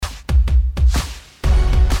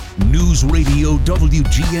News Radio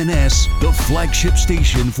WGNS, the flagship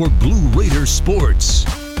station for Blue Raider sports.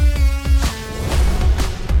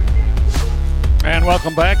 And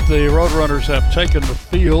welcome back. The Roadrunners have taken the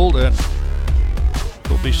field and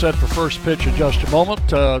will be set for first pitch in just a moment.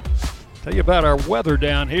 Tell you about our weather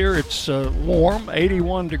down here. It's warm,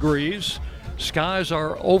 81 degrees. Skies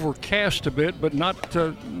are overcast a bit, but not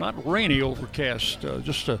rainy overcast.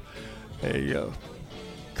 Just a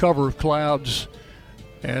cover of clouds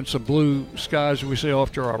and some blue skies we see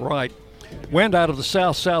off to our right. Wind out of the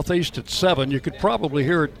south-southeast at 7. You could probably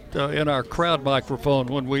hear it in our crowd microphone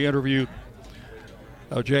when we interviewed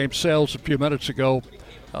James Sells a few minutes ago.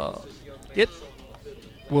 It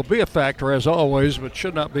will be a factor as always, but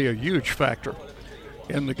should not be a huge factor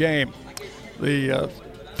in the game. The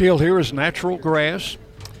field here is natural grass.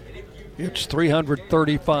 It's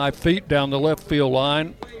 335 feet down the left field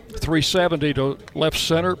line, 370 to left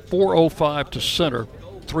center, 405 to center,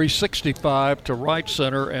 365 to right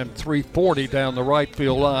center, and 340 down the right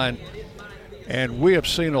field line. And we have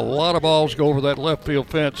seen a lot of balls go over that left field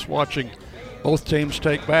fence watching both teams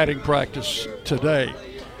take batting practice today.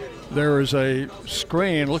 There is a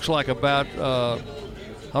screen, looks like about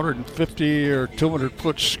 150 or 200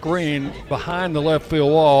 foot screen behind the left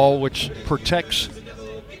field wall, which protects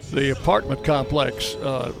the apartment complex,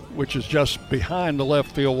 which is just behind the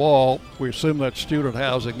left field wall. We assume that's student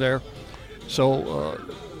housing there. So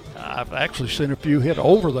I've actually seen a few hit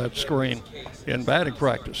over that screen in batting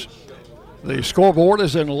practice. The scoreboard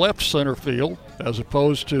is in left center field as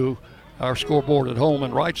opposed to our scoreboard at home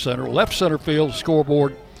in right center. Left center field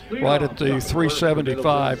scoreboard right at the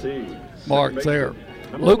 375 mark there.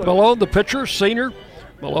 Luke Malone, the pitcher, senior.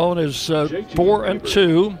 Malone is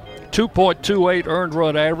 4-2, 2.28 earned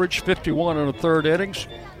run average, 51 and a third innings,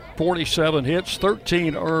 47 hits,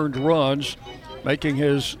 13 earned runs, making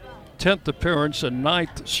his 10th appearance and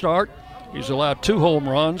 9th start. He's allowed 2 home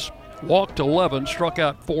runs, walked 11, struck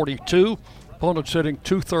out 42. Opponents hitting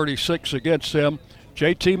 .236 against him.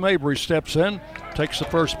 JT Mabry steps in, takes the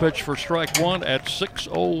first pitch for strike one at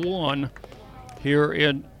 6:01 here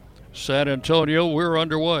in San Antonio. We're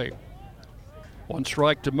underway. 1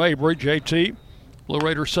 strike to Mabry. JT, Blue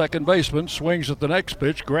Raider second baseman, swings at the next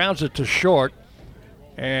pitch, grounds it to short,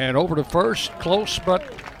 and over to first. Close, but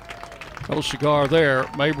no cigar there.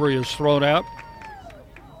 Mabry is thrown out.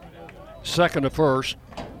 Second to first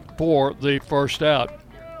for the first out.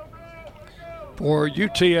 For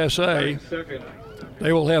UTSA,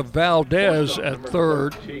 they will have Valdez at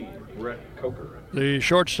third. The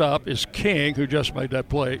shortstop is King, who just made that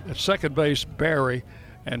play. At second base, Barry,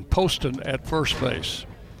 and Poston at first base.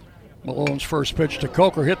 Malone's first pitch to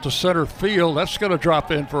Coker hit to center field. That's going to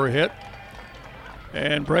drop in for a hit.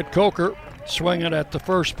 And Brett Coker swinging at the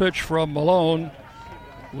first pitch from Malone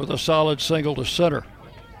with a solid single to center.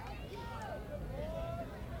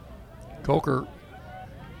 Coker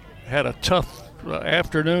had a tough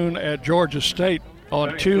afternoon at Georgia State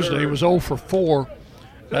on Tuesday. He was 0 for 4.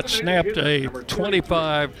 That snapped a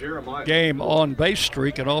 25-game on-base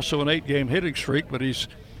streak and also an 8-game hitting streak, but he's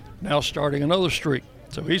now starting another streak.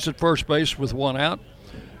 So he's at first base with 1 out,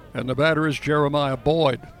 and the batter is Jeremiah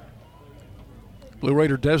Boyd. Blue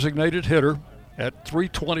Raider designated hitter at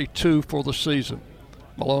 .322 for the season.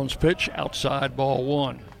 Malone's pitch, outside, ball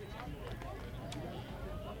 1.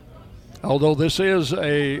 Although this is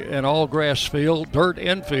an all-grass field, dirt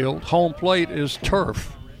infield, home plate is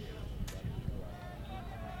turf.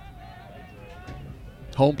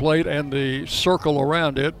 Home plate and the circle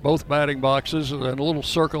around it, both batting boxes, and a little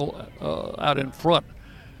circle out in front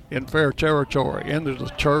in fair territory. Into the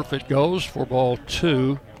turf it goes for ball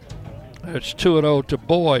 2. It's 2-0 to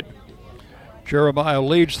Boyd. Jeremiah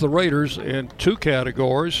leads the Raiders in 2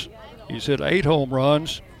 categories. He's hit 8 home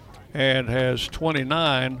runs and has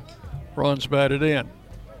 29 runs batted in.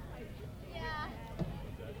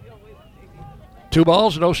 2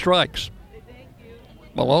 balls, no strikes.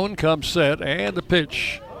 Malone comes set, and the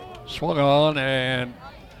pitch swung on and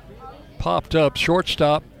popped up.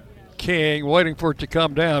 Shortstop King waiting for it to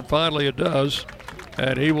come down. Finally it does,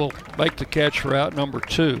 and he will make the catch for out number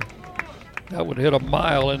 2. That would hit a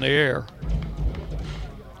mile in the air.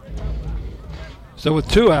 So with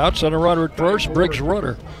 2 outs and a runner at first, Briggs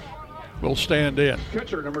Rudder will stand in.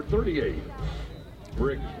 Catcher number 38,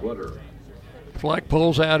 Briggs Rudder. Flag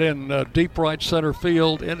pulls out in deep right center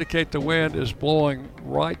field, indicate the wind is blowing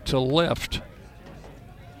right to left.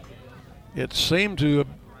 It seemed to,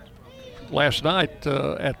 last night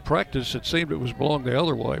at practice, it seemed it was blowing the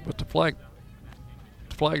other way, but the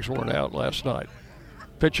flags weren't out last night.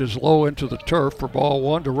 Pitches low into the turf for ball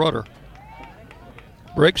 1 to Rudder.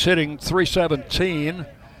 Briggs hitting .317.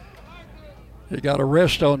 He got a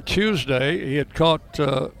rest on Tuesday. He had caught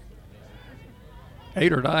 8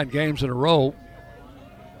 or 9 games in a row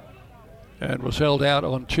and was held out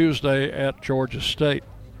on Tuesday at Georgia State.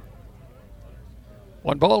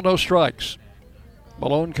 1 ball, no strikes.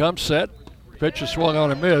 Malone comes set. Pitch is swung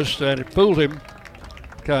on and missed, and it fooled him.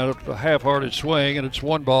 Kind of a half-hearted swing, and it's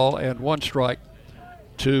 1 ball and 1 strike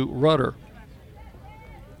to Rudder.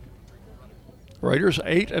 Raiders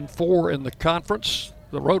 8-4 in the conference.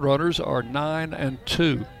 The Roadrunners are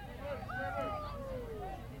 9-2.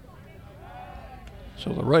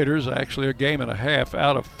 So the Raiders actually a game and a half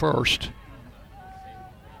out of first.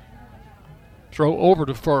 Throw over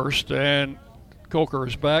to first, and Coker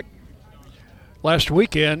is back. Last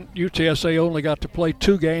weekend, UTSA only got to play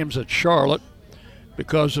 2 games at Charlotte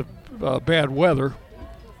because of bad weather.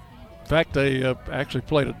 In fact, they actually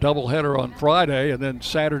played a doubleheader on Friday, and then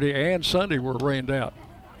Saturday and Sunday were rained out.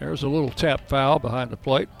 There's a little tap foul behind the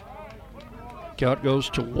plate. Count goes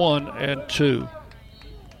to 1-2.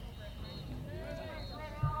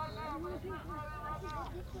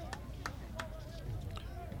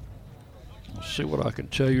 Let's see what I can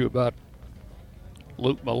tell you about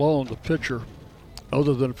Luke Malone, the pitcher,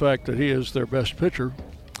 other than the fact that he is their best pitcher.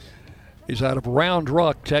 He's out of Round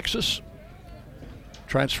Rock, Texas.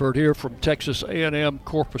 Transferred here from Texas A&M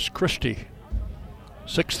Corpus Christi.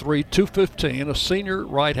 6'3", 215, a senior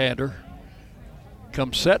right-hander.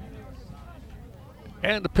 Comes set.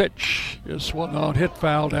 And the pitch is swung on, hit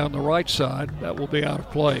foul down the right side. That will be out of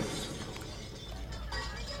play.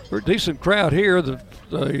 Pretty decent crowd here.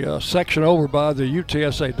 The section over by the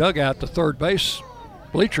UTSA dugout, the third base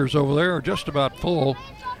bleachers over there are just about full.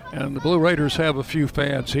 And the Blue Raiders have a few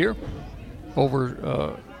fans here.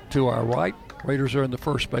 Over to our right, Raiders are in the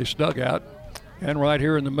first base dugout. And right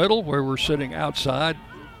here in the middle, where we're sitting outside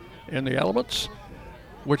in the elements,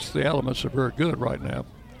 which the elements are very good right now,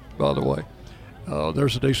 by the way.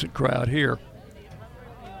 There's a decent crowd here.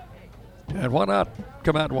 And why not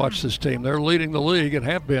come out and watch this team? They're leading the league and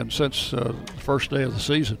have been since the first day of the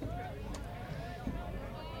season.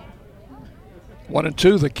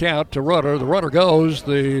 1-2 the count to Rudder. The runner goes.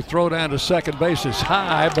 The throw down to second base is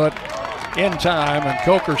high, but in time, and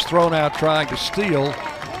Coker's thrown out trying to steal,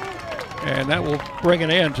 and that will bring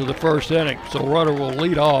an end to the first inning. So Rudder will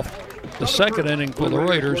lead off the second inning for the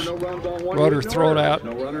Raiders. Rudder thrown out.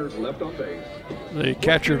 The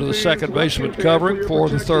catcher to the second baseman covering for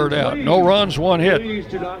the third out. No runs, 1 hit,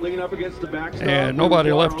 and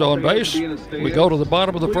nobody left on base. We go to the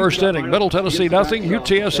bottom of the first inning. Middle Tennessee nothing.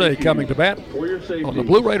 UTSA coming to bat on the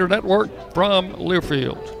Blue Raider Network from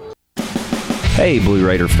Learfield. Hey Blue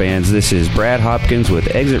Raider fans, this is Brad Hopkins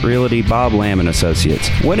with Exit Realty Bob Lamb & Associates.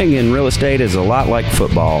 Winning in real estate is a lot like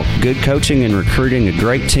football. Good coaching and recruiting a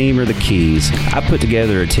great team are the keys. I put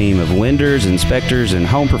together a team of lenders, inspectors, and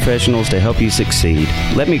home professionals to help you succeed.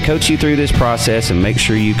 Let me coach you through this process and make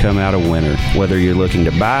sure you come out a winner. Whether you're looking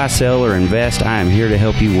to buy, sell, or invest, I am here to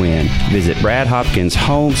help you win. Visit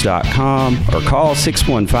BradHopkinsHomes.com or call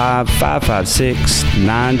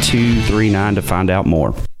 615-556-9239 to find out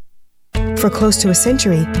more. For close to a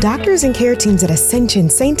century, doctors and care teams at Ascension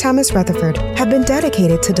St. Thomas Rutherford have been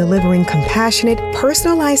dedicated to delivering compassionate,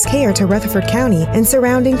 personalized care to Rutherford County and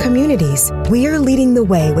surrounding communities. We are leading the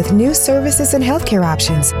way with new services and healthcare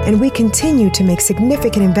options, and we continue to make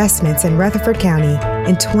significant investments in Rutherford County.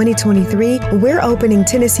 In 2023, we're opening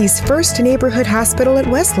Tennessee's first neighborhood hospital at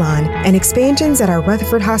West Lawn, and expansions at our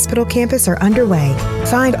Rutherford Hospital campus are underway.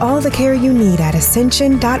 Find all the care you need at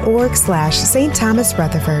ascension.org/St. Thomas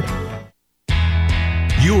Rutherford.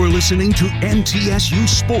 You're listening to MTSU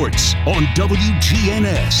Sports on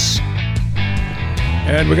WGNS.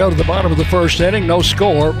 And we go to the bottom of the first inning, no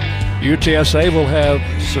score. UTSA will have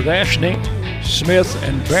Sadashny, Smith,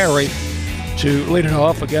 and Barry to lead it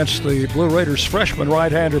off against the Blue Raiders freshman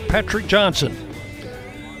right-hander Patrick Johnson.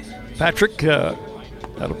 Patrick, out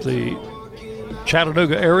of the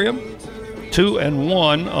Chattanooga area,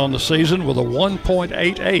 2-1 on the season with a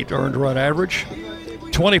 1.88 earned run average.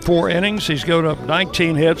 24 innings, he's given up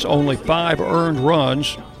 19 hits, only 5 earned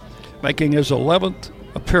runs, making his 11th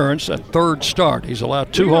appearance and 3rd start. He's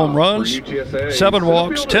allowed 2 home runs, 7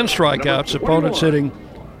 walks, 10 strikeouts, opponents hitting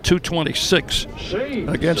 .226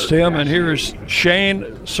 against him. And here's Shane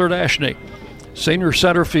Sardashny, senior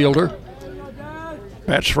center fielder.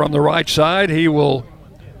 Bats from the right side. He will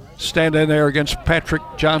stand in there against Patrick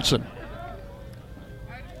Johnson.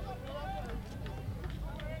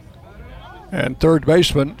 And third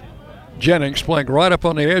baseman Jennings playing right up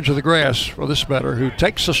on the edge of the grass for this batter, who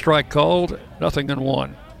takes the strike called,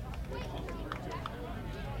 0-1.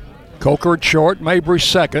 Coker at short, Mabry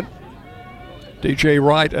second. DJ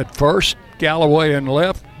Wright at first, Galloway in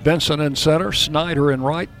left, Benson in center, Snyder in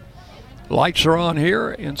right. Lights are on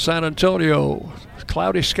here in San Antonio.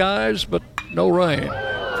 Cloudy skies, but no rain.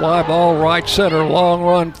 Fly ball right center, long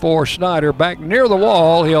run for Snyder. Back near the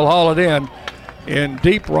wall, he'll haul it in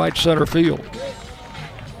deep right center field.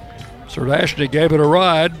 Sir Dashney gave it a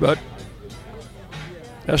ride, but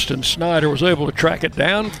Eston Snyder was able to track it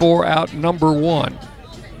down for out number 1.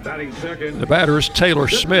 The batter is Taylor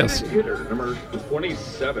Smith. Hitter, number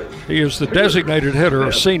 27. He is the designated hitter,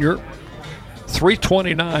 a senior,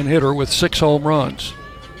 329 hitter with 6 home runs.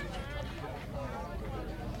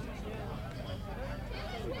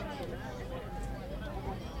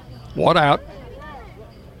 One out,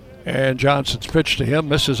 and Johnson's pitch to him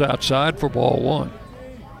misses outside for ball 1.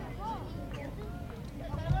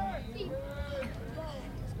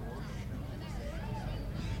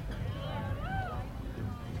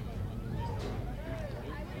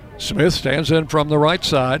 Smith stands in from the right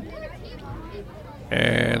side,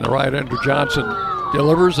 and the right-hander Johnson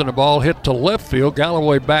delivers, and a ball hit to left field.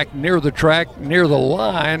 Galloway back near the track, near the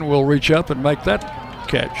line, will reach up and make that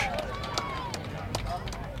catch.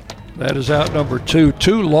 That is out number 2.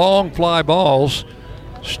 2 long fly balls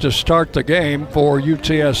to start the game for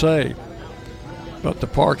UTSA. But the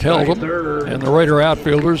park held them, and the Raider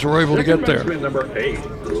outfielders were able to get there. Number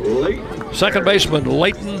 8, Second baseman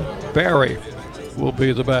Leighton Barry will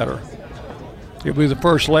be the batter. He'll be the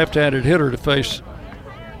first left-handed hitter to face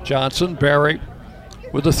Johnson. Barry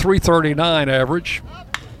with a 339 average.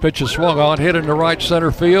 Pitch is swung on, hit into right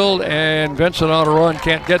center field, and Vincent on a run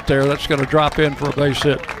can't get there. That's going to drop in for a base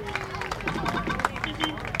hit.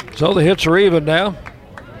 So the hits are even now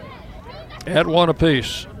at 1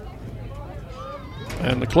 apiece.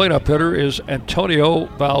 And the cleanup hitter is Antonio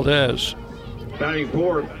Valdez. batting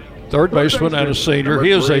fourth. Third baseman and a senior.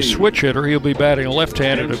 He is a switch hitter. He'll be batting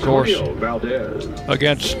left-handed, of course,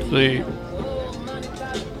 against the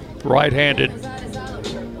right-handed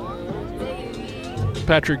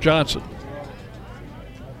Patrick Johnson.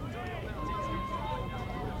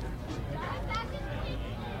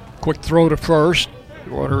 Quick throw to first.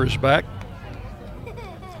 The runner is back.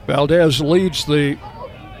 Valdez leads the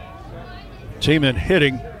team in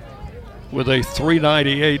hitting with a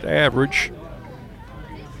 .398 average.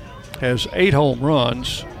 Has 8 home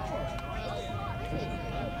runs.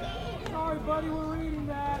 Sorry, buddy, we're reading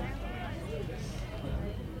that.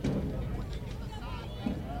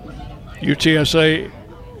 UTSA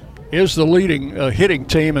is the leading hitting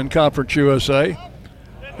team in Conference USA.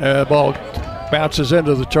 Ball bounces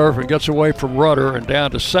into the turf and gets away from Rudder, and down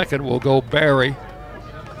to second will go Barry.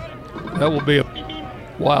 That will be a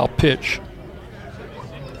wild pitch.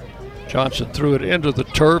 Johnson threw it into the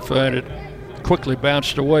turf, and it quickly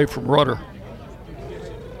bounced away from Rudder.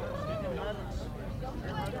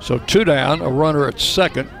 So 2 down, a runner at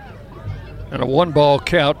second, and a 1-ball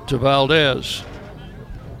count to Valdez.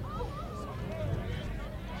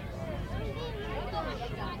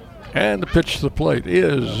 And the pitch to the plate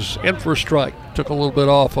is in for a strike. Took a little bit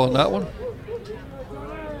off on that one.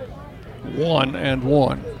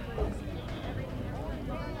 1-1.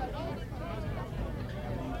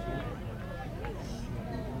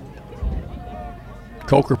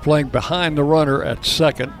 Coker playing behind the runner at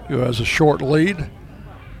second, who has a short lead.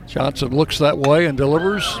 Johnson looks that way and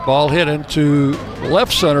delivers. Ball hit into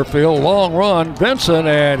left center field. Long run, Benson,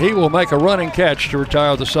 and he will make a running catch to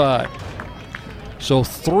retire the side. So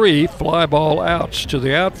 3 fly ball outs to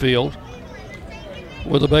the outfield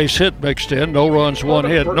with a base hit mixed in. No runs, 1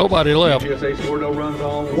 hit, nobody left.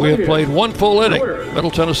 We have played 1 full inning.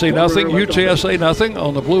 Middle Tennessee nothing, UTSA nothing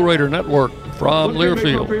on the Blue Raider Network from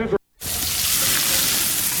Learfield.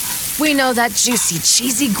 We know that juicy,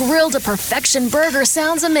 cheesy, grilled to perfection burger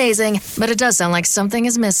sounds amazing, but it does sound like something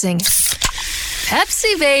is missing.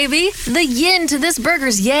 Pepsi, baby! The yin to this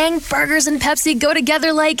burger's yang. Burgers and Pepsi go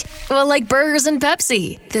together like burgers and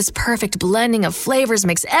Pepsi. This perfect blending of flavors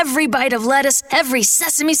makes every bite of lettuce, every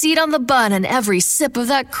sesame seed on the bun, and every sip of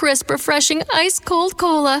that crisp, refreshing, ice-cold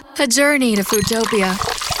cola a journey to Foodtopia.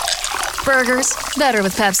 Burgers, better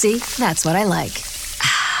with Pepsi. That's what I like.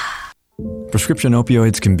 Prescription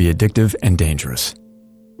opioids can be addictive and dangerous.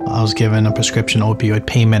 I was given a prescription opioid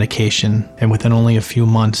pain medication, and within only a few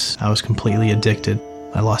months, I was completely addicted.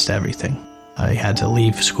 I lost everything. I had to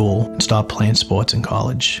leave school and stop playing sports in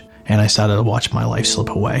college, and I started to watch my life slip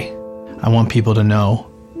away. I want people to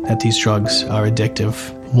know that these drugs are addictive.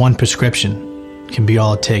 1 prescription can be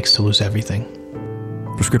all it takes to lose everything.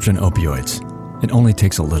 Prescription opioids. It only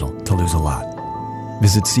takes a little to lose a lot.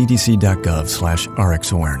 Visit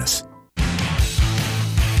cdc.gov/RxAwareness.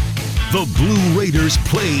 The Blue Raiders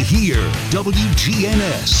play here.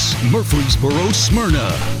 WGNS, Murfreesboro,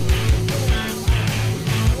 Smyrna.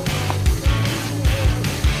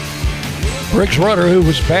 Briggs Rudder, who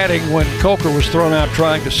was batting when Coker was thrown out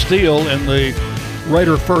trying to steal in the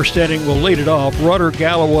Raider first inning, will lead it off. Rudder,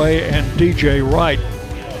 Galloway, and DJ Wright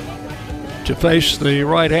to face the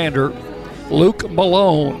right-hander, Luke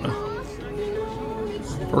Malone.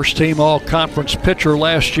 First team all-conference pitcher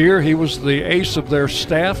last year. He was the ace of their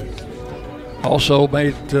staff. Also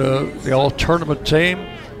made the all-tournament team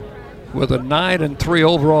with a 9-3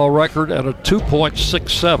 overall record and a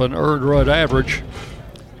 2.67 earned run average.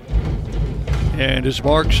 And his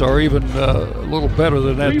marks are even a little better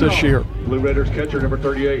than that this year. Blue Raiders catcher number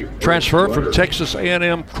 38. Transfer from Texas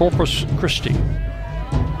A&M Corpus Christi.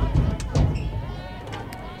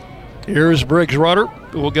 Here's Briggs Rudder.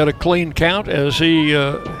 We'll get a clean count as he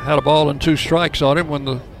had a ball and 2 strikes on him when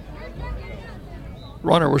the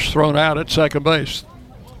runner was thrown out at second base.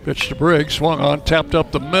 Pitch to Briggs, swung on, tapped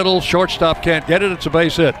up the middle. Shortstop can't get it. It's a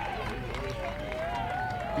base hit.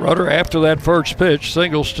 Rudder, after that first pitch,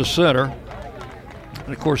 singles to center.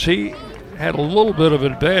 And, of course, he had a little bit of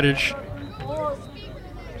an advantage.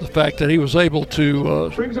 The fact that he was able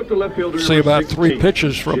to see about 3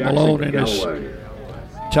 pitches from Malone in his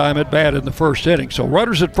time at bat in the first inning. So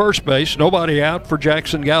Rudder's at first base, nobody out for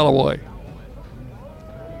Jackson Galloway.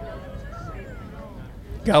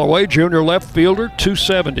 Galloway, junior left fielder,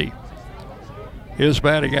 270. His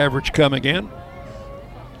batting average coming in.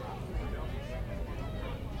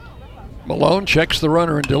 Malone checks the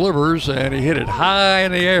runner and delivers, and he hit it high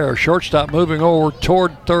in the air. Shortstop moving over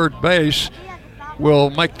toward third base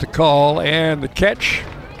will make the call and the catch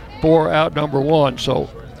for out number 1. So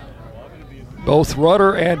both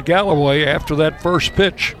Rudder and Galloway, after that first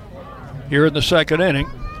pitch here in the second inning,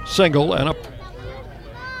 single and a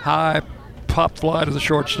high pop fly to the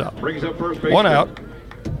shortstop. Brings up first base. 1 out.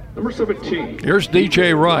 Number 17. Here's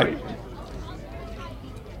DJ Wright.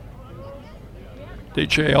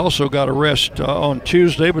 DJ also got a rest on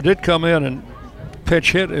Tuesday, but did come in and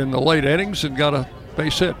pinch hit in the late innings and got a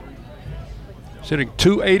base hit. He's hitting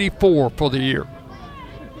 .284 for the year.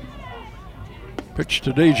 Pitch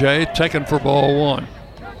to DJ, taken for ball 1.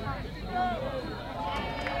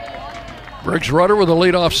 Briggs Rudder with a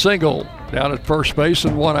leadoff single down at first base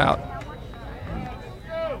and 1 out.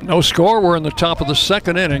 No score. We're in the top of the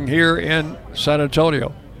second inning here in San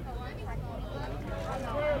Antonio.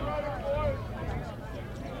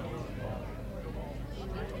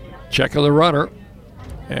 Check of the runner.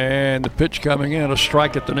 And the pitch coming in, a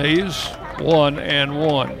strike at the knees.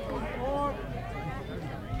 1-1.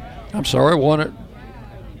 I'm sorry,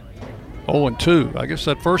 0-2. I guess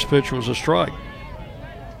that first pitch was a strike.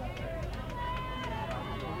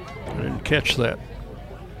 I didn't catch that.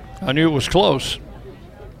 I knew it was close.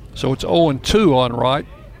 So it's 0-2 on Wright.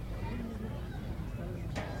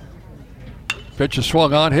 Pitch is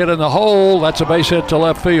swung on, hit in the hole. That's a base hit to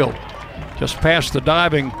left field. Just past the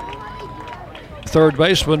diving third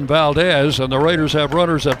baseman Valdez, and the Raiders have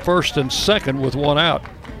runners at first and second with 1 out.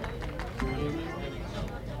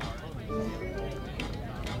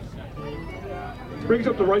 Brings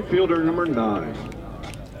up the right fielder, number 9.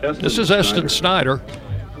 This is Eston Snyder.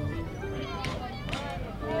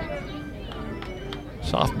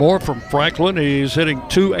 Sophomore from Franklin. He's hitting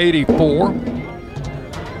 .284.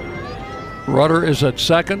 Rudder is at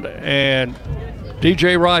second, and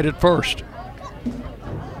DJ Wright at first.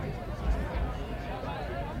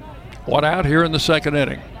 1 out here in the second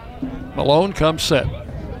inning. Malone comes set.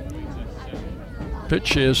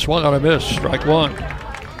 Pitch is swung on a miss, strike 1.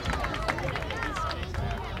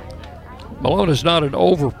 Malone is not an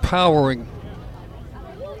overpowering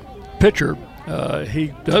pitcher.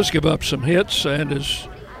 He does give up some hits and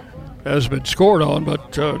has been scored on,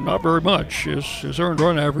 but not very much. His earned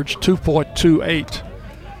run average 2.28.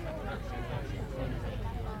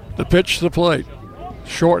 The pitch to the plate,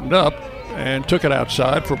 shortened up and took it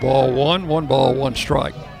outside for ball 1. 1 ball, 1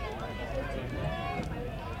 strike.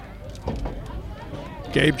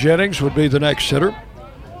 Gabe Jennings would be the next hitter.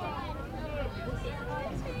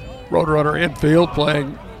 Roadrunner infield,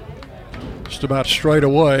 playing just about straight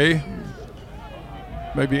away.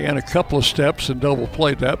 Maybe in a couple of steps in double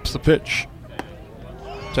play depth. The pitch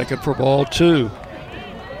taken for ball 2.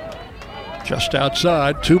 Just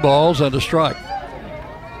outside, 2 balls and a strike.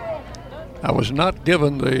 I was not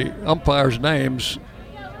given the umpires' names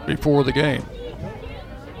before the game,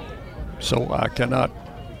 so I cannot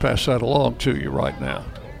pass that along to you right now.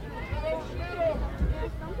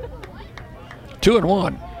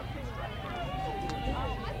 2-1.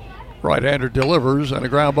 Right-hander delivers, and a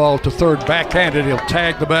ground ball to third, backhanded. He'll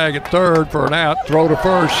tag the bag at third for an out, throw to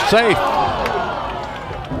first, safe.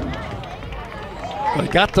 They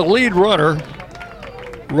got the lead runner,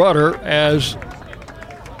 Rudder, as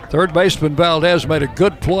Third baseman Valdez made a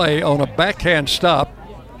good play on a backhand stop.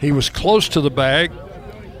 He was close to the bag,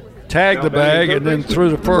 tagged the bag, and then threw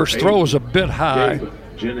the first. Throw was a bit high.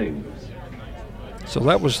 So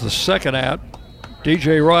that was the second out.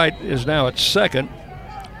 DJ Wright is now at second.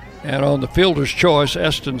 And on the fielder's choice,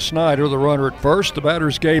 Eston Snyder, the runner at first. The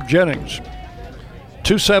batter's Gabe Jennings.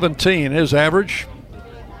 217 his average.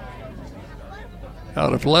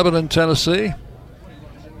 Out of Lebanon, Tennessee.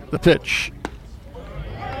 The pitch.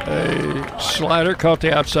 A slider caught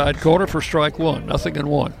the outside corner for strike one.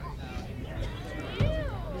 0-1.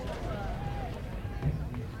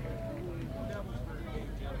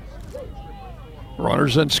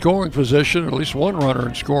 Runners in scoring position, at least one runner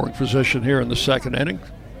in scoring position here in the second inning.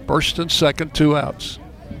 First and second, 2 outs.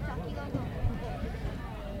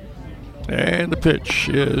 And the pitch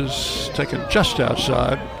is taken just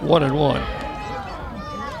outside, 1-1.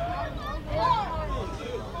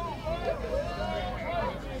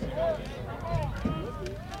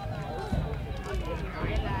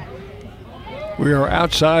 We are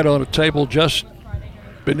outside on a table just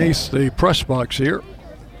beneath the press box here,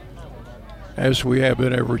 as we have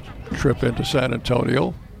been every trip into San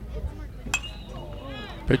Antonio.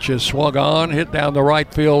 Pitch is swung on, hit down the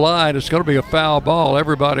right field line. It's going to be a foul ball.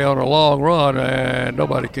 Everybody on a long run, and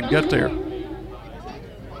nobody can get there.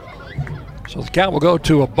 So the count will go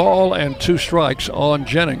to a ball and 2 strikes on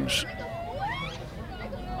Jennings.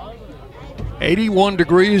 81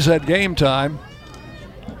 degrees at game time.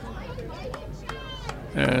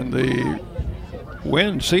 And the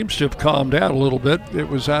wind seems to have calmed down a little bit. It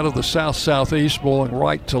was out of the south-southeast, blowing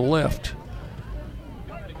right to left.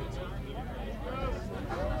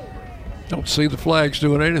 Don't see the flags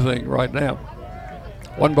doing anything right now.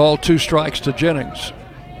 1 ball, 2 strikes to Jennings.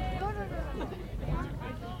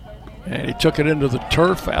 And he took it into the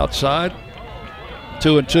turf outside.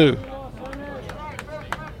 2-2.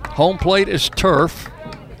 Home plate is turf,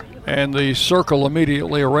 and the circle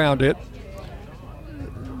immediately around it.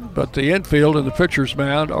 But the infield and the pitcher's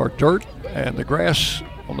mound are dirt, and the grass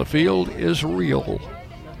on the field is Now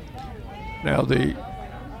the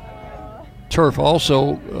turf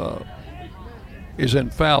also is in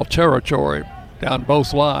foul territory down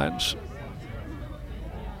both lines.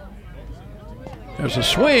 There's a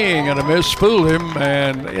swing and a miss, fool him,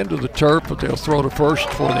 and into the turf, but they'll throw to first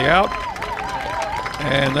for the out.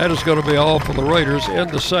 And that is going to be all for the Raiders in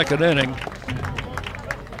the second inning.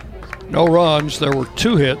 No runs. There were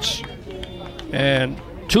 2 hits and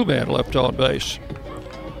 2 men left on base.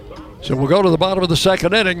 So we'll go to the bottom of the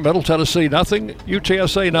second inning. Middle Tennessee nothing,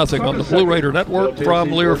 UTSA nothing on the Blue Raider Network from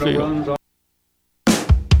Learfield.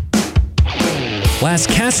 Las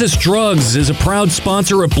Casas Drugs is a proud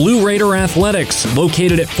sponsor of Blue Raider Athletics,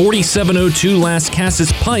 located at 4702 Las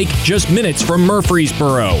Casas Pike, just minutes from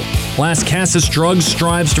Murfreesboro. Las Casas Drugs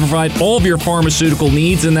strives to provide all of your pharmaceutical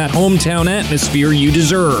needs in that hometown atmosphere you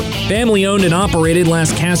deserve. Family-owned and operated,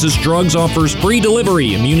 Las Casas Drugs offers free delivery,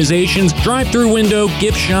 immunizations, drive-through window,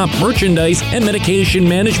 gift shop, merchandise, and medication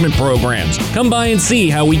management programs. Come by and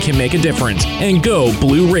see how we can make a difference. And go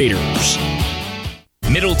Blue Raiders.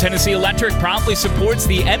 Middle Tennessee Electric proudly supports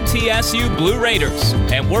the MTSU Blue Raiders,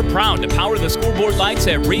 and we're proud to power the scoreboard lights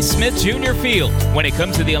at Reese Smith Jr. Field. When it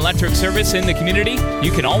comes to the electric service in the community,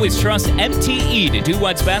 you can always trust MTE to do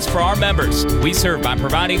what's best for our members. We serve by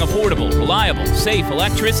providing affordable, reliable, safe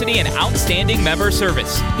electricity and outstanding member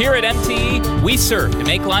service. Here at MTE, we serve to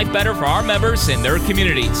make life better for our members and their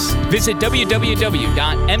communities. Visit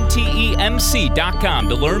www.mtemc.com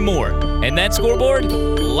to learn more. And that scoreboard,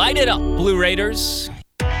 light it up, Blue Raiders.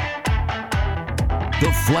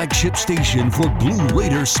 The flagship station for Blue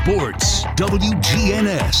Raider sports,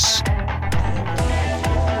 WGNS.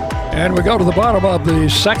 And we go to the bottom of the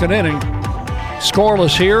second inning.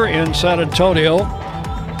 Scoreless here in San Antonio.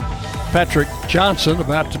 Patrick Johnson,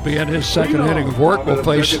 about to be in his second inning of work, will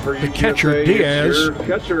face the catcher Diaz,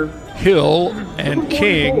 Hill, and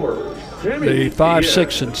King, the 5,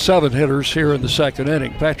 6, and 7 hitters here in the second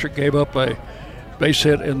inning. Patrick gave up a base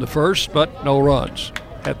hit in the first, but no runs.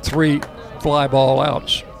 Had 3 fly ball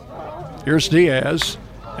outs. Here's Diaz,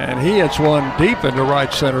 and he hits one deep into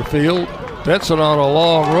right center field. Benson on a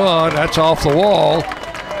long run. That's off the wall.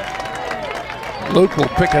 Luke will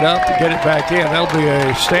pick it up to get it back in. That'll be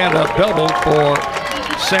a stand-up double for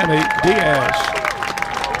Sammy Diaz.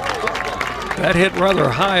 That hit rather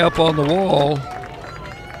high up on the wall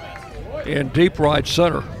in deep right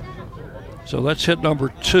center. So that's hit number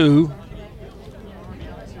 2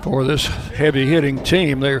 for this heavy-hitting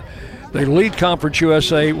team. They lead Conference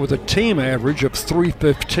USA with a team average of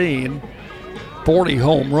 .315, 40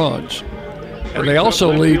 home runs. And they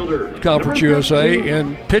also lead Conference USA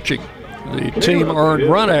in pitching. The team earned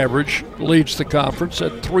run average leads the conference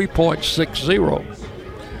at 3.60.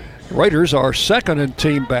 Raiders are second in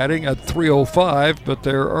team batting at 305, but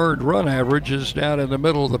their earned run average is down in the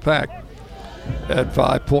middle of the pack at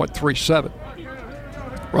 5.37.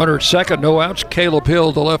 Runner at second, no outs. Caleb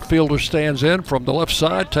Hill, the left fielder, stands in from the left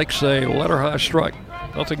side, takes a letter-high strike.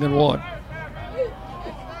 0-1.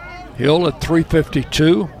 Hill at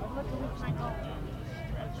 352.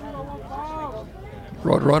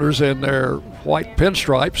 Roadrunners in their white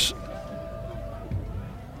pinstripes,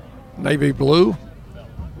 navy blue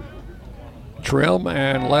trim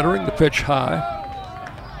and lettering, the pitch high.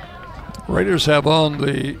 Raiders have on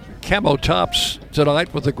the camo tops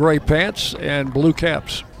tonight with the gray pants and blue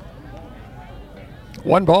caps.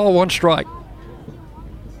 1 ball, 1 strike.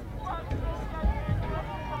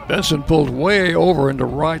 Benson pulled way over into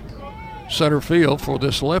right center field for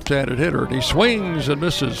this left-handed hitter, and he swings and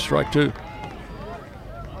misses, strike 2.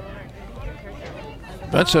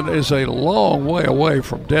 Benson is a long way away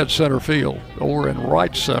from dead center field, over in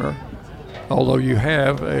right center. Although you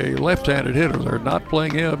have a left-handed hitter, they're not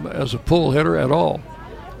playing him as a pull hitter at all.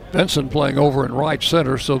 Benson playing over in right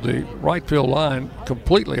center, so the right field line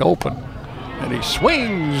completely open. And he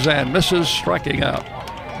swings and misses, striking out.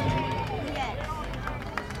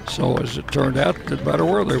 So as it turned out, it didn't matter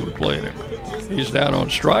where they were playing him. He's down on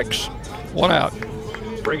strikes, 1 out.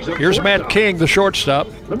 Here's Matt King, the shortstop.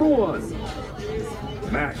 Number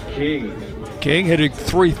 1, Matt King. King hitting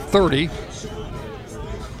 .330.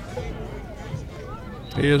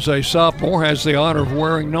 He is a sophomore, has the honor of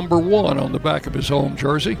wearing number 1 on the back of his home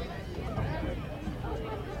jersey.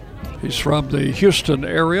 He's from the Houston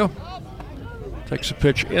area. Takes a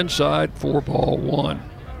pitch inside, 4-1.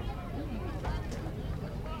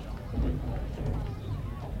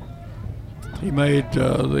 He made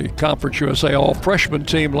the Conference USA All-Freshman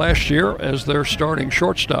team last year as their starting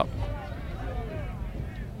shortstop.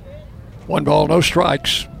 1 ball, no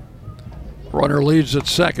strikes. Runner leads at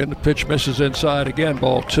second. The pitch misses inside again,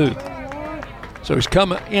 ball 2. So he's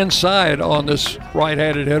come inside on this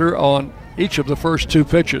right-handed hitter on each of the first 2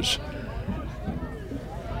 pitches.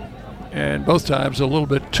 And both times a little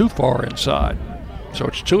bit too far inside. So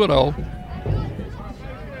it's 2-0.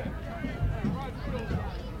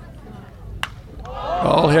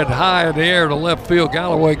 Ball hit high in the air to left field.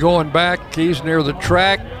 Galloway going back. He's near the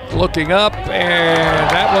track, looking up, and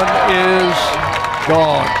that one is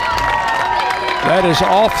gone. That is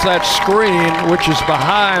off that screen, which is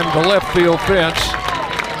behind the left field fence.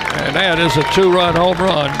 And that is a 2-run home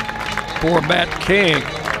run for Matt King.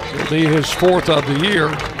 It'll be his 4th of the year.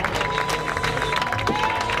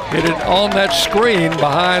 Hit it on that screen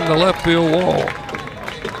behind the left field wall.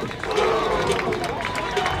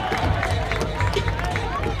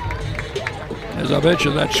 As I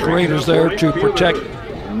mentioned, that screen is there to protect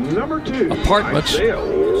apartments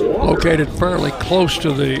located fairly close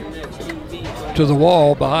to the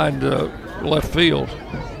wall behind left field.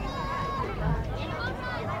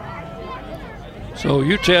 So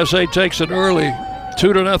UTSA takes an early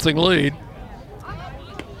 2-0 lead,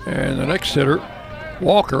 and the next hitter,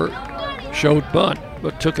 Walker, showed bunt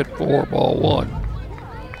but took it 4-1.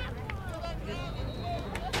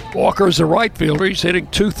 Walker is a right fielder. He's hitting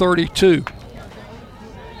 .232.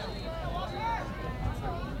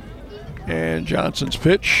 And Johnson's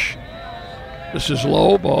pitch. This is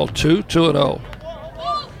low, ball 2, 2-0.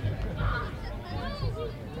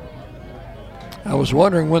 I was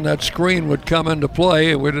wondering when that screen would come into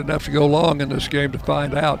play, and we didn't have to go long in this game to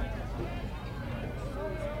find out.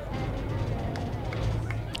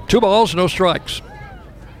 2 balls, no strikes.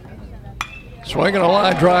 Swinging a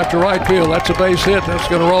line drive to right field. That's a base hit. That's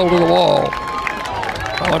going to roll to the wall.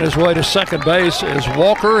 On his way to second base is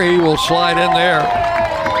Walker. He will slide in there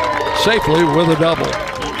safely with a double.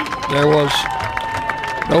 There was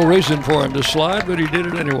no reason for him to slide, but he did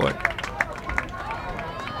it anyway.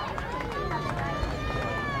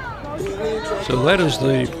 So that is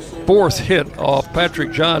the 4th hit off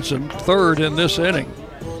Patrick Johnson, 3rd in this inning.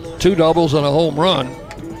 2 doubles and a home run.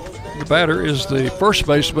 The batter is the first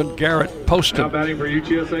baseman, Garrett Poston. Now batting for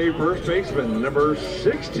UTSA first baseman, number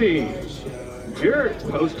 16, Garrett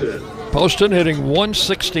Poston. Poston hitting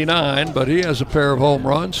 .169, but he has a pair of home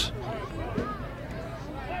runs.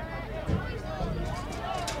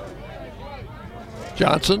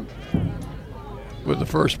 Johnson with the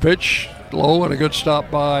first pitch, low, and a good stop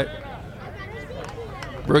by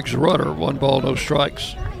Briggs' runner. 1 ball, no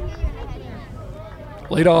strikes.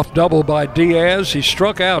 Leadoff double by Diaz. He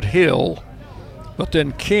struck out Hill, but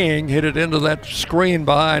then King hit it into that screen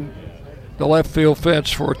behind the left field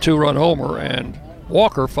fence for a 2-run homer, and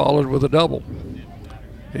Walker followed with a double.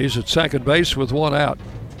 He's at second base with 1 out.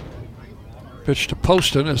 Pitch to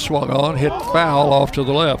Poston is swung on, hit foul off to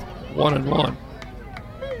the left. 1-1.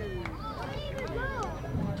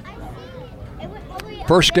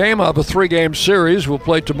 First game of a 3-game series will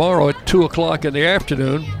play tomorrow at 2 o'clock in the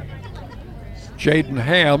afternoon. Jaden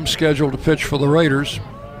Ham scheduled to pitch for the Raiders.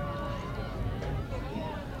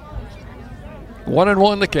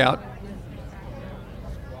 1-1 the count.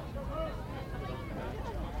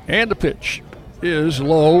 And the pitch is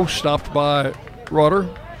low, stopped by Rudder.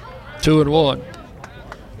 2-1.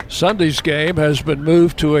 Sunday's game has been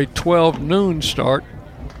moved to a 12 noon start.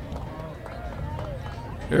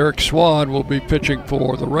 Eric Swan will be pitching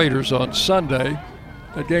for the Raiders on Sunday.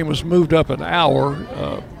 That game was moved up an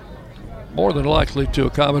hour, more than likely to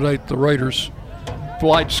accommodate the Raiders'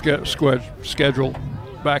 flight schedule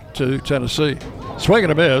back to Tennessee. Swing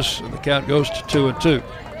and a miss, and the count goes to 2-2.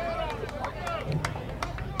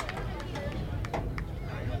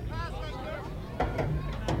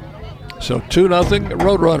 So 2-0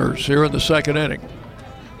 Roadrunners here in the second inning.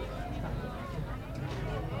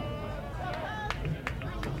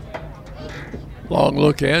 Long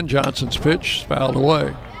look in, Johnson's pitch fouled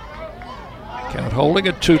away. Count holding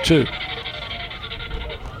at 2-2.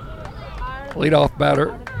 Leadoff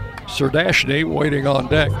batter Serdashny waiting on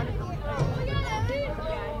deck.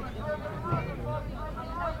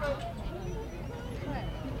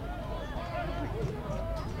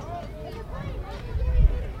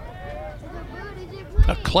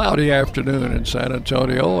 A cloudy afternoon in San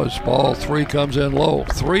Antonio as ball 3 comes in low.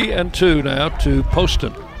 3-2 now to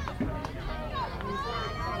Poston.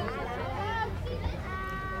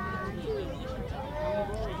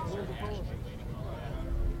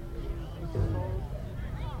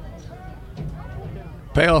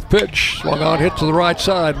 Payoff pitch, swung on, hit to the right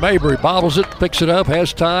side. Mabry bobbles it, picks it up,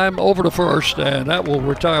 has time, over to first, and that will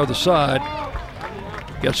retire the side.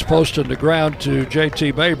 Gets Poston to ground to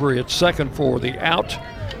J.T. Mabry at second for the out.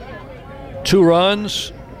 2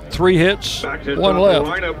 runs, 3 hits, 1 left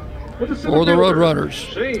for the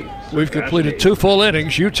Roadrunners. We've completed 2 full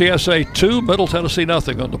innings. UTSA 2, Middle Tennessee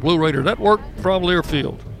nothing on the Blue Raider Network from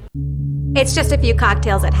Learfield. It's just a few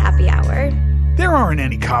cocktails at happy hour. There aren't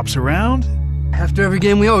any cops around. After every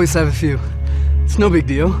game, we always have a few. It's no big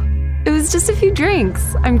deal. It was just a few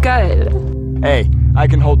drinks. I'm good. Hey, I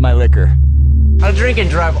can hold my liquor. I drink and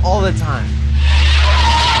drive all the time.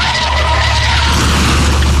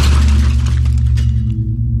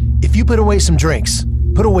 If you put away some drinks,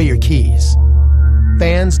 put away your keys.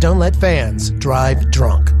 Fans don't let fans drive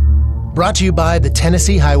drunk. Brought to you by the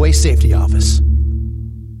Tennessee Highway Safety Office.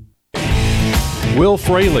 Will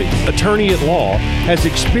Fraley, attorney at law, has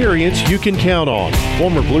experience you can count on.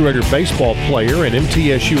 Former Blue Raider baseball player and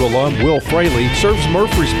MTSU alum Will Fraley serves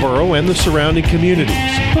Murfreesboro and the surrounding communities.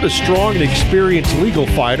 Put a strong and experienced legal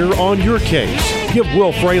fighter on your case. Give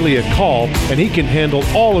Will Fraley a call and he can handle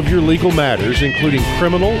all of your legal matters, including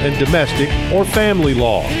criminal and domestic or family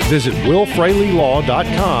law. Visit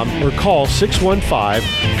willfraleylaw.com or call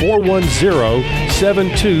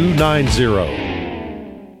 615-410-7290.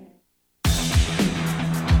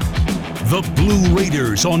 The Blue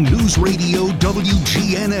Raiders on News Radio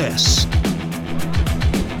WGNS.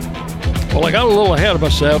 Well, I got a little ahead of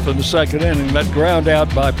myself in the second inning. That ground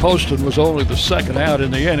out by Poston was only the second out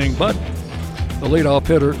in the inning, but the leadoff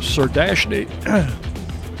hitter, Serdashny,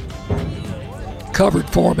 covered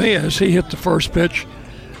for me as he hit the first pitch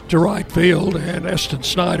to right field, and Eston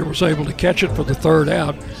Snyder was able to catch it for the third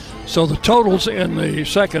out. So the totals in the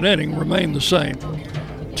second inning remain the same.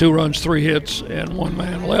 2 runs, 3 hits, and 1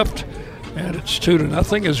 man left. And it's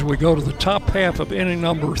 2-0 as we go to the top half of inning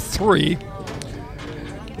number 3.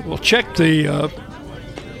 We'll check the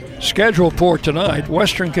schedule for tonight.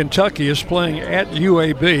 Western Kentucky is playing at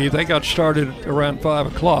UAB. They got started around 5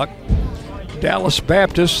 o'clock. Dallas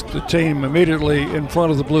Baptist, the team immediately in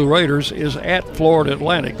front of the Blue Raiders, is at Florida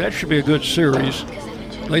Atlantic. That should be a good series.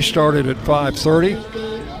 They started at 5:30.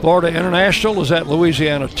 Florida International is at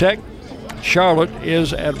Louisiana Tech. Charlotte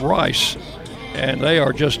is at Rice. And they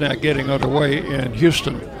are just now getting underway in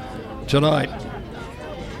Houston tonight.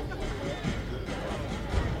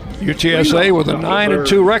 UTSA with a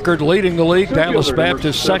 9-2 record leading the league. Dallas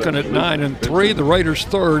Baptist second at 9-3. The Raiders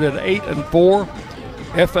third at 8-4.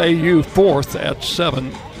 FAU fourth at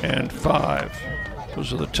 7-5.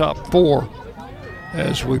 Those are the top 4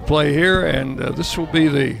 as we play here. And this will be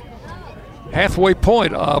the halfway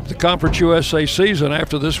point of the Conference USA season.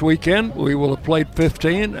 After this weekend, we will have played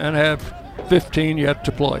 15 and have 15 yet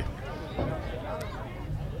to play.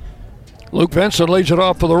 Luke Vinson leads it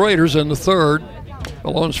off for the Raiders in the third.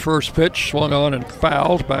 Malone's first pitch swung on and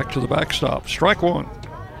fouled back to the backstop. Strike 1.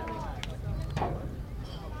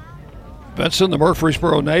 Vinson, the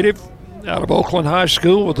Murfreesboro native, out of Oakland High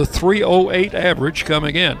School with a 3.08 average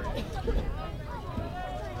coming in.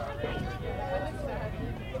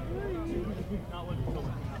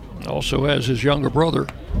 Also has his younger brother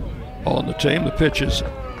on the team. The pitch is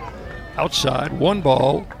outside, 1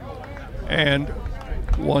 ball and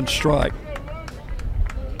 1 strike.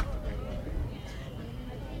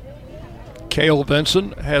 Cale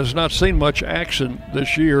Vinson has not seen much action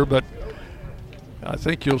this year, but I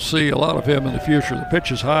think you'll see a lot of him in the future. The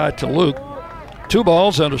pitch is high to Luke. 2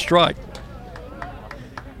 balls and a strike.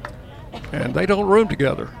 And they don't room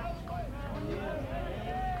together.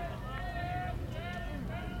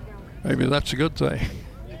 Maybe that's a good thing.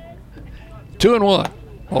 2-1.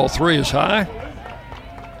 Ball 3 is high.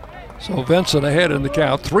 So Vincent ahead in the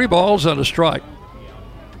count. 3 balls and a strike.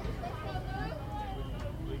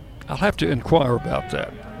 I'll have to inquire about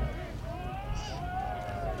that.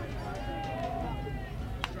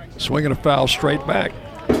 Swinging a foul straight back.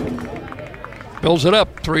 Builds it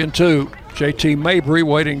up, 3-2. JT Mabry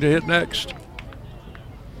waiting to hit next.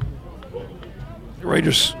 The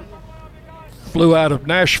Raiders flew out of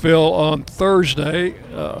Nashville on Thursday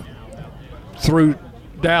through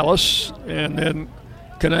Dallas and then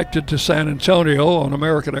connected to San Antonio on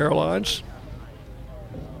American Airlines.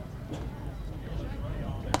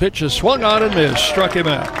 Pitch is swung on and missed, struck him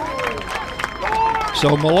out.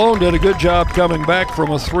 So Malone did a good job coming back from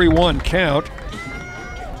a 3-1 count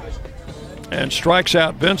and strikes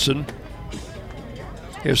out Vinson.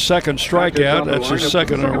 His second strikeout, that's his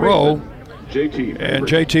second in a row. And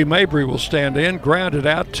JT Mabry will stand in, grounded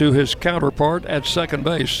out to his counterpart at second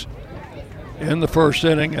base in the first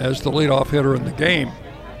inning as the leadoff hitter in the game.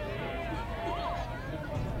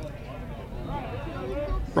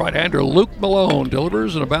 Right-hander Luke Malone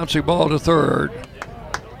delivers and a bouncy ball to third.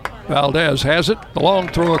 Valdez has it. The long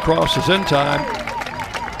throw across is in time.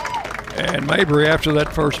 And Mabry, after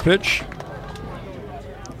that first pitch,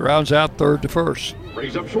 rounds out third to first.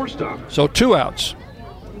 Brings up shortstop. So 2 outs.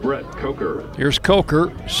 Brett Coker. Here's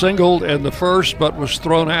Coker, singled in the first but was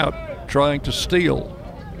thrown out trying to steal.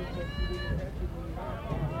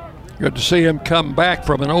 Good to see him come back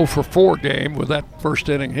from an 0-for-4 game with that first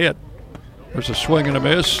inning hit. There's a swing and a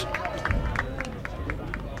miss.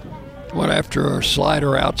 Went after a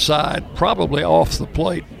slider outside, probably off the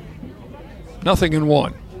plate.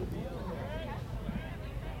 0-1.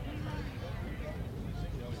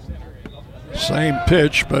 Same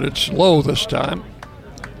pitch, but it's low this time.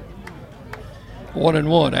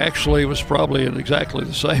 1-1. Actually, it was probably in exactly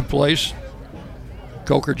the same place.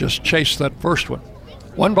 Coker just chased that first one.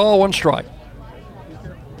 1 ball, 1 strike.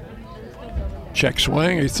 Check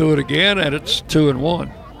swing, he threw it again, and it's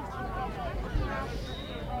 2-1.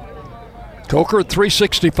 Coker at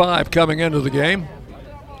 365 coming into the game.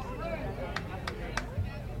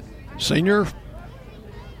 Senior,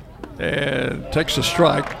 and takes a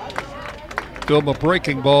strike. Threw him a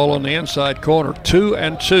breaking ball on the inside corner.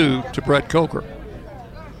 2-2 to Brett Coker.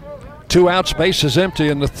 2 outs, base is empty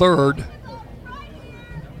in the third.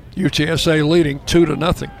 UTSA leading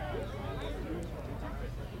 2-0.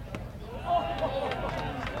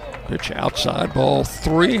 Pitch outside, ball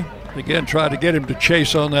 3. Again, try to get him to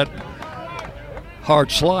chase on that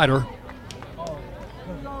hard slider.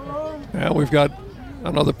 Now we've got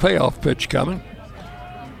another payoff pitch coming.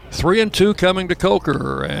 3-2 coming to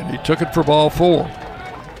Coker, and he took it for ball 4.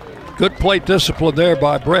 Good plate discipline there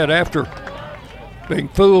by Brett after being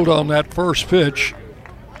fooled on that first pitch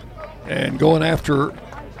and going after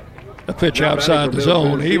a pitch outside the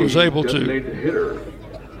zone. He was able to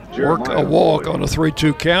work a walk on a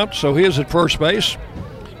 3-2 count, so he is at first base.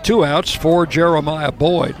 2 outs for Jeremiah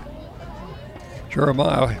Boyd.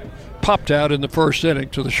 Jeremiah popped out in the first inning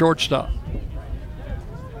to the shortstop.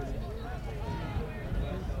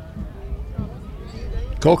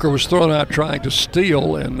 Coker was thrown out trying to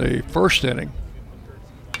steal in the first inning.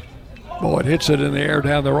 Boyd hits it in the air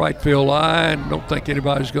down the right field line. Don't think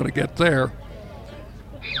anybody's going to get there.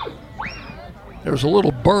 There's a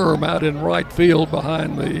little berm out in right field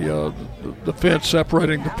behind the fence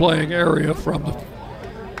separating the playing area from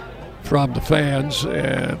the fans,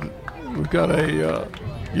 and we've got a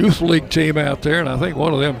youth league team out there, and I think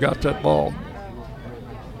one of them got that ball.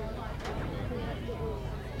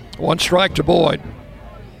 1 strike to Boyd.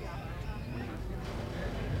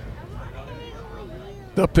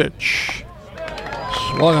 The pitch.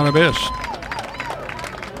 Swung on a miss.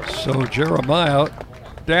 So Jeremiah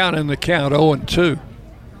down in the count, 0-2.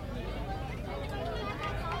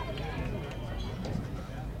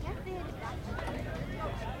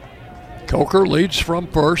 Coker leads from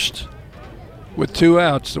first with 2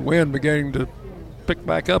 outs. The wind beginning to pick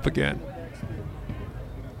back up again.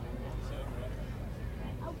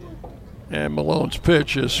 And Malone's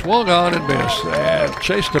pitch is swung on and missed, and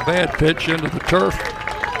chased a bad pitch into the turf.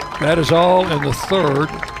 That is all in the third.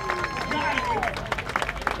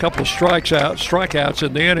 A couple of strikeouts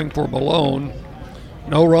in the inning for Malone.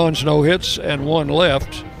 No runs, no hits, and one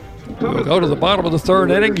left. We'll go to the bottom of the third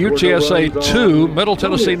inning. UTSA 2, Middle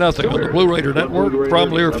Tennessee nothing on the Blue Raider Network from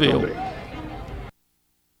Learfield.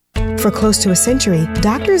 For close to a century,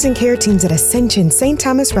 doctors and care teams at Ascension St.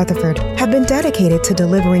 Thomas Rutherford have been dedicated to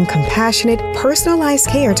delivering compassionate, personalized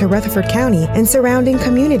care to Rutherford County and surrounding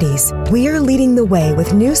communities. We are leading the way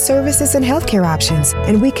with new services and healthcare options,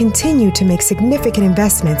 and we continue to make significant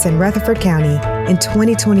investments in Rutherford County. In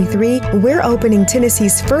 2023, we're opening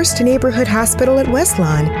Tennessee's first neighborhood hospital at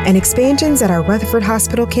Westlawn, and expansions at our Rutherford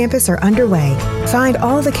Hospital campus are underway. Find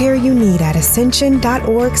all the care you need at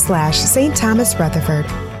ascension.org/St. Thomas Rutherford.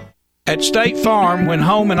 At State Farm, when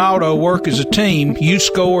home and auto work as a team, you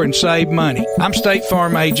score and save money. I'm State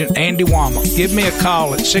Farm agent Andy Wama. Give me a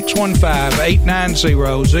call at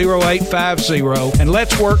 615-890-0850 and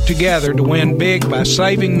let's work together to win big by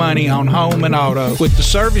saving money on home and auto. With the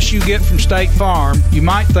service you get from State Farm, you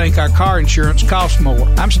might think our car insurance costs more.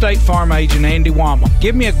 I'm State Farm agent Andy Wama.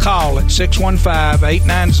 Give me a call at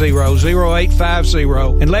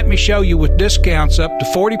 615-890-0850 and let me show you with discounts up to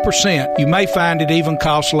 40%. You may find it even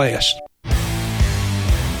costs less.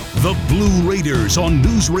 The Blue Raiders on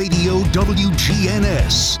News Radio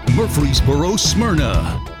WGNS, Murfreesboro,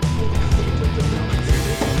 Smyrna.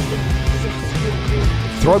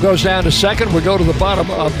 Throw goes down to second. We go to the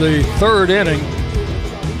bottom of the third inning.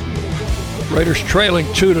 Raiders trailing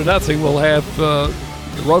 2-0. We'll have the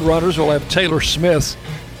Roadrunners will have Taylor Smith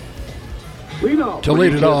to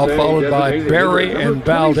lead it off, followed by Barry and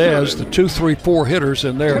Valdez, the 2-3-4 hitters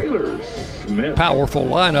in their powerful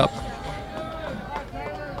lineup.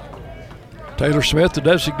 Taylor Smith, the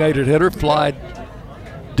designated hitter, flied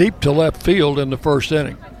deep to left field in the first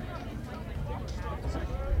inning.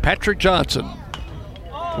 Patrick Johnson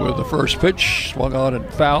with the first pitch, swung on and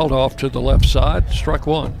fouled off to the left side, struck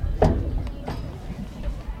one.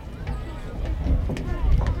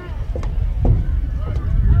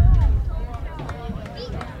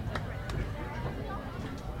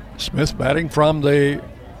 Smith batting from the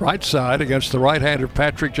right side against the right-hander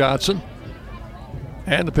Patrick Johnson.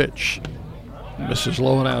 And the pitch. Misses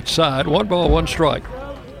low and outside. 1 ball, 1 strike.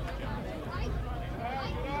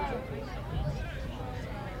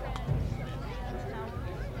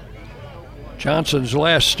 Johnson's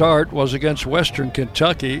last start was against Western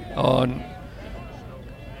Kentucky on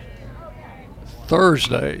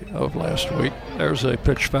Thursday of last week. There's a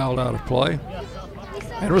pitch fouled out of play.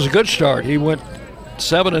 And it was a good start. He went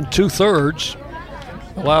 7 2/3,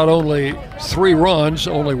 allowed only 3 runs.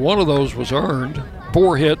 Only one of those was earned.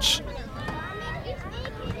 4 hits.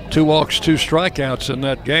 2 walks, 2 strikeouts in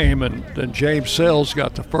that game, and then James Sells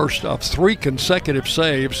got the first of 3 consecutive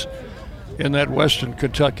saves in that Western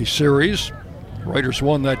Kentucky series. Raiders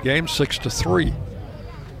won that game 6-3.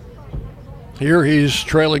 Here he's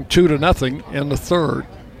trailing 2-0 in the third.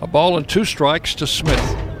 A ball and 2 strikes to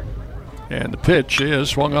Smith. And the pitch is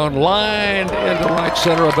swung on, lined into right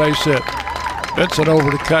center, a base hit. Vincent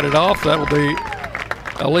over to cut it off. That'll be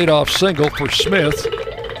a leadoff single for Smith.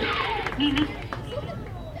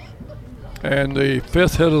 And the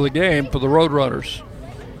 5th hit of the game for the Roadrunners.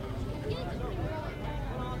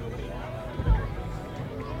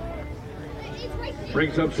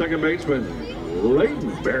 Brings up second baseman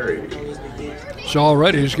Leighton Berry. So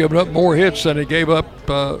already he's given up more hits than he gave up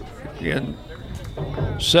in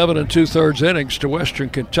 7 2/3 innings to Western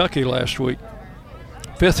Kentucky last week.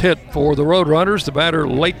 5th hit for the Roadrunners, the batter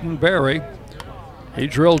Leighton Berry. He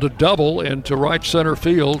drilled a double into right center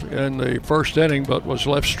field in the first inning, but was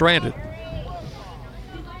left stranded.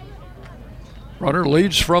 Runner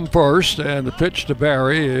leads from first, and the pitch to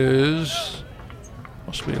Barry is,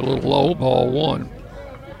 must be a little low, ball 1.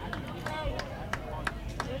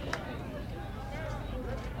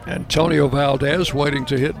 Antonio Valdez waiting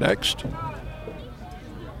to hit next.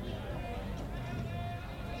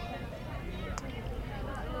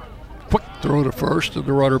 Quick throw to first and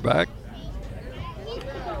the runner back.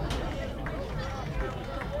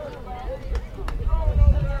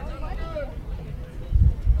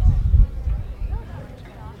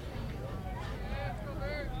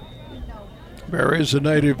 Barry is a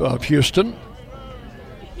native of Houston.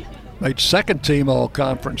 Made second team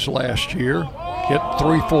all-conference last year. Hit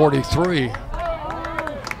 .343.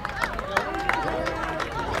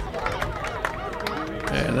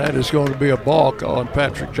 And that is going to be a balk on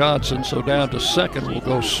Patrick Johnson. So down to second will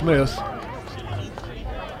go Smith.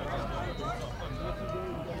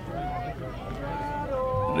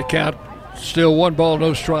 The count Still 1 ball,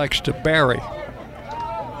 no strikes to Barry.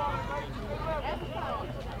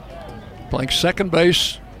 Playing second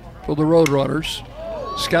base for the Roadrunners.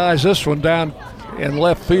 Skies this one down in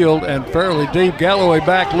left field and fairly deep. Galloway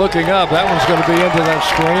back looking up. That one's going to be into that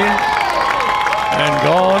screen and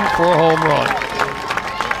gone for a home run.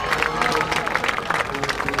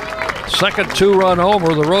 Second 2-run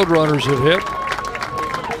homer the Roadrunners have hit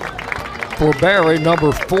for Barry,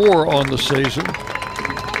 number 4 on the season.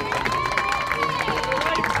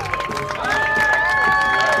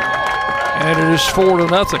 And it is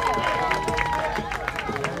 4-0.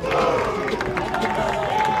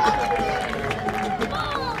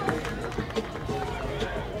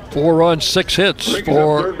 4 runs, 6 hits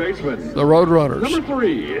for the Roadrunners. Number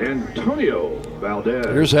 3, Antonio Valdez.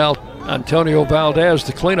 Here's Antonio Valdez,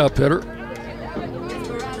 the cleanup hitter.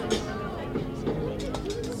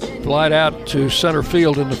 Flied out to center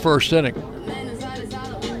field in the first inning.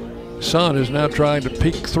 Sun is now trying to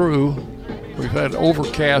peek through. We've had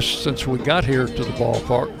overcast since we got here to the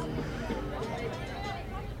ballpark.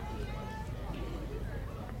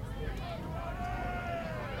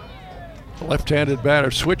 Left-handed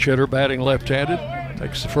batter, switch hitter, batting left-handed.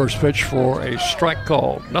 Takes the first pitch for a strike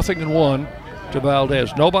call. 0-1 to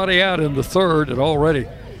Valdez. Nobody out in the third, and already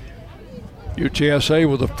UTSA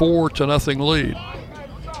with a 4-0 lead.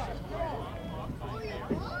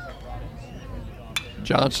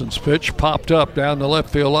 Johnson's pitch popped up down the left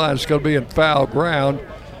field line. It's going to be in foul ground.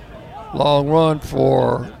 Long run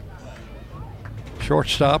for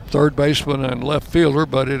shortstop, third baseman, and left fielder,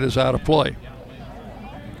 but it is out of play.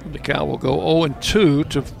 The count will go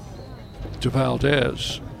 0-2 to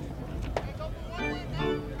Valdez.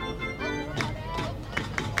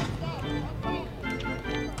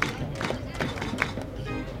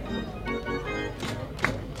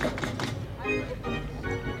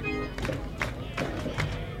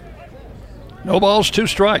 No balls, 2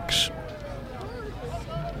 strikes.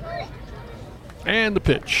 And the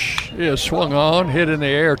pitch is swung on, hit in the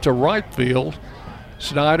air to right field.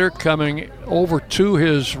 Snyder coming over to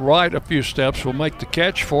his right a few steps will make the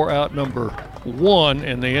catch for out number 1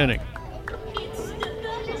 in the inning.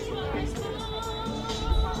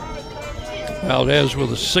 Valdez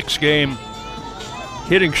with a 6-game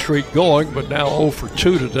hitting streak going, but now 0 for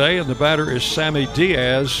 2 today, and the batter is Sammy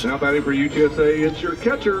Diaz. Now batting for UTSA, it's your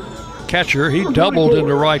catcher. He doubled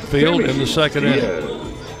into right field in the second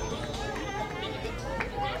inning.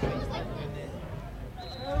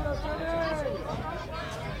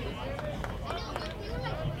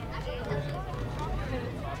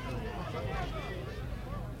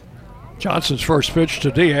 Johnson's first pitch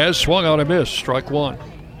to Diaz, swung on a miss, strike 1.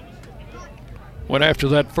 Went after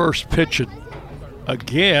that first pitch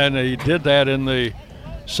again. He did that in the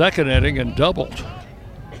second inning and doubled.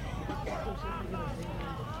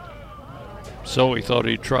 So he thought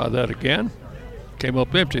he'd try that again. Came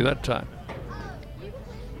up empty that time.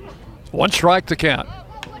 1 strike to count.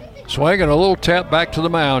 Swing and a little tap back to the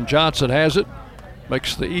mound. Johnson has it.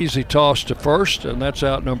 Makes the easy toss to first, and that's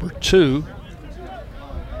out number 2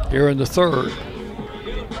 here in the third.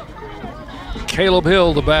 Caleb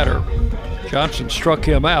Hill, the batter. Johnson struck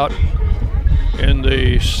him out in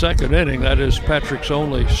the second inning. That is Patrick's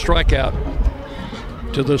only strikeout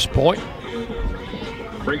to this point.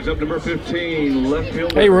 Brings up number 15, left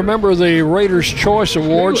fielder. Hey, remember the Raiders' Choice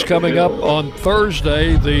Awards coming up on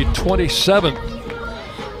Thursday, the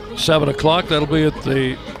 27th, 7 o'clock. That'll be at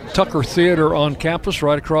the Tucker Theater on campus,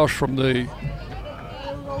 right across from the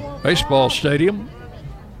baseball stadium.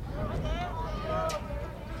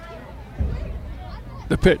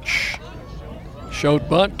 The pitch. Showed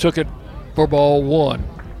bunt, took it for ball 1.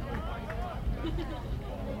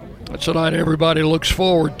 That's a night everybody looks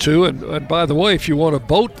forward to. And by the way, if you want to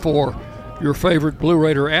vote for your favorite Blue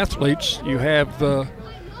Raider athletes, you have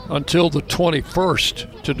until the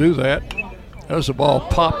 21st to do that. As the ball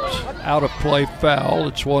popped out of play, foul.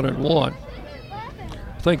 It's 1-1.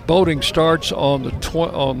 I think voting starts on the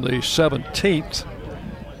 17th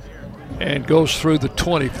and goes through the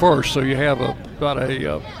 21st. So you have about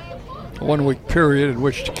a 1-week period in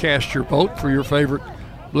which to cast your vote for your favorite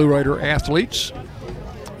Blue Raider athletes.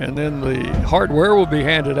 And then the hardware will be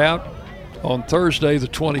handed out on Thursday, the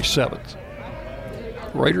 27th.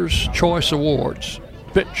 Raiders' Choice Awards.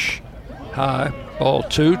 Pitch. High. Ball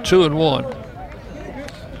 2, 2-1.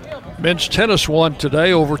 Men's tennis won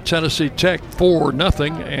today over Tennessee Tech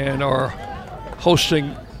 4-0 and are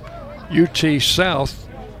hosting UT South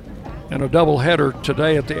in a doubleheader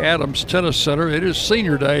today at the Adams Tennis Center. It is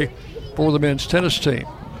senior day for the men's tennis team.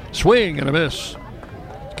 Swing and a miss.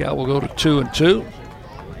 Count will go to 2-2.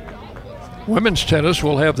 Women's tennis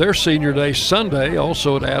will have their senior day Sunday,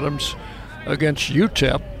 also at Adams against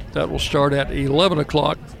UTEP. That will start at 11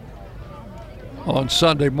 o'clock on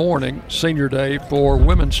Sunday morning, senior day for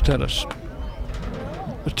women's tennis.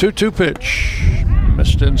 The 2-2 pitch,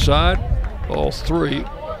 missed inside, ball 3.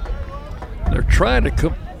 They're trying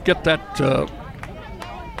to get that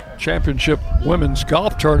championship women's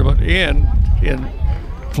golf tournament in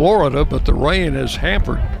Florida, but the rain has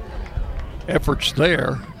hampered efforts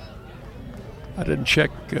there. I didn't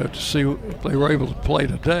check to see if they were able to play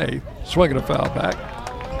today. Swinging a foul back.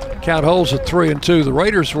 Count holds at 3-2. The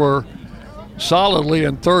Raiders were solidly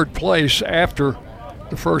in third place after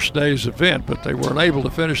the first day's event, but they weren't able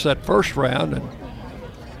to finish that first round, and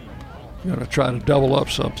going to try to double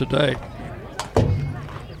up some today.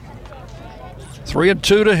 3-2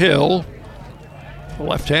 to Hill,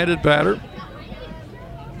 left-handed batter.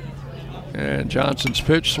 And Johnson's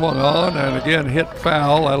pitch swung on and again hit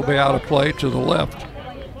foul. That'll be out of play to the left.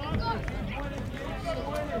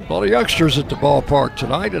 A lot of youngsters at the ballpark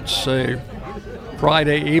tonight. It's a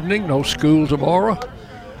Friday evening, no school tomorrow.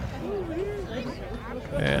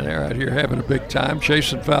 And they're out here having a big time,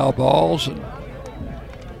 chasing foul balls, and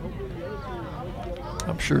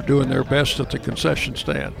I'm sure doing their best at the concession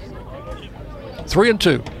stand.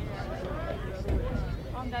 3-2.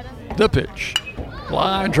 The pitch.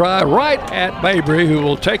 Line drive right at Mabry, who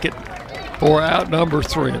will take it for out number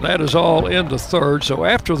 3. And that is all into third. So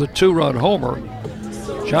after the 2-run homer,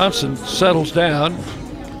 Johnson settles down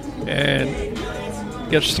and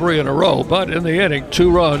gets 3 in a row. But in the inning,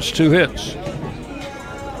 2 runs, 2 hits.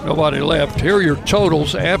 Nobody left. Here are your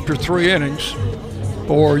totals after 3 innings.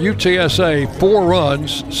 For UTSA, 4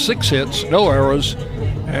 runs, 6 hits, no errors.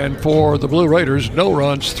 And for the Blue Raiders, no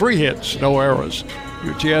runs, 3 hits, no errors.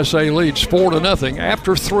 UTSA leads 4-0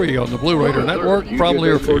 after 3 on the Blue Raider Network from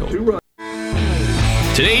Learfield.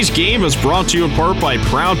 Today's game is brought to you in part by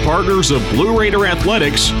proud partners of Blue Raider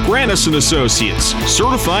Athletics, Granis & Associates,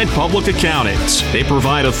 certified public accountants. They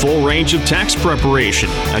provide a full range of tax preparation,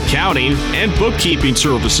 accounting, and bookkeeping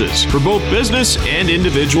services for both business and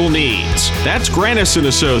individual needs. That's Granis &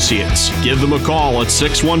 Associates. Give them a call at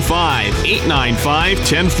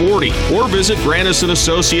 615-895-1040 or visit Granis &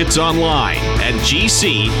 Associates online at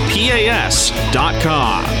gcpas.com.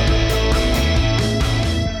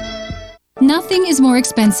 Nothing is more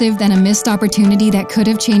expensive than a missed opportunity that could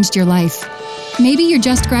have changed your life. Maybe you're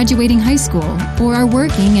just graduating high school, or are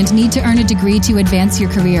working and need to earn a degree to advance your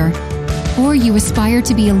career. Or you aspire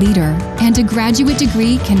to be a leader, and a graduate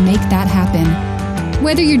degree can make that happen.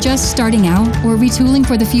 Whether you're just starting out or retooling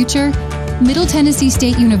for the future, Middle Tennessee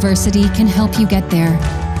State University can help you get there.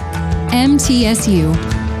 MTSU,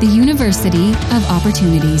 the University of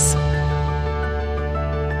Opportunities.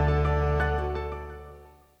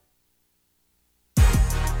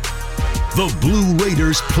 The Blue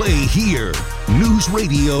Raiders play here. News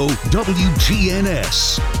Radio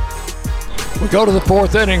WGNS. We go to the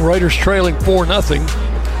 4th inning. Raiders trailing 4-0.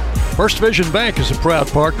 First Vision Bank is a proud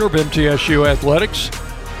partner of MTSU Athletics,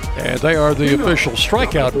 and they are the official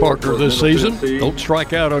strikeout partner this season. Don't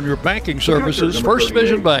strike out on your banking services. First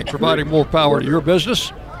Vision Bank, providing more power to your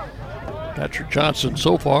business. Patrick Johnson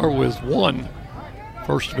so far with 1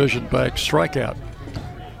 First Vision Bank strikeout.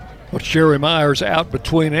 What's Jerry Myers out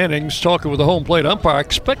between innings talking with the home plate umpire. I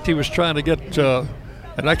expect he was trying to get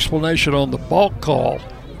an explanation on the balk call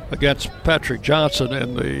against Patrick Johnson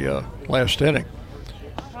in the last inning.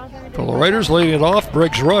 For the Raiders, leading it off,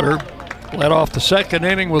 Briggs Rudder led off the 2nd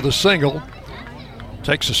inning with a single.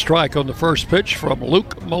 Takes a strike on the first pitch from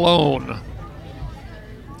Luke Malone.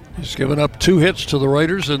 He's given up 2 hits to the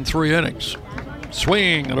Raiders in 3 innings.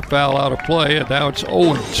 Swing and a foul out of play, and now it's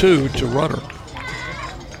 0-2 to Rudder.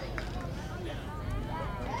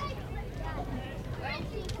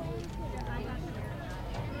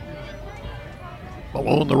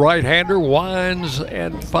 Malone, the right-hander, winds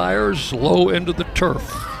and fires low into the turf.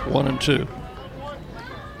 1-2.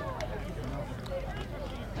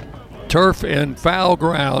 Turf and foul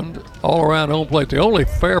ground all around home plate. The only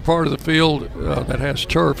fair part of the field that has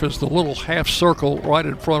turf is the little half circle right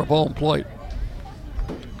in front of home plate.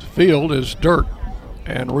 The field is dirt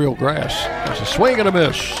and real grass. There's a swing and a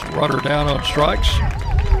miss. Rudder down on strikes.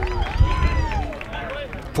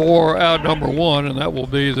 For out number 1, and that will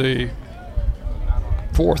be the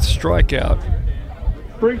 4th strikeout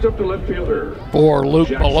brings up the left fielder for Luke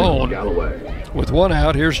Jackson Malone. Galloway. With 1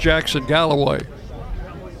 out, here's Jackson Galloway.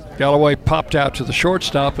 Galloway popped out to the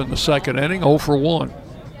shortstop in the 2nd inning, 0 for 1.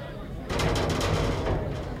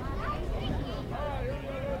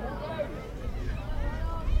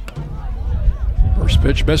 First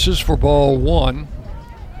pitch misses for ball 1.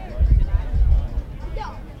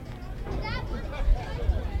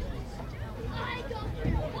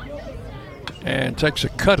 and takes a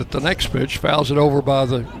cut at the next pitch, fouls it over by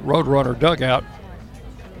the Roadrunner dugout.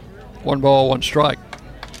 1 ball, 1 strike.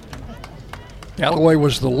 Galloway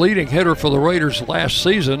was the leading hitter for the Raiders last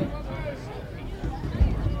season.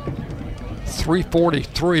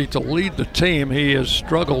 .343 to lead the team. He has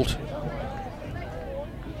struggled,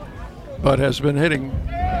 but has been hitting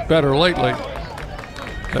better lately.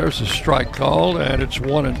 There's a strike called, and it's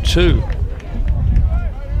 1-2.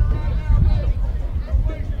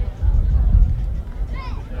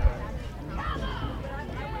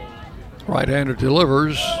 Right-hander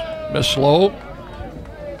delivers, miss low.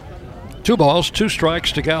 2 balls, 2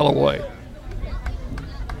 strikes to Galloway.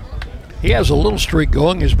 He has a little streak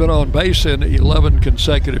going. He's been on base in 11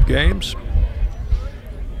 consecutive games.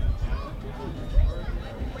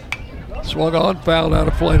 Swung on, fouled out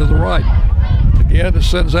of play to the right. Again, it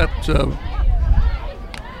sends that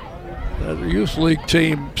youth league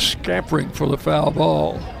team scampering for the foul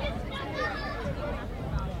ball.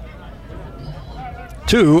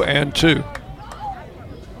 2-2.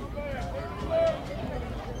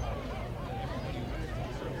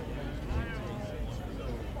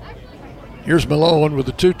 Here's Malone with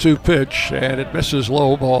the 2-2 pitch, and it misses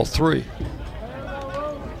low, ball 3.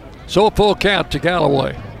 So a full count to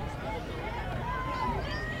Galloway.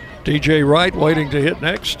 DJ Wright waiting to hit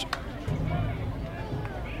next.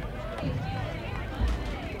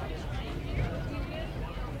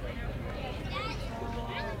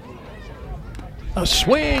 A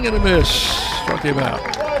swing and a miss. Struck him out.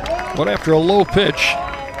 But after a low pitch,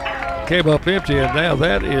 came up empty, and now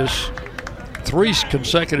that is 3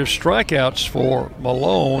 consecutive strikeouts for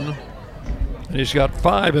Malone. And he's got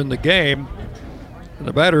 5 in the game. And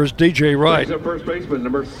the batter is DJ Wright. He's first baseman,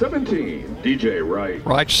 number 17, DJ Wright.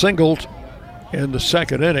 Wright singled in the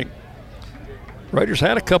second inning. Raiders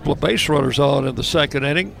had a couple of base runners on in the second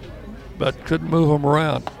inning, but couldn't move them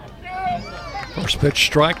around. First pitch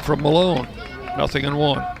strike from Malone.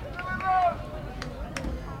 0-1.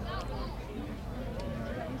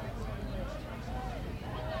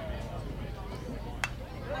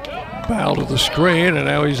 Foul to the screen, and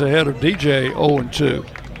now he's ahead of DJ, 0-2.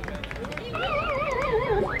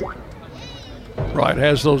 Wright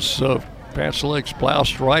has those pants legs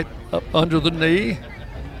bloused right up under the knee,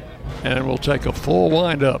 and will take a full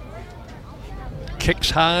windup.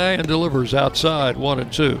 Kicks high and delivers outside,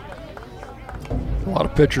 1-2. A lot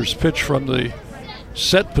of pitchers pitch from the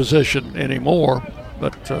set position anymore,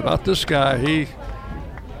 but not this guy. He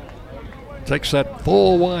takes that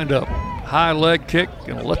full windup, high leg kick,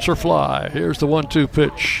 and lets her fly. Here's the 1-2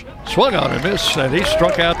 pitch. Swung on and missed, and he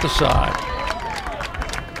struck out the side.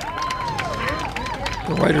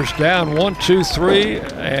 The Raiders down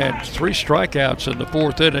 1-2-3, and 3 strikeouts in the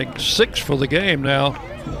 4th inning. 6 for the game now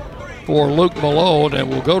for Luke Malone, and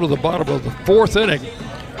we'll go to the bottom of the 4th inning.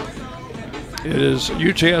 It is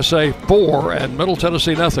UTSA 4 and Middle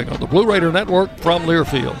Tennessee nothing on the Blue Raider Network from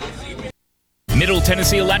Learfield. Middle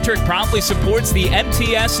Tennessee Electric proudly supports the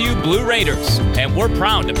MTSU Blue Raiders, and we're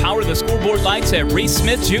proud to power the scoreboard lights at Reese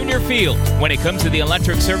Smith Junior Field. When it comes to the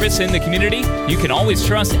electric service in the community, you can always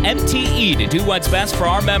trust MTE to do what's best for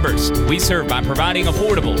our members. We serve by providing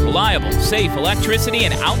affordable, reliable, safe electricity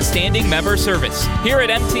and outstanding member service. Here at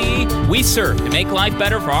MTE, we serve to make life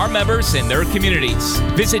better for our members and their communities.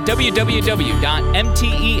 Visit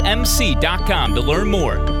www.mtemc.com to learn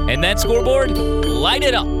more. And that scoreboard, light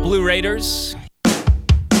it up, Blue Raiders.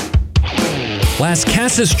 Las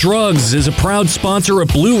Casas Drugs is a proud sponsor of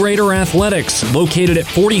Blue Raider Athletics, located at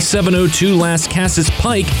 4702 Las Casas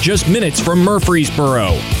Pike, just minutes from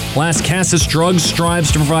Murfreesboro. Las Casas Drugs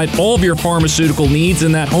strives to provide all of your pharmaceutical needs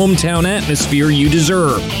in that hometown atmosphere you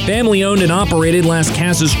deserve. Family-owned and operated, Las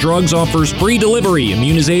Casas Drugs offers free delivery,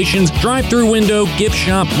 immunizations, drive-through window, gift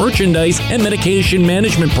shop, merchandise, and medication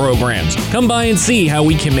management programs. Come by and see how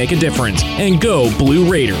we can make a difference. And go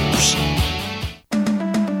Blue Raiders.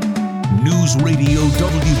 News Radio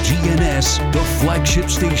WGNS, the flagship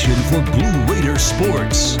station for Blue Raider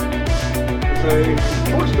sports.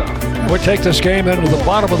 We take this game into the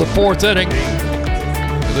bottom of the 4th inning.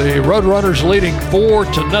 The Roadrunners leading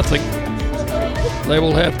 4-0. They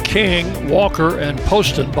will have King, Walker, and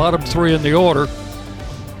Poston, bottom 3 in the order.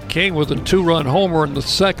 King with a 2-run homer in the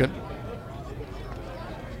 2nd.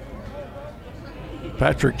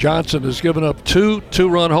 Patrick Johnson has given up 2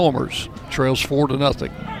 2-run homers. Trails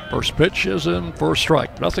 4-0. First pitch is in for a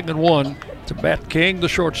strike. 0-1 to Matt King, the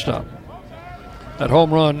shortstop. That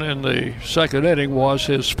home run in the 2nd inning was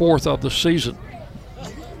his 4th of the season.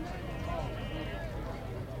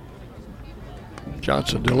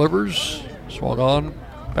 Johnson delivers, swung on,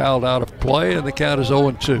 fouled out of play, and the count is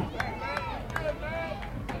 0-2.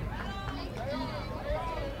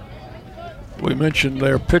 We mentioned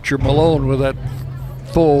their pitcher Malone with that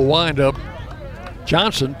full windup.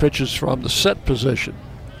 Johnson pitches from the set position.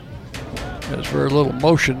 There's very little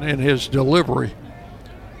motion in his delivery.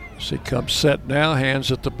 As he comes set now,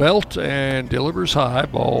 hands at the belt and delivers high.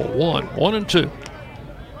 Ball 1, 1-2.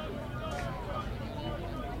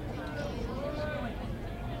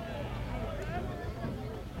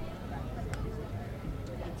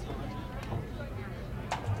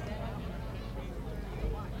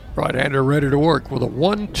 Right-hander ready to work with a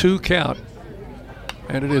 1-2 count.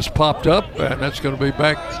 And it is popped up, and that's going to be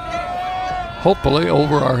back, hopefully,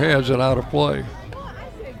 over our heads and out of play.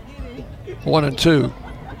 1-2.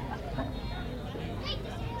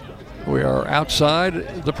 We are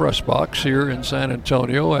outside the press box here in San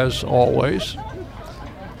Antonio, as always.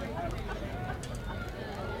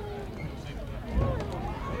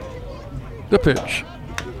 The pitch.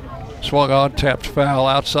 Swung on, tapped foul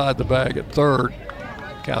outside the bag at third.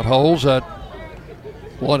 Count holds at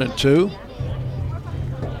 1-2.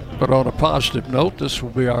 But on a positive note, this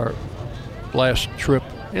will be our last trip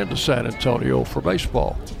into San Antonio for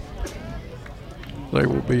baseball. They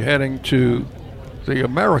will be heading to the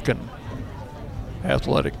American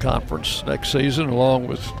Athletic Conference next season, along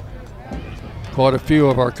with quite a few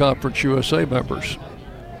of our Conference USA members.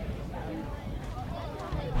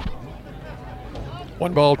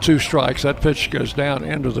 1 ball, 2 strikes. That pitch goes down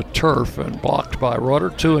into the turf and blocked by Rudder.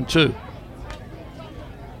 2-2.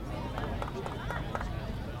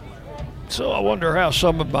 So I wonder how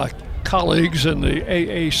some of my colleagues in the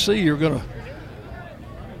AAC are going to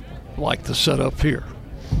like the setup here.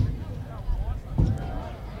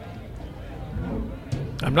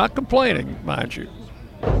 I'm not complaining, mind you.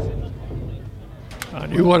 I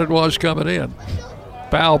knew what it was coming in.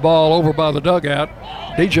 Foul ball over by the dugout.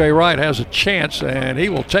 DJ Wright has a chance, and he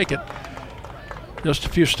will take it just a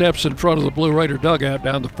few steps in front of the Blue Raider dugout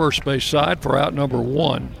down the first base side for out number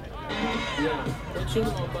 1.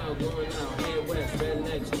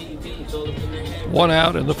 One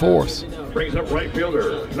out in the fourth. Brings up right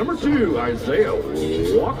fielder, number 2, Isaiah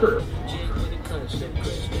Walker.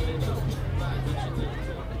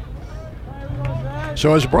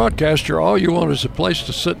 So as a broadcaster, all you want is a place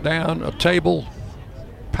to sit down, a table,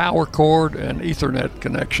 power cord, and Ethernet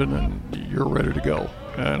connection, and you're ready to go.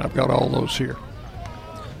 And I've got all those here.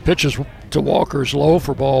 Pitches to Walker's low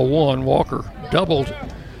for ball 1. Walker doubled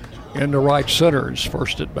into right center his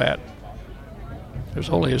first at bat. There's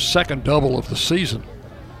only his second double of the season.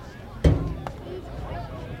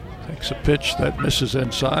 Takes a pitch that misses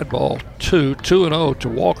inside, ball 2, 2-0 to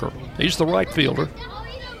Walker. He's the right fielder.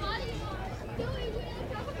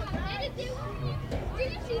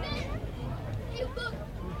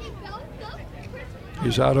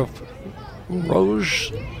 He's out of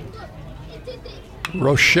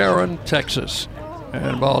Rocheron, Texas.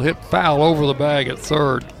 And ball hit foul over the bag at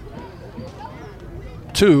third.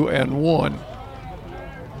 2-1.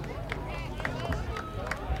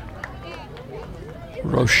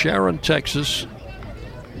 Rocheron, Texas.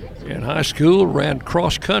 In high school, ran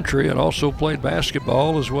cross country and also played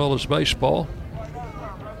basketball as well as baseball.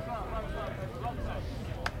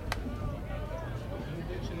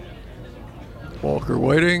 Walker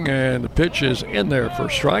waiting, and the pitch is in there for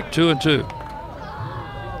strike. 2-2.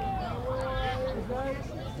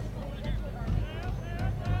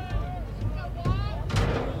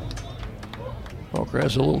 Walker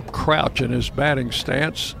has a little crouch in his batting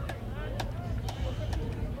stance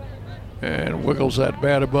and wiggles that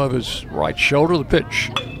bat above his right shoulder. The pitch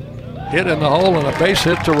hit in the hole and a base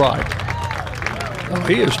hit to right. Well,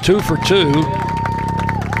 he is 2 for 2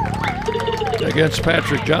 against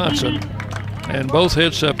Patrick Johnson, and both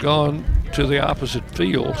hits have gone to the opposite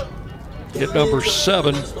field. Hit number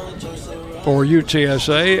 7 for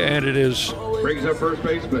UTSA, and it is Brings up first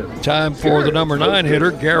baseman. Time for the number 9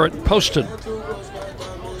 hitter, Garrett Poston.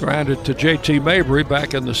 Grounded to J.T. Mabry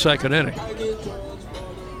back in the second inning.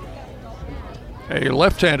 A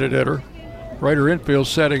left-handed hitter, Raider infield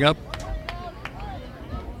setting up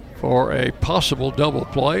for a possible double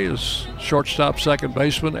play. As shortstop, second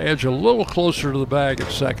baseman, edge a little closer to the bag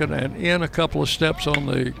at second and in a couple of steps on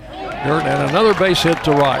the dirt, and another base hit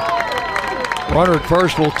to right. Runner at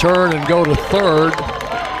first will turn and go to third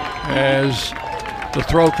as the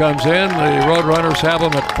throw comes in. The Road Runners have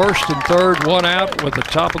them at first and third, one out with the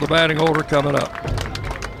top of the batting order coming up.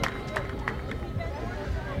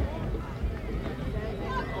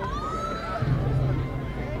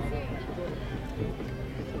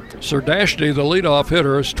 Serdashny, the leadoff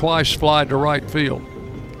hitter, has twice flied to right field.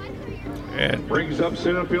 And brings up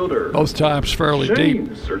center fielder. Both times fairly deep.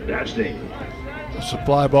 Serdashny. The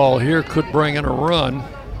supply ball here could bring in a run.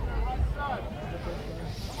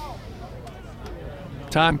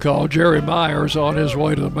 time call. Jerry Myers on his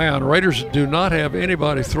way to the mound. Raiders do not have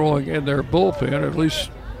anybody throwing in their bullpen, at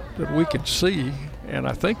least that we can see. And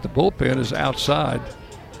I think the bullpen is outside.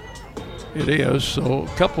 It is. So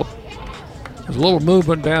there's a little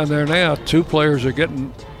movement down there now. 2 players are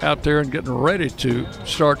getting out there and getting ready to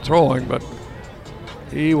start throwing, but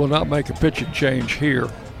he will not make a pitching change here.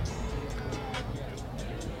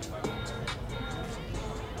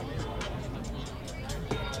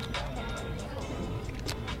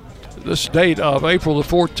 This date of April the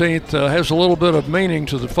 14th has a little bit of meaning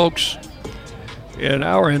to the folks in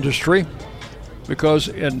our industry, because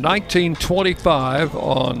in 1925,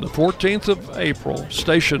 on the 14th of April,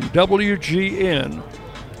 station WGN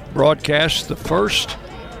broadcast the first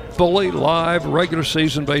fully live regular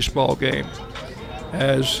season baseball game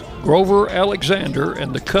as Grover Alexander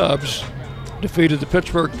and the Cubs defeated the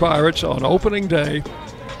Pittsburgh Pirates on opening day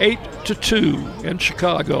 8-2 in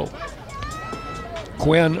Chicago.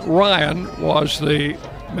 Quinn Ryan was the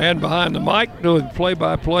man behind the mic doing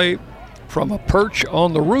play-by-play from a perch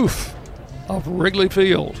on the roof of Wrigley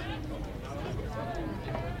Field.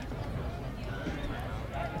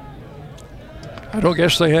 I don't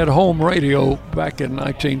guess they had home radio back in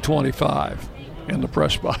 1925 in the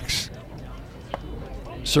press box.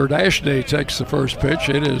 Sir Dashney takes the first pitch.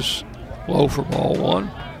 It is low for ball 1.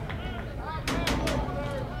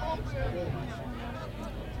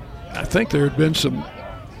 I think there had been some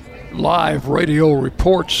live radio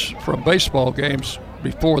reports from baseball games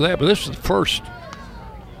before that, but this is the first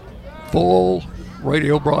full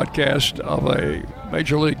radio broadcast of a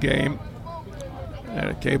major league game, and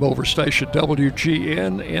it came over station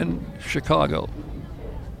WGN in Chicago.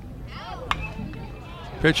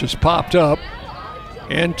 Pitch is popped up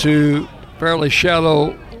into fairly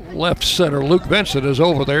shallow left center. Luke Vincent is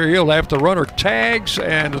over there. He'll have the runner tags,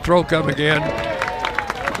 and the throw coming in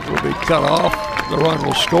will be cut off. The run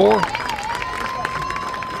will score.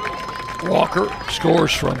 Walker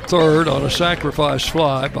scores from third on a sacrifice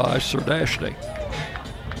fly by Sir Dashney.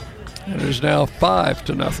 And it is now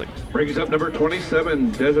 5-0. Brings up number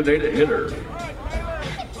 27, designated hitter,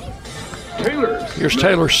 Taylor Smith. Here's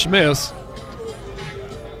Taylor Smith.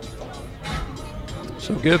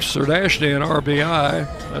 So gives Sir Dashney an RBI.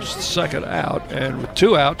 That's the second out. And with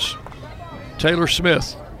 2 outs, Taylor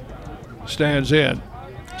Smith stands in.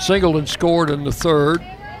 Singleton scored in the third.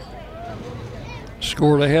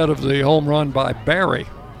 Scored ahead of the home run by Barry.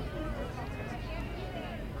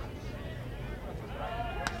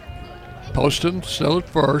 Poston still at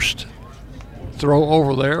first. Throw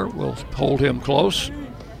over there will hold him close.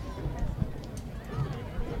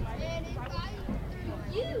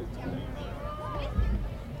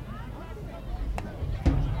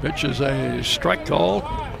 Pitch is a strike call.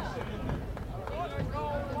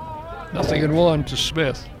 0-1 to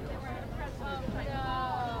Smith.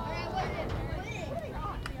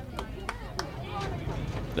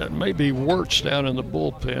 That may be Wirtz down in the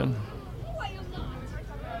bullpen.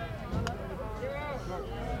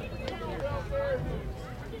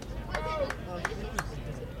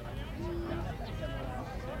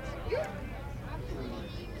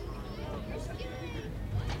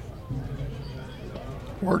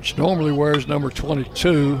 Wirtz normally wears number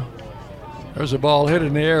 22. There's a ball hit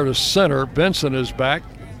in the air to center. Benson is back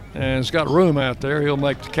and has got room out there. He'll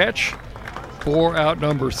make the catch for out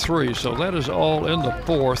number 3. So that is all in the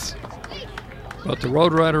 4th. But the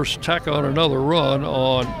Road Riders tack on another run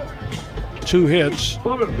on 2 hits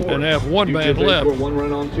and have 1 man left. 1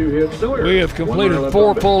 run on 2 hits. We have completed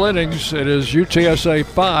 4 full innings. It is UTSA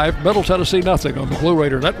 5, Middle Tennessee 0 on the Blue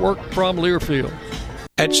Raider Network from Learfield.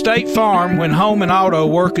 At State Farm, when home and auto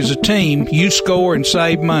work as a team, you score and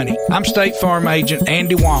save money. I'm State Farm agent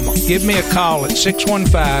Andy Wama. Give me a call at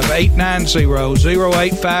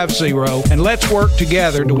 615-890-0850 and let's work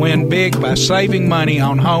together to win big by saving money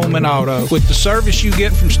on home and auto. With the service you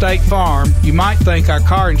get from State Farm, you might think our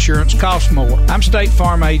car insurance costs more. I'm State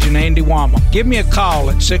Farm agent Andy Wama. Give me a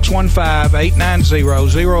call at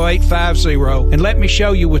 615-890-0850 and let me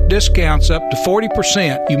show you with discounts up to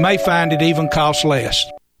 40%. You may find it even costs less.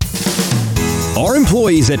 Our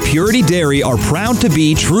employees at Purity Dairy are proud to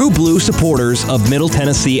be true blue supporters of Middle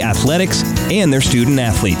Tennessee athletics and their student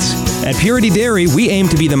athletes. At Purity Dairy, we aim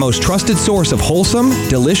to be the most trusted source of wholesome,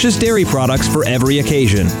 delicious dairy products for every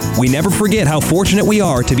occasion. We never forget how fortunate we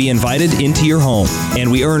are to be invited into your home, and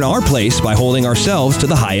we earn our place by holding ourselves to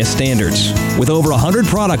the highest standards. With over 100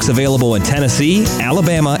 products available in Tennessee,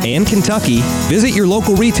 Alabama, and Kentucky, visit your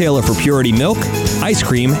local retailer for Purity milk, ice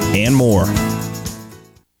cream, and more.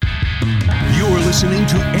 You're listening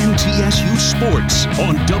to MTSU Sports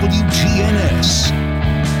on WGNS.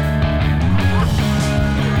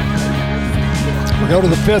 We go to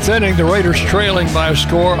the 5th inning. The Raiders trailing by a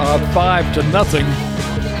score of 5-0.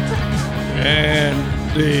 And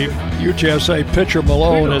the UTSA pitcher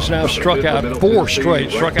Malone has now struck out 4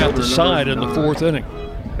 straight, struck out the side in the 4th inning.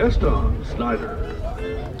 Eston Snyder.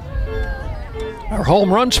 Our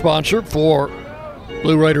home run sponsor for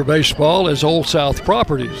Blue Raider baseball is Old South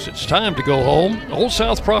Properties. It's time to go home. Old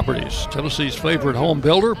South Properties, Tennessee's favorite home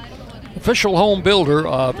builder, official home builder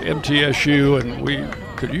of MTSU, and we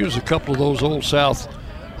could use a couple of those Old South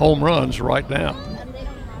home runs right now.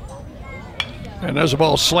 And there's a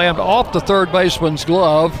ball slammed off the third baseman's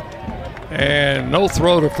glove, and no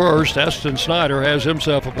throw to first. Eston Snyder has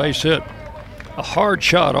himself a base hit. A hard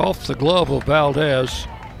shot off the glove of Valdez,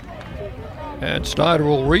 and Snyder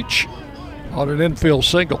will reach on an infield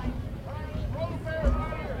single.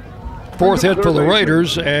 4th hit for the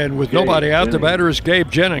Raiders, and with nobody out, the batter is Gabe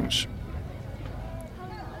Jennings.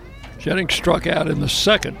 Jennings struck out in the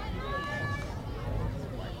 2nd.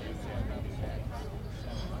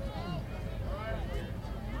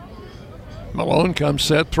 Malone comes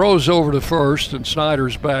set, throws over to first, and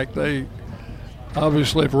Snyder's back. They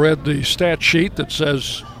obviously have read the stat sheet that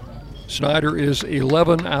says Snyder is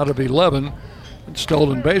 11 out of 11 in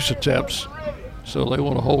stolen base attempts, so they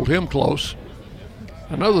want to hold him close.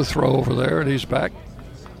 Another throw over there, and he's back.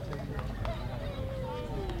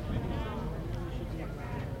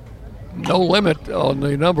 No limit on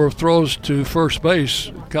the number of throws to first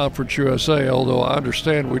base, Conference USA, although I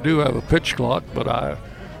understand we do have a pitch clock, but I've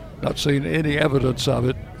not seen any evidence of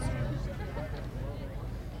it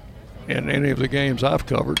in any of the games I've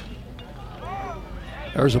covered.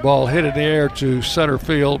 There's a ball hit in the air to center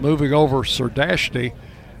field, moving over Serdashny.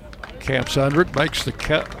 Camps under it, makes the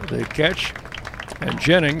catch, and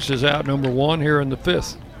Jennings is out number 1 here in the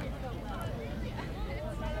 5th.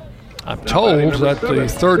 I'm told that the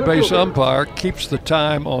third base umpire keeps the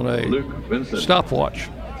time on a stopwatch.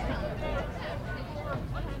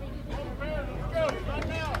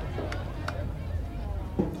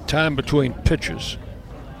 Time between pitches.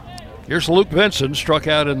 Here's Luke Vinson, struck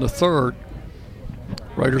out in the 3rd.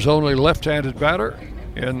 Raiders' only left-handed batter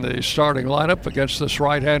in the starting lineup against this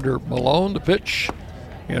right-hander Malone. The pitch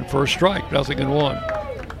in for a strike, 0-1.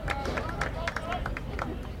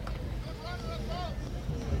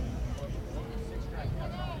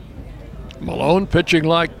 Malone pitching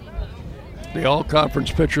like the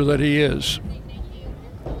all-conference pitcher that he is.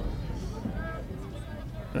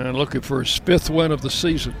 And looking for his 5th win of the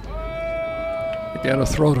season. Again, a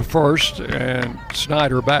throw to first, and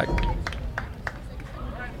Snyder back.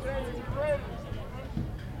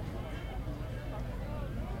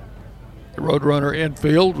 The Roadrunner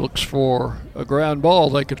infield looks for a ground ball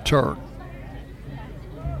they could turn.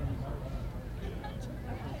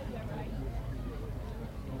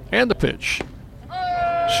 And the pitch.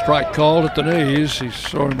 Strike called at the knees. He's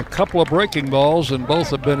thrown a couple of breaking balls, and both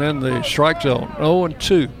have been in the strike zone.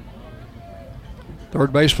 0-2.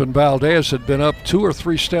 Third baseman Valdez had been up 2 or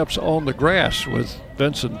 3 steps on the grass with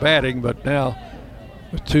Vincent batting, but now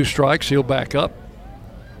with 2 strikes, he'll back up.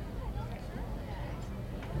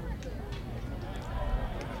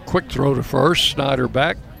 Quick throw to first. Snyder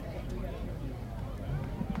back.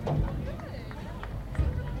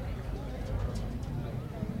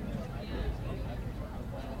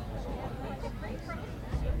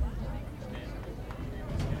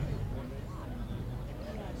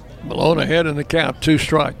 Malone ahead in the count, 2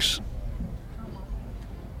 strikes.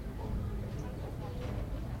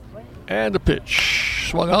 And the pitch.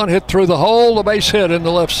 Swung on, hit through the hole, the base hit in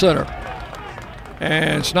the left center.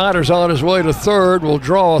 And Snyder's on his way to third, will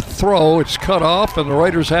draw a throw. It's cut off, and the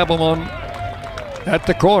Raiders have him on at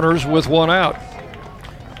the corners with 1 out.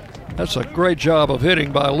 That's a great job of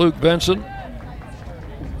hitting by Luke Benson.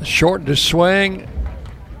 Shortened his swing,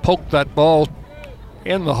 poked that ball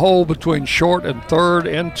in the hole between short and third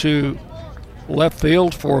into left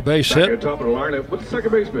field for a base hit. Back at top of the lineup with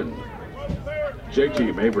second baseman,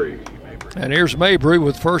 JT Mabry. And here's Mabry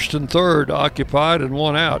with first and third occupied and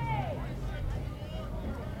 1 out.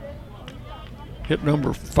 Hit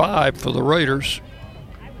number 5 for the Raiders.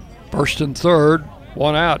 First and third,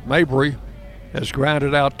 1 out. Mabry has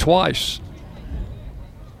grounded out twice.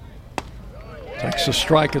 Takes a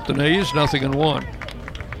strike at the knees, 0-1.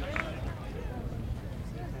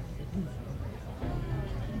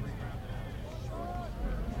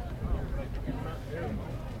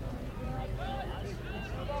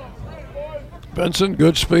 Benson,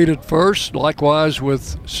 good speed at first, likewise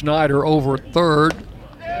with Snyder over at third.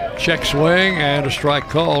 Check swing and a strike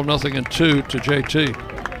call, 0-2 to JT.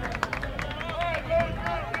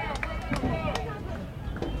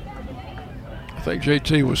 I think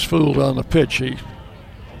JT was fooled on the pitch. He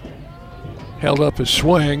held up his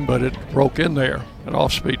swing, but it broke in there. An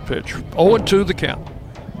off-speed pitch. 0-2 the count.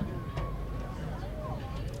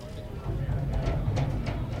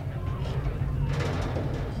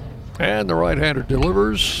 And the right-hander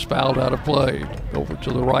delivers, fouled out of play. Over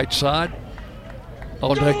to the right side.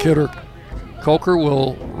 On-deck hitter Coker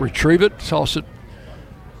will retrieve it, toss it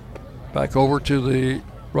back over to the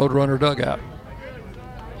Roadrunner dugout.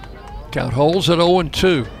 Count holds at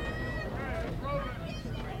 0-2.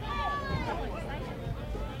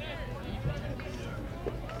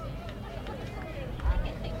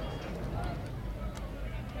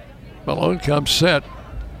 Malone comes set.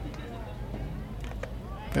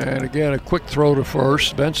 And again, a quick throw to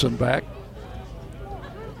first. Benson back.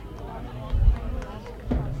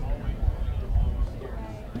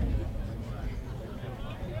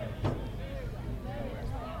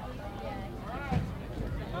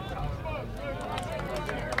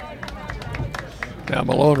 Now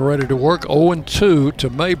Malone ready to work. 0-2 to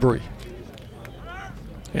Mabry.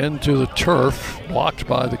 Into the turf, blocked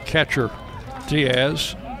by the catcher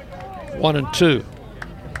Diaz. 1-2.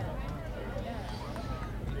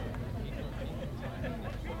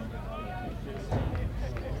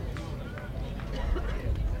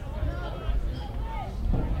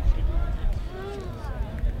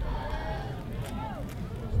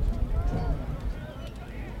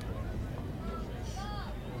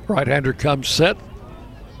 Right-hander comes set.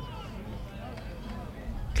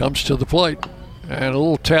 Comes to the plate. And a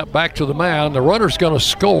little tap back to the mound. The runner's going to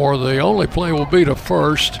score. The only play will be to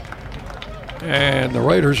first. And the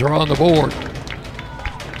Raiders are on the board.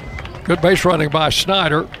 Good base running by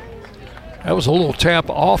Snyder. That was a little tap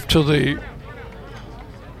off to the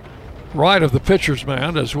right of the pitcher's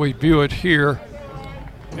mound as we view it here.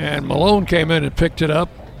 And Malone came in and picked it up.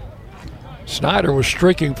 Snyder was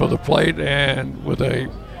streaking for the plate, and with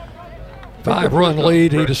a 5-run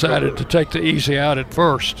lead, he decided to take the easy out at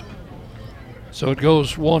first. So it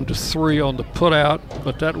goes 1-3 on the putout,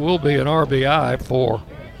 but that will be an RBI for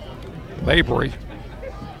Mabry.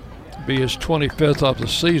 Be his 25th of the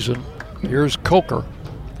season. Here's Coker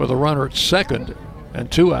with a runner at second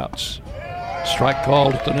and 2 outs. Strike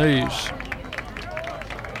called at the knees.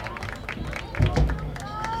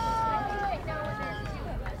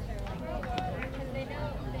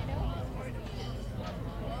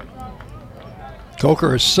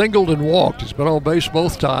 Coker has singled and walked. He's been on base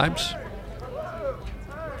both times.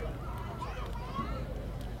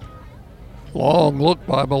 Long look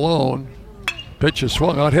by Malone. Pitch is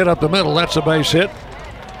swung on, hit up the middle. That's a base hit.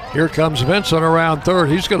 Here comes Vincent around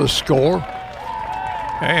third. He's going to score.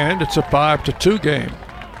 And it's a 5-2 game.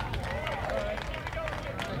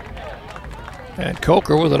 And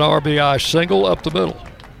Coker with an RBI single up the middle.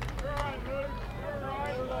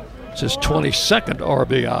 It's his 22nd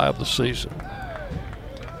RBI of the season.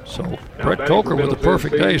 So Brett Coker with a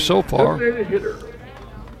perfect day so far.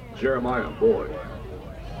 Jeremiah Boyd.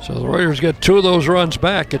 So the Raiders get 2 of those runs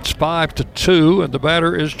back. It's 5-2, and the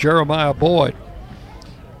batter is Jeremiah Boyd.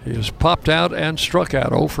 He has popped out and struck out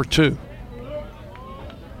 0 for 2.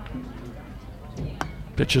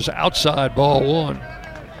 Pitch is outside, ball 1.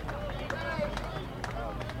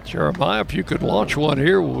 Jeremiah, if you could launch one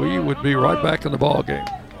here, we would be right back in the ball game.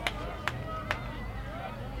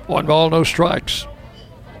 1 ball, no strikes.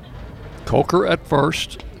 Coker at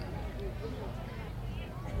first.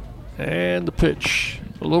 And the pitch.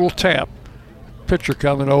 A little tap. Pitcher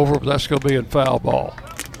coming over, but that's going to be in foul ball.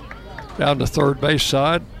 Down the third base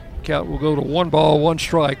side. Count will go to 1 ball, 1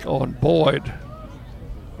 strike on Boyd.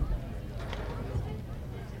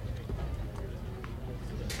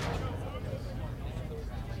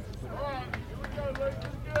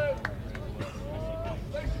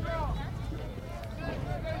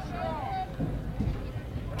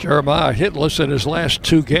 Jeremiah hitless in his last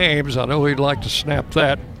 2 games. I know he'd like to snap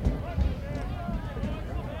that.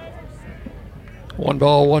 1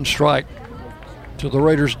 ball, 1 strike to the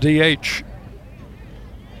Raiders DH.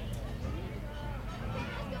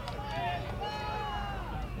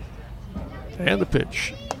 And the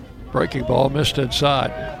pitch. Breaking ball missed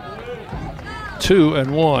inside.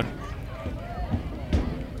 2-1.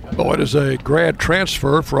 Boyd is a grad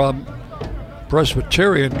transfer from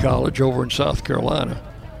Presbyterian College over in South Carolina.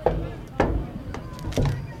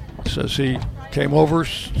 Says he came over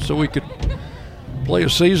so we could play a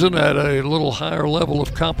season at a little higher level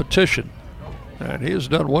of competition. And he has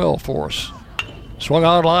done well for us. Swung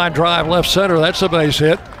on line drive left center. That's a base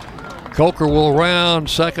hit. Coker will round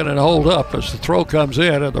second and hold up as the throw comes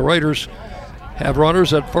in, and the Raiders have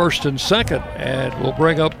runners at first and second and will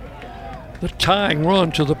bring up the tying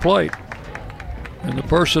run to the plate in the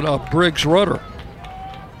person of Briggs Rudder.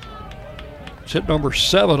 It's hit number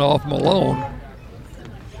 7 off Malone.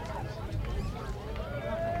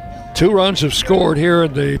 2 runs have scored here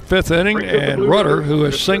in the 5th inning, and Rudder, who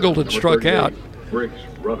has singled and struck out,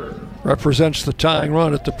 represents the tying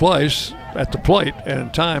run at the plate,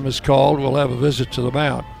 and time is called. We'll have a visit to the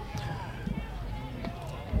mound.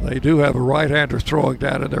 They do have a right-hander throwing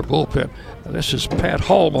down in their bullpen. And this is Pat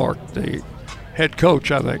Hallmark, the head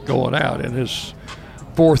coach, I think, going out in his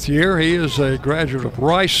 4th year. He is a graduate of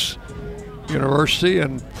Rice University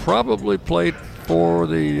and probably played for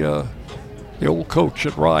the old coach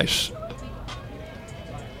at Rice,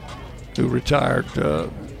 who retired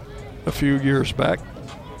a few years back.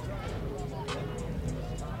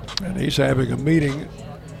 And he's having a meeting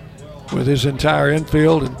with his entire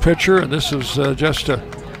infield and pitcher, and this is just a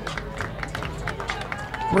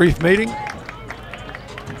brief meeting.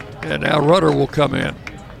 And now Rudder will come in.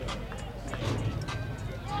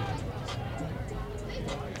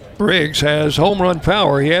 Briggs has home run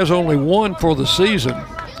power. He has only 1 for the season.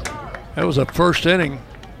 That was a first inning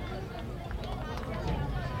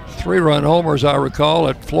 3-run homer, as I recall,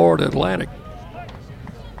 at Florida Atlantic.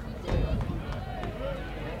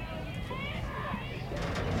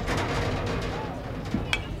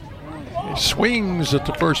 He swings at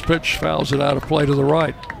the first pitch, fouls it out of play to the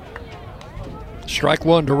right. Strike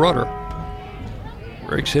 1 to Rudder.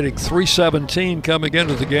 Briggs hitting .317 coming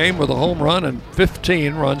into the game with a home run and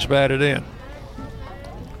 15 runs batted in.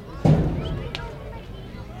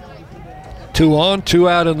 2 on, 2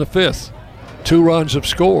 out in the 5th. 2 runs have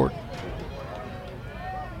scored.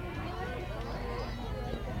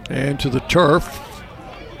 And to the turf,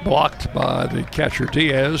 blocked by the catcher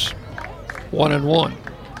Diaz, 1-1.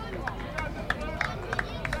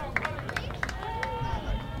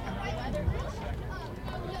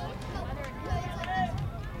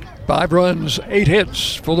 Five runs, 8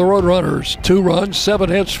 hits for the Roadrunners. 2 runs, 7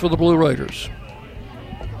 hits for the Blue Raiders.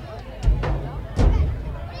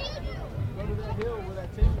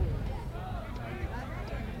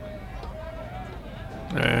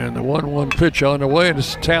 And the 1-1 pitch on the way, and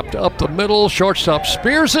it's tapped up the middle. Shortstop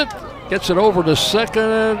spears it, gets it over to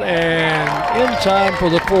second, and in time for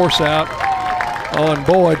the force out on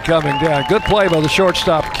Boyd coming down. Good play by the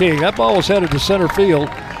shortstop King. That ball was headed to center field.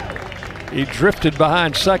 He drifted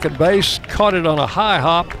behind second base, caught it on a high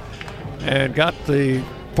hop, and got the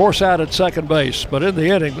force out at second base. But in the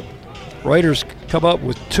inning, Raiders come up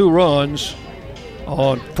with 2 runs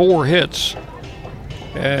on 4 hits,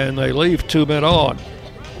 and they leave 2 men on.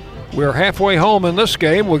 We're halfway home in this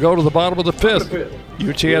game. We go to the bottom of the 5th.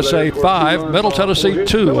 UTSA 5, Middle Tennessee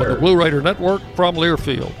 2 on the Blue Raider Network from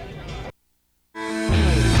Learfield.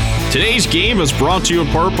 Today's game is brought to you in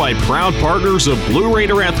part by proud partners of Blue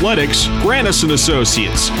Raider Athletics, Grannis &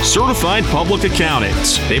 Associates, certified public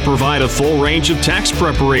accountants. They provide a full range of tax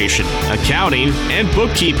preparation, accounting, and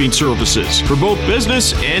bookkeeping services for both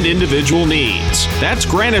business and individual needs. That's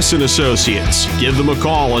Grannis & Associates. Give them a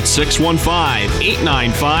call at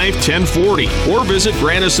 615-895-1040 or visit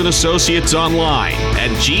Grannis & Associates online at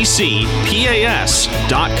gcpas.com.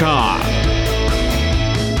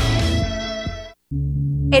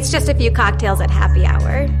 It's just a few cocktails at happy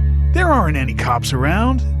hour. There aren't any cops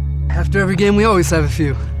around. After every game, we always have a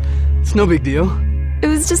few. It's no big deal. It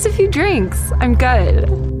was just a few drinks. I'm good.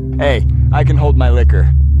 Hey, I can hold my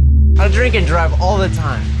liquor. I drink and drive all the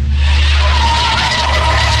time.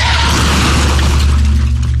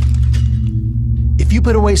 If you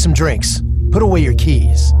put away some drinks, put away your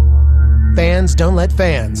keys. Fans don't let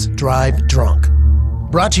fans drive drunk.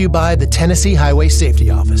 Brought to you by the Tennessee Highway Safety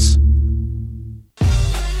Office.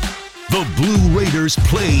 The Blue Raiders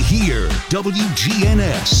play here.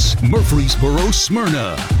 WGNS, Murfreesboro,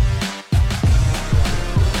 Smyrna.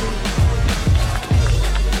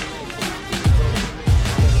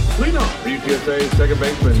 Lead off, UTSA second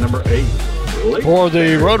baseman, number 8. For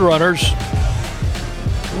the Roadrunners,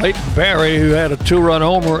 Leighton Barry, who had a 2-run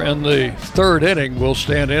homer in the 3rd inning, will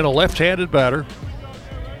stand in. A left-handed batter.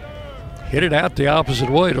 Hit it out the opposite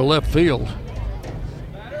way to left field.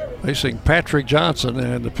 Facing Patrick Johnson,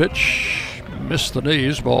 and the pitch missed the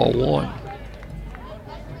knees, ball 1.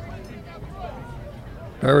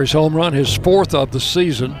 Barry's home run, his 4th of the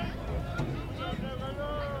season,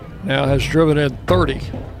 now has driven in 30.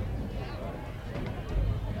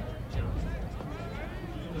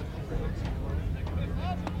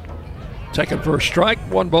 Taken for a strike,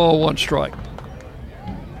 1 ball, 1 strike.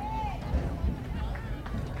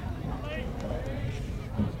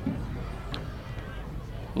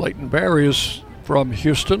 Leighton Barry is from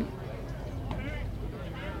Houston.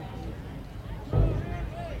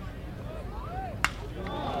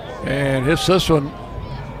 And hits this one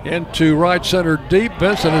into right center deep.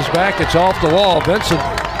 Benson is back. It's off the wall. Benson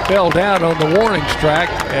fell down on the warnings track,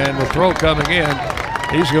 and the throw coming in,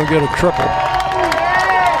 he's going to get a triple.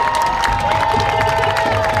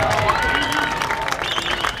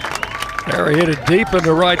 Barry hit it deep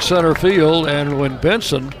into right center field, and when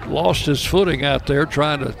Benson lost his footing out there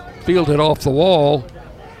trying to field it off the wall,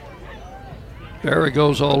 Barry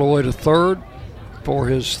goes all the way to third for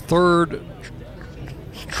his third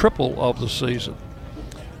triple of the season.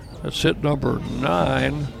 That's hit number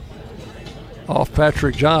 9 off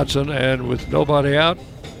Patrick Johnson, and with nobody out,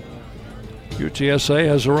 UTSA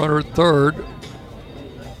has a runner at third.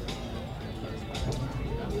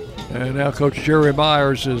 And now Coach Jerry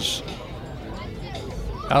Myers is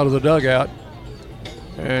out of the dugout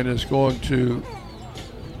and is going to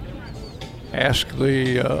ask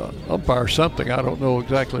the umpire something. I don't know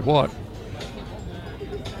exactly what.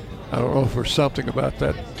 I don't know if there's something about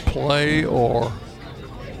that play or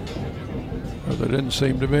there didn't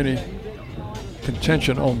seem to be any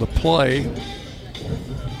contention on the play.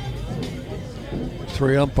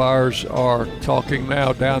 3 umpires are talking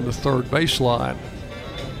now down the third baseline.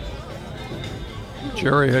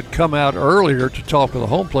 Jerry had come out earlier to talk to the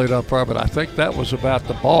home plate umpire, but I think that was about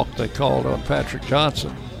the balk they called on Patrick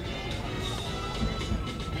Johnson.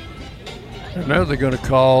 And now they're going to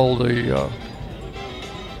call the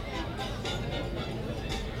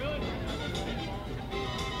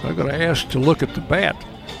they're going to ask to look at the bat.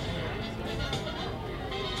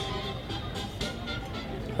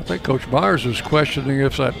 I think Coach Myers was questioning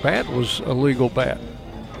if that bat was a legal bat.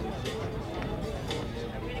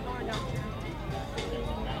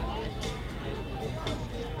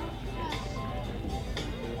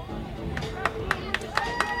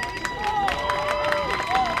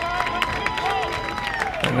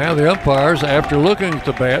 And now the umpires, after looking at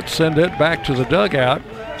the bat, send it back to the dugout.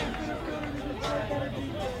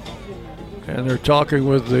 And they're talking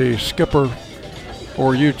with the skipper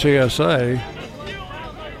for UTSA.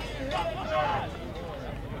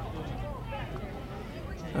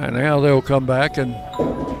 And now they'll come back and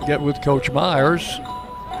get with Coach Myers.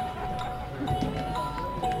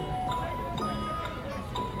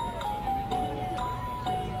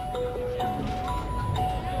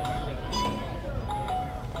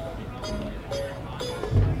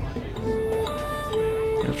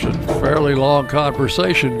 It's a fairly long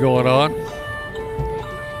conversation going on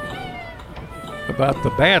about the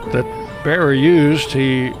bat that Barry used.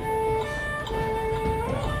 He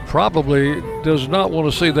probably does not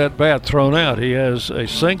want to see that bat thrown out. He has a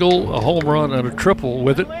single, a home run, and a triple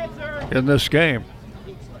with it in this game.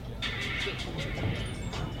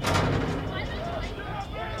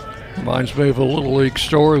 Reminds me of a Little League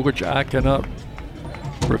story which I cannot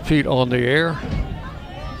repeat on the air.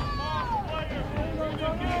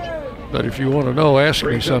 But if you want to know, ask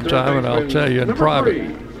me sometime and I'll tell you in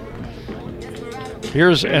private.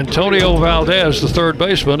 Here's Antonio Valdez, the third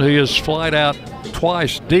baseman. He has flied out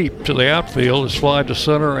twice deep to the outfield, has flied to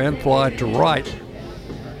center and flied to right.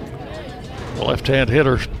 The left-hand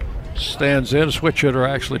hitter stands in, switch hitter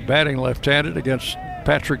actually batting left-handed against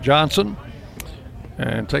Patrick Johnson,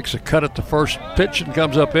 and takes a cut at the first pitch and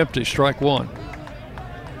comes up empty, strike one.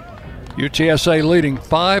 UTSA leading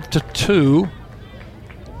 5-2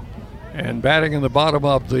 and batting in the bottom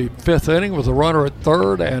of the fifth inning with a runner at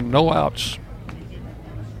third and no outs.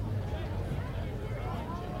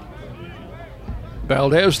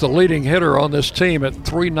 Valdez, the leading hitter on this team at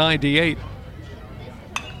 .398.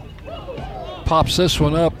 Pops this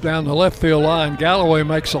one up down the left field line. Galloway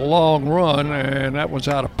makes a long run, and that one's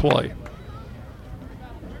out of play.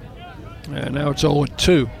 And now it's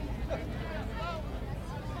 0-2.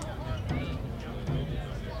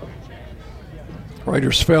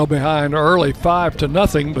 Raiders fell behind early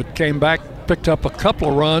 5-0, but came back, picked up a couple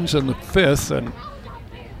of runs in the fifth, and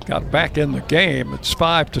got back in the game. It's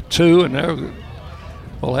 5-2, and now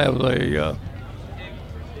we'll have a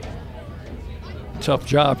tough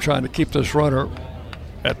job trying to keep this runner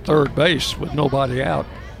at third base with nobody out.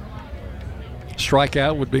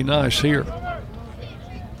 Strikeout would be nice here.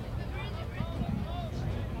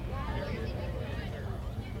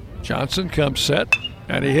 Johnson comes set,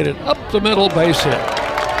 and he hit it up the middle, base hit.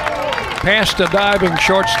 Past a diving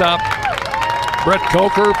shortstop, Brett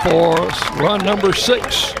Coker, for run number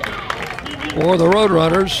 6 for the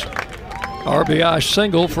Roadrunners. RBI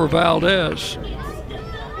single for Valdez.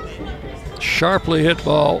 Sharply hit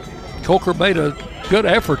ball. Coker made a good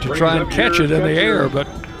effort to try and catch it in the air, but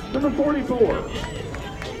number 44.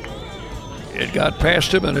 It got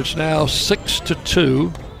past him, and it's now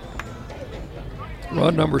 6-2.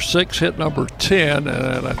 Run number 6, hit number 10,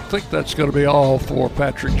 and I think that's going to be all for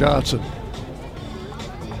Patrick Johnson.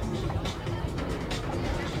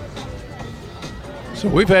 So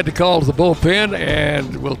we've had to call to the bullpen,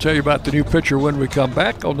 and we'll tell you about the new pitcher when we come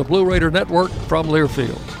back on the Blue Raider Network from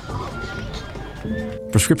Learfield.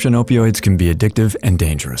 Prescription opioids can be addictive and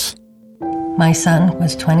dangerous. My son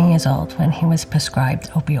was 20 years old when he was prescribed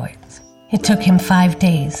opioids. It took him 5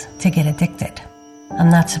 days to get addicted. I'm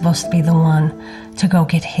not supposed to be the one to go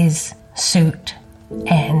get his suit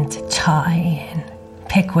and tie and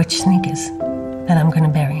pick which sneakers that I'm going to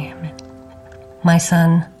bury him in. My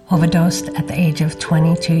son overdosed at the age of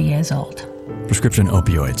 22 years old. Prescription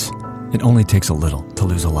opioids. It only takes a little to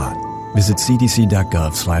lose a lot. Visit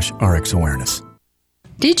cdc.gov/RxAwareness.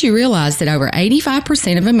 Did you realize that over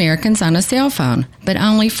 85% of Americans own a cell phone, but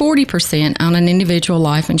only 40% own an individual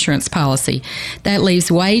life insurance policy? That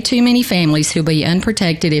leaves way too many families who'll be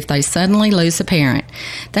unprotected if they suddenly lose a parent.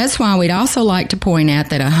 That's why we'd also like to point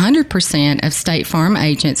out that 100% of State Farm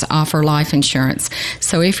agents offer life insurance.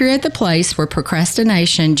 So if you're at the place where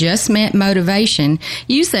procrastination just met motivation,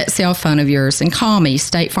 use that cell phone of yours and call me,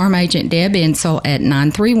 State Farm agent Deb Insel, at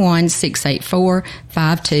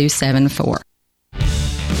 931-684-5274.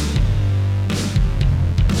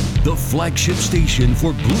 The flagship station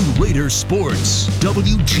for Blue Raider sports,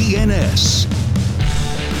 WGNS.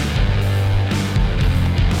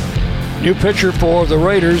 New pitcher for the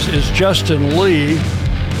Raiders is Justin Lee,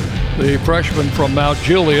 the freshman from Mount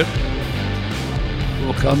Juliet.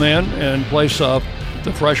 Will come in and place off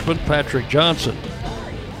the freshman Patrick Johnson.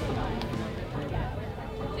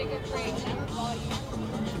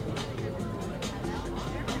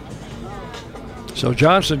 So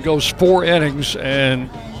Johnson goes 4 innings and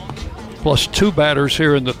plus 2 batters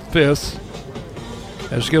here in the 5th,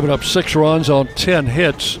 has given up 6 runs on 10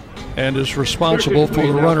 hits, and is responsible for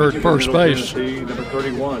the runner at first base. Number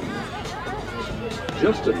 31,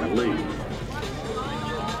 Justin Lee.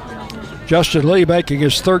 Justin Lee making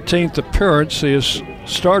his 13th appearance. He has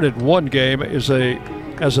started 1 game, has a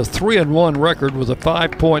 3-1 record with a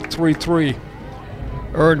 5.33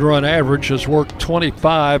 earned run average, has worked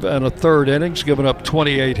 25 1/3 innings, given up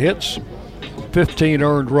 28 hits, 15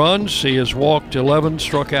 earned runs. He has walked 11,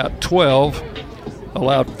 struck out 12,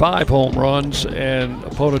 allowed 5 home runs, and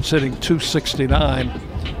opponents hitting .269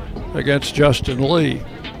 against Justin Lee.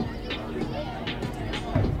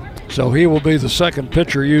 So he will be the second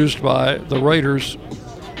pitcher used by the Raiders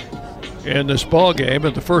in this ball game,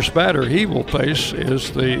 and the first batter he will face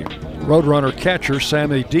is the Roadrunner catcher,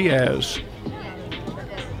 Sammy Diaz.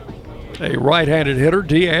 A right-handed hitter.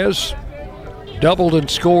 Diaz doubled and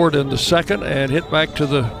scored in the second and hit back to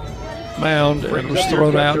the mound and was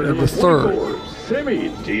thrown out in the third. Sammy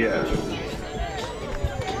Diaz.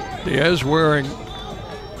 Diaz wearing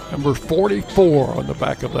number 44 on the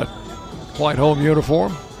back of that white home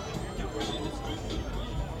uniform.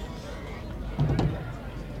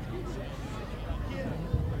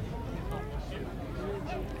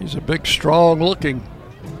 He's a big, strong-looking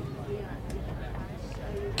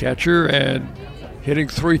catcher and hitting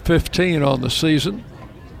 .315 on the season.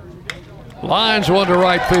 Lines one to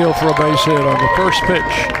right field for a base hit on the first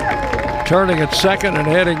pitch. Turning at second and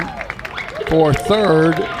heading for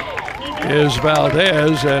third is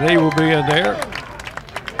Valdez, and he will be in there.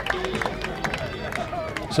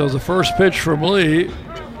 So the first pitch from Lee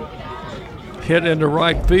hit into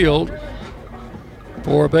right field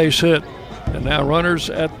for a base hit. And now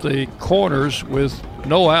runners at the corners with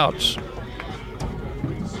no outs.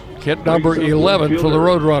 Hit number 11 for the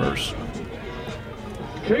Roadrunners.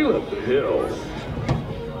 Caleb Hill.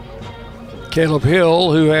 Caleb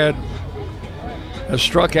Hill, who has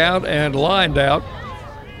struck out and lined out,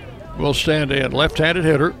 will stand in. Left-handed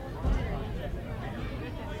hitter.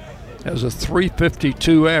 Has a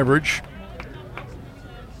 .352 average.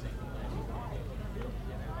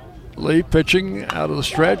 Lee pitching out of the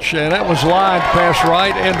stretch, and that was lined past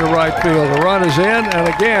right into right field. The run is in, and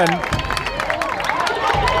again,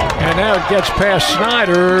 and now it gets past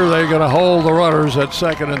Snyder. They're going to hold the runners at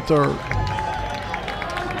second and third.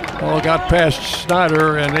 Well, it got past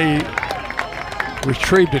Snyder, and he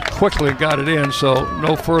retrieved it quickly and got it in, so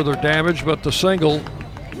no further damage, but the single,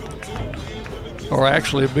 or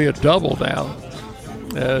actually it'd be a double now,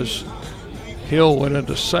 as Hill went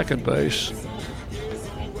into second base.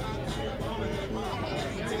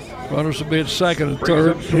 Runners will be at second and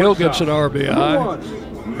third. Hill gets an RBI.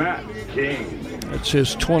 Matt King. It's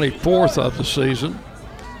his 24th of the season.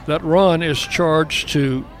 That run is charged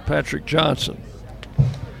to Patrick Johnson.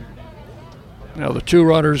 Now the 2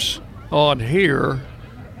 runners on here,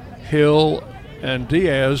 Hill and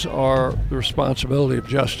Diaz, are the responsibility of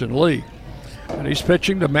Justin Lee. And he's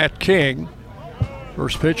pitching to Matt King.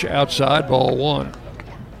 First pitch outside, ball 1.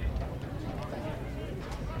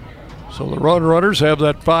 So the runners have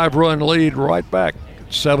that 5-run lead right back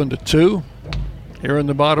 7-2 here in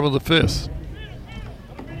the bottom of the 5th.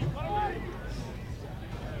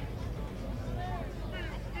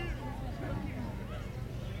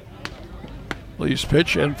 Lee's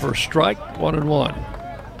pitch in for strike, 1-1.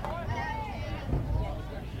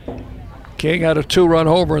 King had a 2-run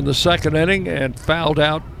homer in the second inning and fouled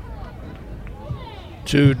out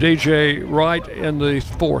to DJ Wright in the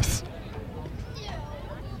 4th.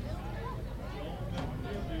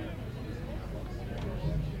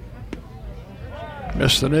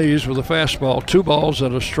 Missed the knees with a fastball. 2 balls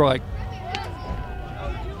and a strike.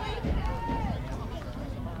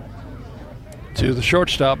 To the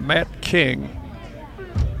shortstop, Matt King.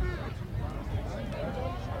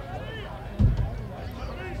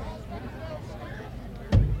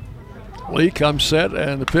 Lee comes set,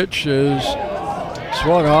 and the pitch is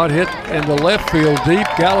swung on, hit in the left field deep.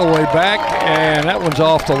 Galloway back, and that one's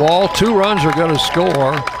off the wall. 2 runs are going to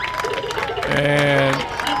score, and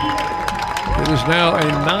it is now a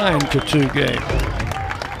 9-2 game.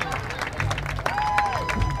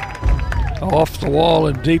 Off the wall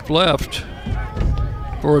and deep left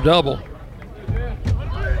for a double.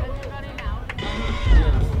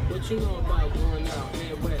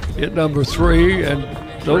 Hit number 3, and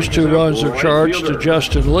those 2 runs are charged to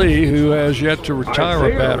Justin Lee, who has yet to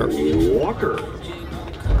retire a batter. Walker.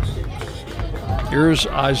 Here's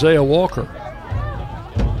Isaiah Walker.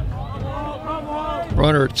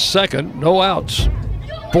 Runner at second, no outs.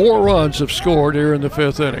 4 runs have scored here in the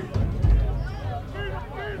 5th inning.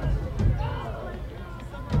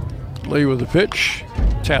 Lee with the pitch,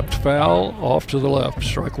 tapped foul, off to the left,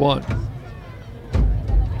 strike 1.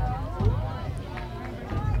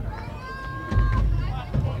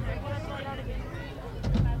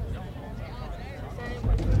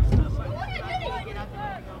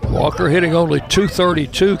 Walker, hitting only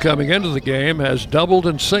 .232 coming into the game, has doubled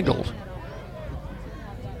and singled.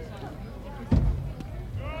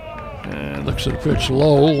 And looks at the pitch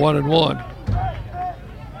low, 1-1.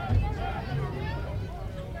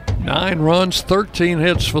 9 runs, 13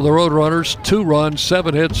 hits for the Roadrunners, 2 runs,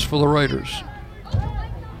 7 hits for the Raiders.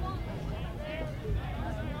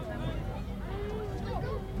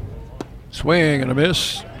 Swing and a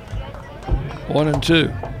miss,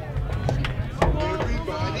 1-2.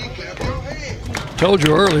 Told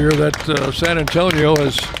you earlier that San Antonio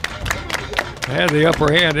has had the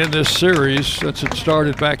upper hand in this series since it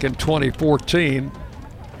started back in 2014,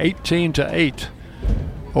 18-8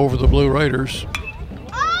 over the Blue Raiders.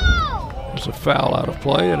 There's a foul out of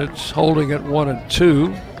play, and it's holding at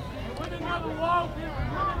 1-2.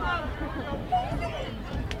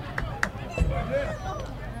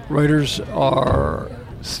 Raiders are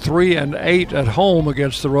 3-8 at home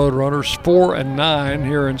against the Roadrunners, 4-9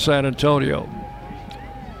 here in San Antonio,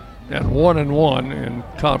 and 1-1 in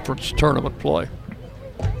conference tournament play.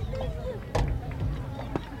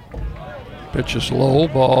 Pitch is low,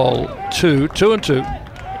 ball 2, 2-2.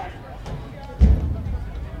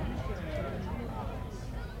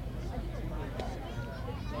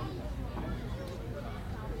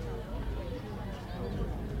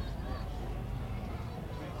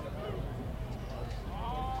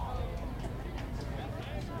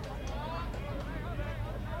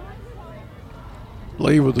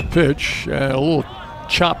 Lee with the pitch, and a little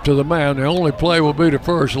chop to the mound. The only play will be to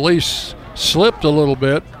first. Lee slipped a little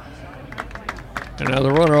bit, and now the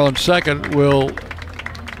runner on second will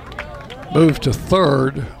move to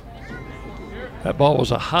third. That ball was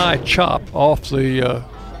a high chop off the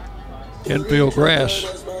infield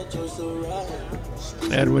grass.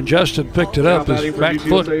 And when Justin picked it up, his back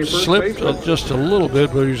foot slipped just a little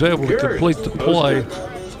bit, but he was able to complete the play.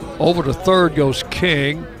 Over to third goes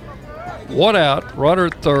King. 1 out, runner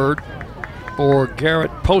at third for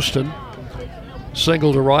Garrett Poston.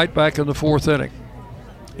 Single to right, back in the 4th inning.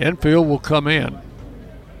 Infield will come in.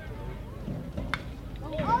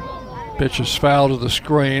 Pitch is foul to the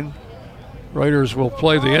screen. Raiders will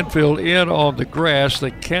play the infield in on the grass.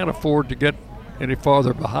 They can't afford to get any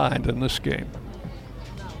farther behind in this game.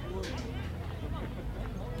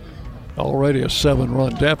 Already a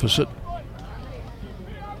 7-run deficit.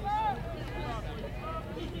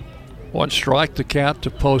 1 strike, the count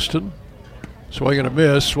to Poston. Swing and a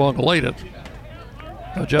miss, swung late it.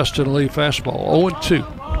 Now Justin Lee fastball, 0-2.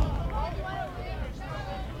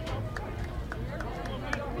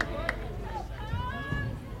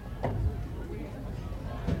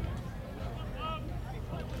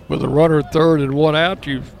 With a runner at third and 1 out,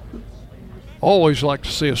 you always like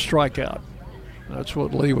to see a strikeout. That's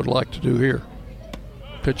what Lee would like to do here.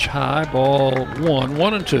 Pitch high, ball 1,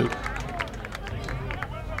 1-2.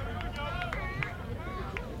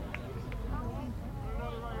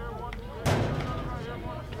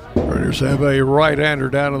 Raiders have a right-hander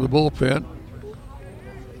down in the bullpen.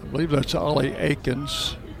 I believe that's Ollie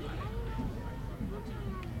Akins.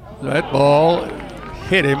 That ball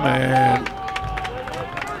hit him and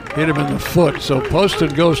hit him in the foot. So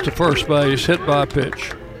Poston goes to first base, hit by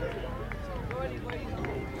pitch.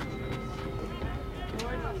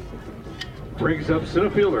 Brings up center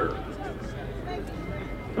fielder.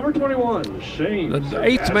 Number 21, Shane. The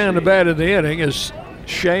eighth man to bat in the inning is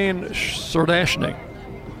Shane Sardashny,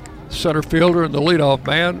 center fielder and the leadoff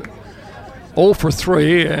man. 0 for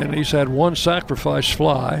 3, and he's had one sacrifice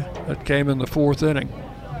fly that came in the fourth inning.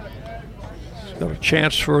 He's got a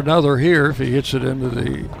chance for another here if he hits it into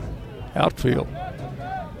the outfield.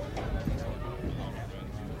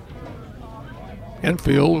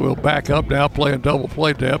 Infield will back up now, playing double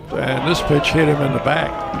play depth, and this pitch hit him in the back.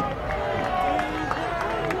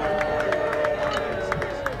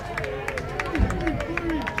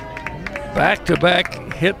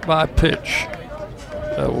 Back-to-back hit by pitch.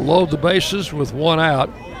 Will load the bases with one out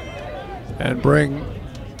and bring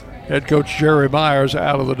head coach Jerry Myers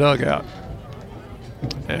out of the dugout.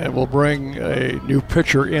 And we'll bring a new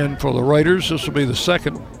pitcher in for the Raiders. This will be the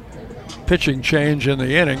second pitching change in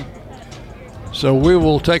the inning. So we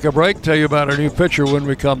will take a break, tell you about our new pitcher when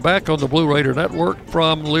we come back on the Blue Raider Network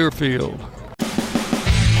from Learfield.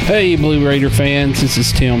 Hey Blue Raider fans, this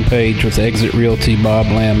is Tim Page with Exit Realty Bob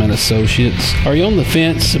Lamb & Associates. Are you on the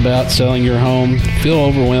fence about selling your home? Feel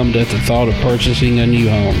overwhelmed at the thought of purchasing a new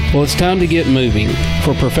home? Well, it's time to get moving.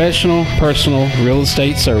 For professional, personal real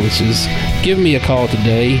estate services, give me a call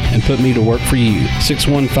today and put me to work for you.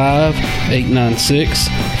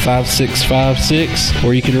 615-896-5656,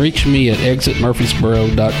 or you can reach me at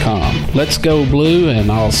exitmurfreesboro.com. Let's go Blue,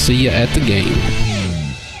 and I'll see you at the game.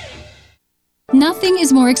 Nothing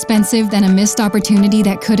is more expensive than a missed opportunity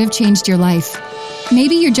that could have changed your life.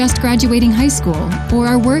 Maybe you're just graduating high school, or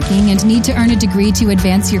are working and need to earn a degree to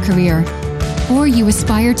advance your career. Or you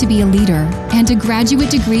aspire to be a leader, and a graduate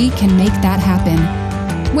degree can make that happen.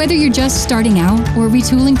 Whether you're just starting out or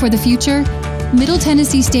retooling for the future, Middle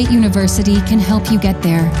Tennessee State University can help you get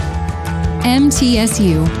there.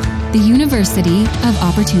 MTSU, the University of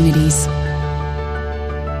Opportunities.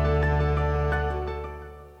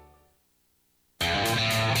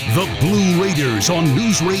 The Blue Raiders on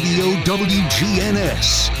News Radio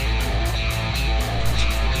WGNS.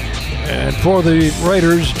 And for the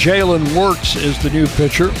Raiders, Jalen Wirtz is the new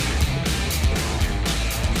pitcher.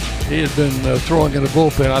 He had been throwing in the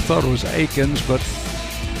bullpen. I thought it was Akins, but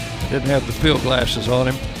didn't have the field glasses on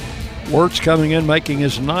him. Wirtz coming in, making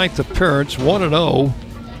his ninth appearance, 1-0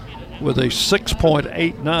 with a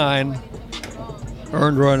 6.89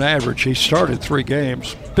 earned run average. He started 3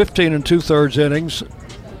 games, 15 2/3 innings.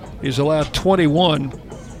 He's allowed 21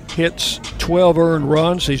 hits, 12 earned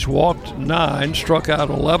runs. He's walked 9, struck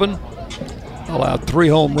out 11, allowed 3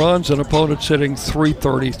 home runs, and opponents hitting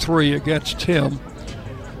 .333 against him,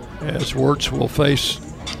 as Wirtz will face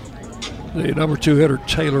the number 2 hitter,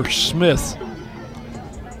 Taylor Smith,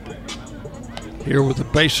 here with the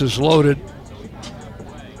bases loaded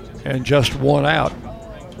and just 1 out.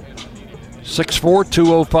 6'4",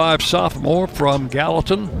 205 sophomore from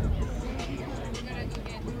Gallatin.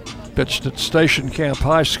 Pitched at Station Camp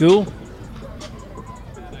High School.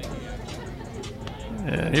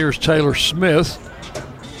 And here's Taylor Smith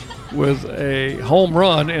with a home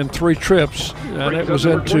run in 3 trips, and it was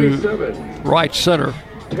into right center.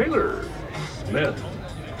 Taylor Smith.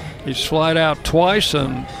 He's flied out twice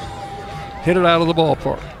and hit it out of the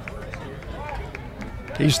ballpark.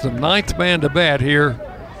 He's the 9th man to bat here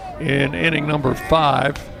in inning number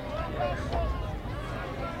 5.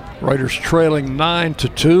 Raiders trailing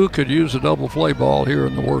 9-2, could use a double play ball here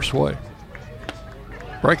in the worst way.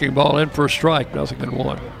 Breaking ball in for a strike,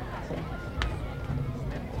 0-1.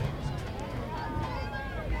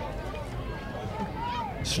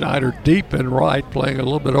 Snyder deep in right, playing a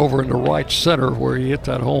little bit over into right center where he hit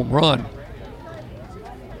that home run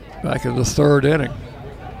back in the 3rd inning.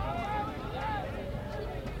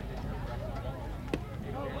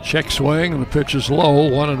 Check swing, and the pitch is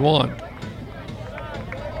low, 1-1.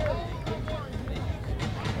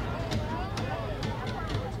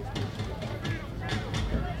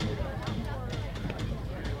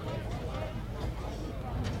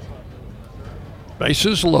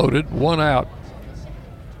 Bases loaded, 1 out.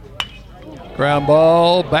 Ground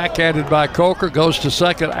ball, backhanded by Coker, goes to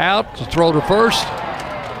second, out, to throw to first.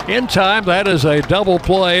 In time, that is a double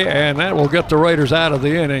play, and that will get the Raiders out of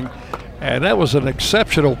the inning. And that was an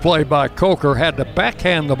exceptional play by Coker. Had to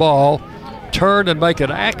backhand the ball, turn and make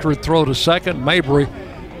an accurate throw to second. Mabry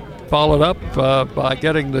followed up by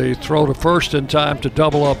getting the throw to first in time to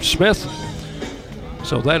double up Smith.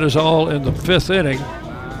 So that is all in the 5th inning.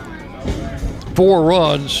 4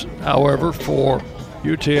 runs, however, for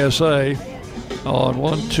UTSA on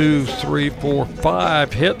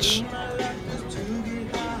 5 hits.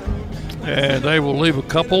 And they will leave a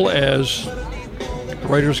couple as the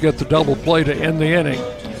Raiders get the double play to end the inning.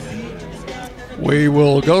 We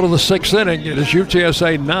will go to the 6th inning. It is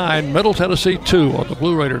UTSA 9, Middle Tennessee 2 on the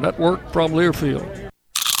Blue Raider Network from Learfield.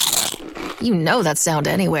 You know that sound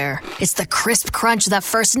anywhere. It's the crisp crunch of that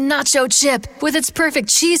first nacho chip. With its perfect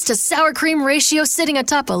cheese to sour cream ratio sitting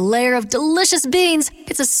atop a layer of delicious beans,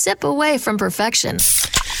 it's a sip away from perfection.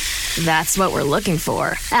 That's what we're looking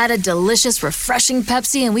for. Add a delicious, refreshing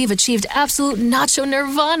Pepsi and we've achieved absolute nacho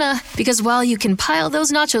nirvana. Because while you can pile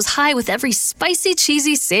those nachos high with every spicy,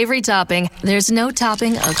 cheesy, savory topping, there's no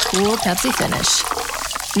topping a cool Pepsi finish.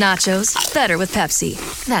 Nachos, better with Pepsi.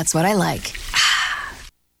 That's what I like.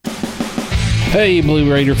 Hey, Blue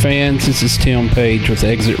Raider fans, this is Tim Page with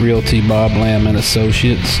Exit Realty Bob Lamb and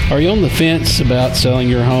Associates. Are you on the fence about selling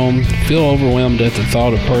your home? Feel overwhelmed at the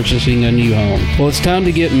thought of purchasing a new home? Well, it's time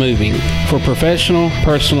to get moving. For professional,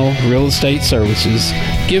 personal real estate services,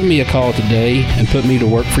 give me a call today and put me to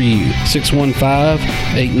work for you.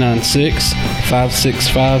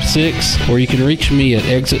 615-896-5656, or you can reach me at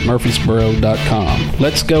exitmurfreesboro.com.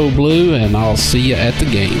 Let's go Blue, and I'll see you at the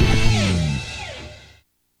game.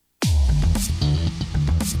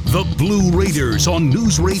 The Blue Raiders on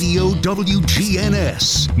News Radio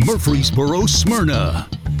WGNS, Murfreesboro, Smyrna.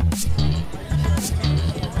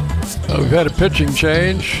 We've had a pitching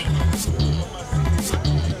change.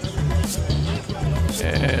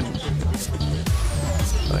 And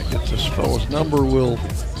if I get this fellow's number, we'll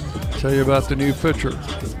tell you about the new pitcher.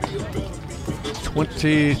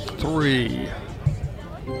 23.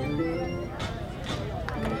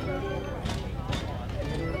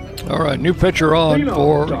 All right, new pitcher on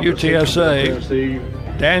for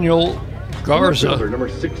UTSA, Daniel Garza. Number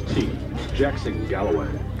 16, Jackson Galloway.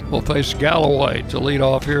 Will face Galloway to lead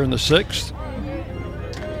off here in the 6th.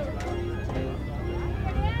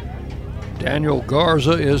 Daniel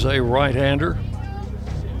Garza is a right-hander.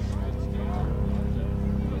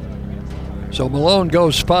 So Malone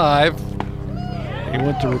goes 5. He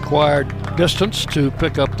went the required distance to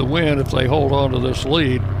pick up the win if they hold on to this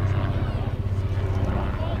lead.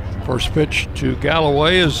 First pitch to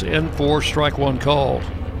Galloway is in for strike 1 called.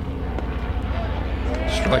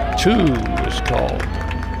 Strike 2 is called.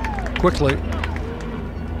 Quickly,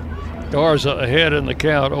 Garza ahead in the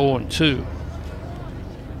count, 0-2.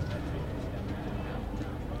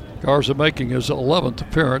 Garza making his 11th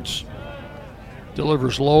appearance.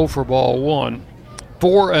 Delivers low for ball 1.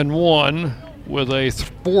 4-1 with a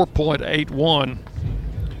 4.81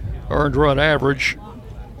 earned run average.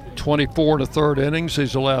 24 in the 3rd innings.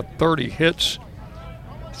 He's allowed 30 hits,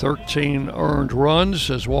 13 earned runs,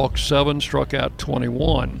 has walked 7, struck out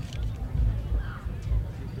 21.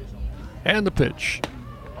 And the pitch.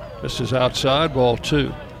 This is outside, ball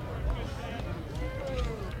 2.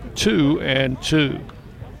 2-2.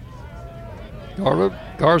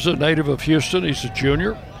 Garza, native of Houston. He's a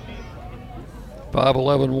junior.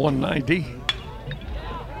 5'11", 190.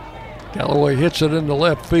 Galloway hits it into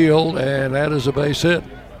left field, and that is a base hit.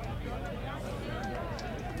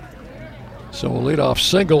 So a leadoff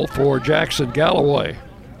single for Jackson Galloway.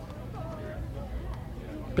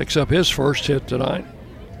 Picks up his first hit tonight.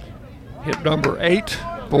 Hit number 8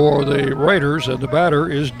 for the Raiders, and the batter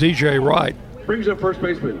is DJ Wright. Brings up first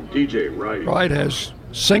baseman DJ Wright. Wright has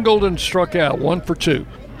singled and struck out, 1 for 2.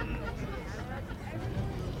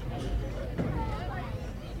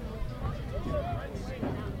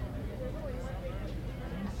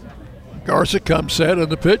 Garza comes set in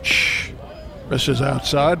the pitch. This is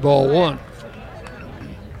outside, ball 1.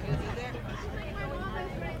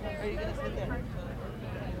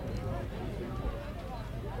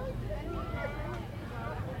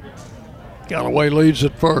 Galloway leads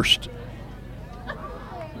at first.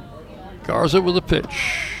 Garza with a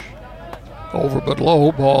pitch. Over but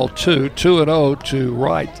low, ball 2. 2-0 to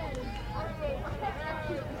Wright.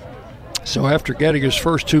 So after getting his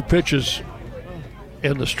first 2 pitches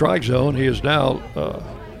in the strike zone, he is now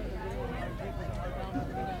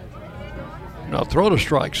not thrown a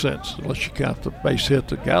strike since, unless you count the base hit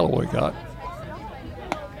that Galloway got.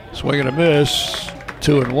 Swing and a miss,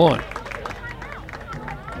 2-1.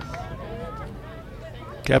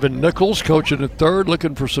 Kevin Nichols coaching at third,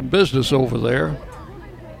 looking for some business over there.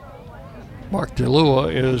 Mark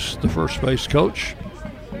DeLua is the first base coach.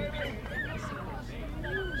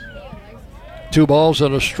 2 balls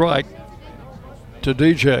and a strike to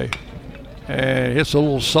DJ. And hits a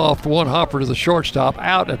little soft one hopper to the shortstop,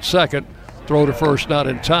 out at second. Throw to first, not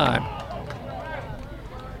in time.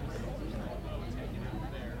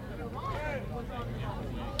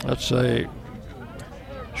 That's a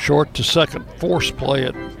short to second force play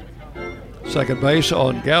at second base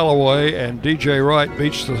on Galloway, and DJ Wright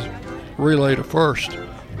beats the relay to first.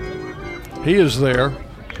 He is there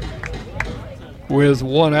with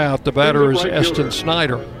one out. The batter is Eston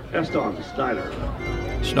Snyder. Eston Snyder.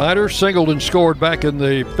 Snyder singled and scored back in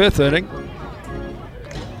the 5th inning.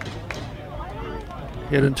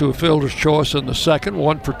 Hit into a fielder's choice in the 2nd,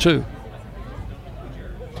 1 for 2.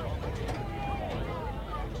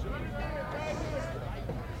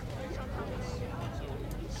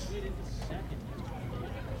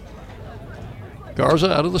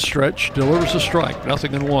 Garza out of the stretch, delivers a strike,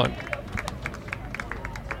 0-1.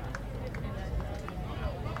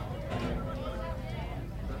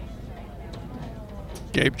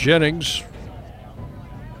 Gabe Jennings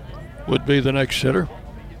would be the next hitter.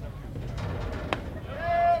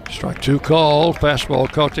 Strike 2 called,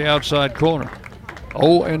 fastball caught the outside corner.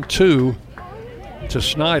 0-2 to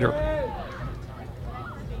Snyder.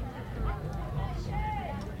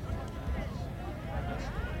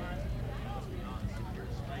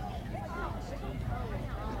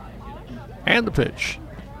 And the pitch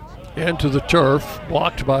into the turf,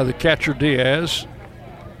 blocked by the catcher Diaz.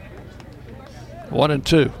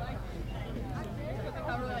 1-2.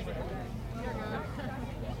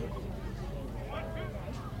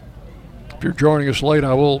 If you're joining us late,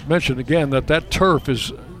 I will mention again that turf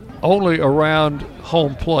is only around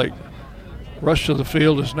home plate. The rest of the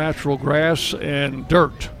field is natural grass and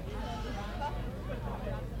dirt.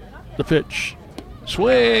 The pitch,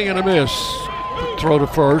 swing and a miss. Throw to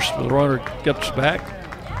first, the runner gets back.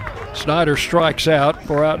 Snyder strikes out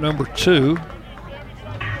for out number 2.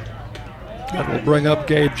 That will bring up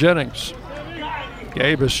Gabe Jennings.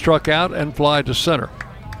 Gabe is struck out and fly to center.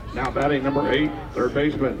 Now batting number 8, third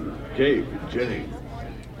baseman, Gabe Jennings.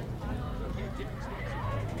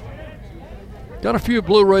 Got a few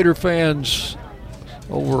Blue Raider fans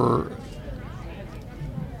over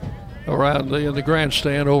around in the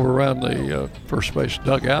grandstand, over around the first base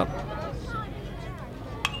dugout.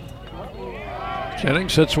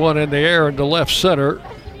 Jennings hits one in the air into left center.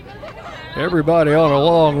 Everybody on a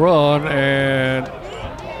long run, and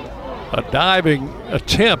a diving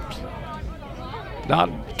attempt.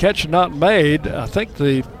 Catch not made. I think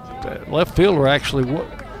the left fielder actually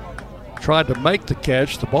tried to make the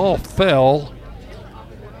catch. The ball fell,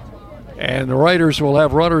 and the Raiders will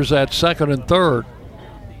have runners at second and third.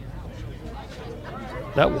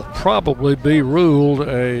 That will probably be ruled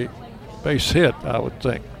a base hit, I would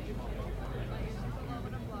think.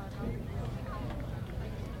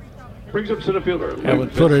 Brings up center fielder.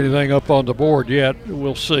 Haven't put anything up on the board yet.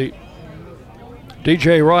 We'll see.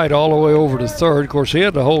 DJ Wright all the way over to third. Of course, he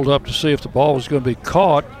had to hold up to see if the ball was going to be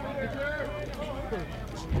caught.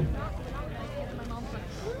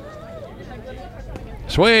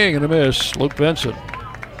 Swing and a miss. Luke Benson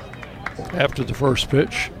after the first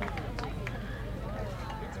pitch.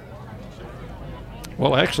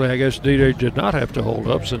 Well, actually, I guess DJ did not have to hold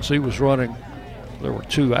up since he was running. There were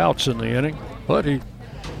 2 outs in the inning, but he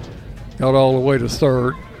got all the way to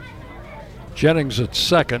third. Jennings at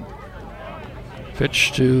second.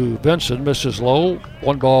 Pitch to Benson, misses low.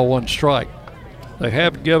 1 ball, 1 strike. They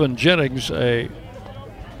have given Jennings a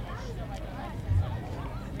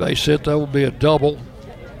base hit. That will be a double.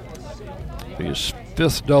 His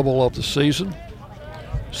 5th double of the season.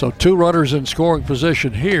 So 2 runners in scoring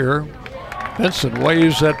position here. Benson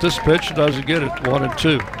waves at this pitch, doesn't get it.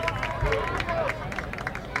 1-2.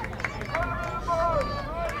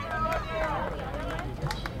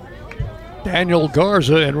 Daniel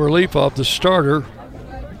Garza in relief of the starter,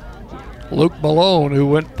 Luke Malone, who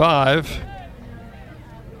went 5.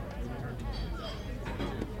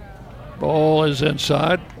 Ball is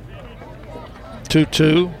inside.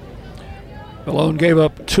 2-2. Malone gave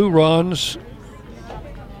up 2 runs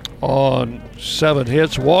on 7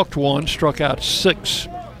 hits, walked 1, struck out 6,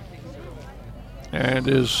 and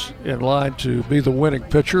is in line to be the winning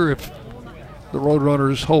pitcher if the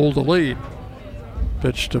Roadrunners hold the lead.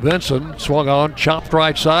 Pitch to Benson, swung on, chopped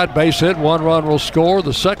right side, base hit, 1 run will score.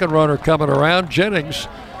 The second runner coming around, Jennings,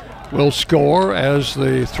 will score as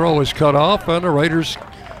the throw is cut off, and the Raiders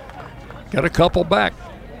get a couple back.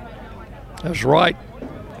 As Wright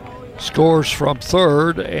scores from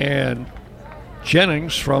third and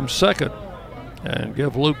Jennings from second, and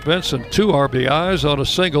give Luke Benson 2 RBIs on a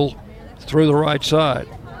single through the right side.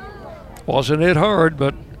 Wasn't hit hard,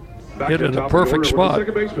 but hit in a perfect spot.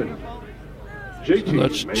 So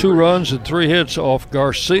that's 2 runs and 3 hits off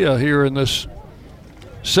Garcia here in this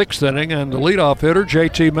 6th inning, and the leadoff hitter,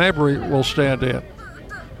 JT Mabry, will stand in.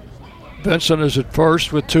 Benson is at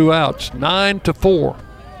first with 2 outs, 9-4.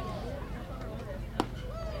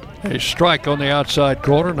 A strike on the outside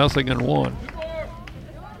corner, 0-1.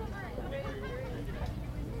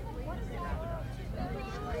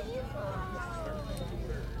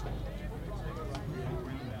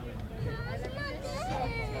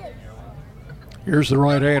 Here's the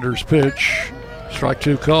right-hander's pitch. Strike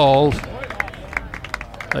 2 called.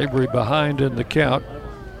 Avery behind in the count.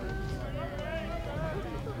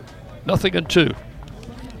 0-2.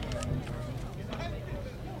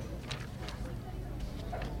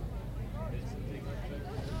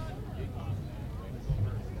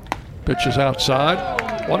 Pitch is outside.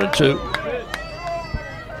 1-2.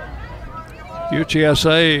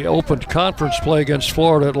 UTSA opened conference play against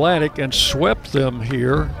Florida Atlantic and swept them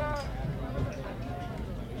here.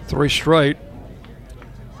 3 straight.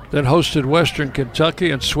 Then hosted Western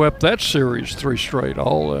Kentucky and swept that series 3 straight.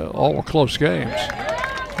 All were close games.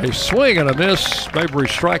 A swing and a miss. Mabry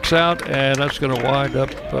strikes out, and that's going to wind up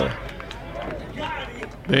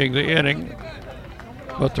being the inning.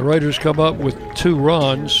 But the Raiders come up with 2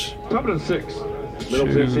 runs. Top of the 6th. Middle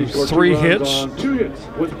Tennessee scored 3 2 hits on 2 hits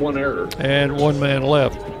with 1 error. And 1 man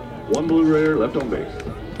left. 1 Blue Raider left on base.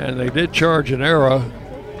 And they did charge an error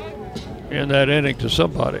in that inning to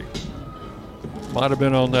somebody. Might have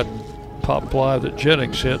been on that pop fly that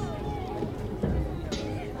Jennings hit.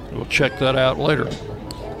 We'll check that out later.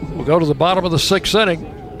 We'll go to the bottom of the 6th inning.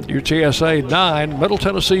 UTSA 9, Middle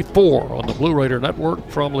Tennessee 4 on the Blue Raider Network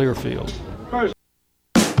from Learfield.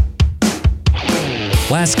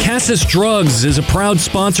 Las Casas Drugs is a proud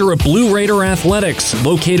sponsor of Blue Raider Athletics,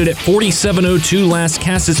 located at 4702 Las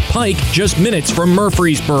Casas Pike, just minutes from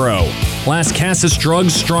Murfreesboro. Las Casas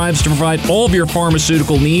Drugs strives to provide all of your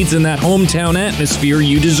pharmaceutical needs in that hometown atmosphere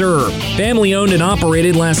you deserve. Family-owned and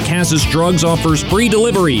operated, Las Casas Drugs offers free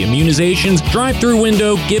delivery, immunizations, drive-through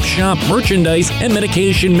window, gift shop, merchandise, and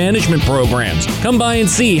medication management programs. Come by and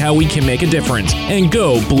see how we can make a difference. And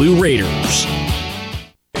go Blue Raiders.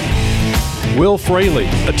 Will Fraley,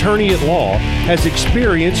 attorney at law, has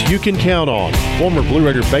experience you can count on. Former Blue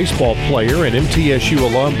Raider baseball player and MTSU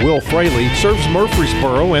alum Will Fraley serves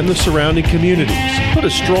Murfreesboro and the surrounding communities. Put a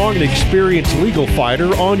strong and experienced legal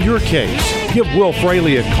fighter on your case. Give Will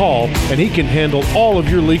Fraley a call and he can handle all of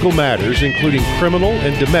your legal matters, including criminal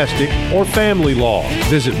and domestic or family law.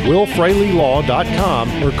 Visit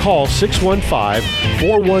willfraleylaw.com or call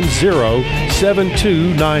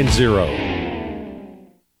 615-410-7290.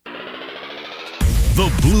 The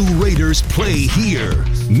Blue Raiders play here.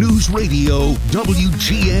 News Radio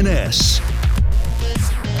WGNS.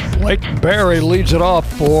 Leighton Berry leads it off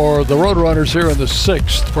for the Roadrunners here in the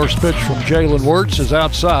 6th. First pitch from Jalen Wirtz is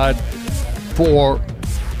outside for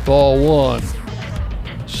ball 1.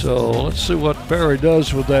 So let's see what Berry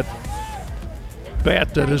does with that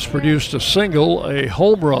bat that has produced a single, a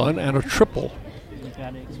home run, and a triple.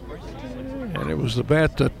 And it was the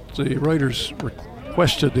bat that the Raiders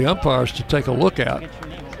requested the umpires to take a look at.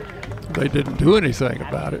 They didn't do anything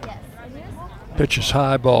about it. Pitch is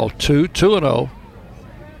high, ball 2, 2-0.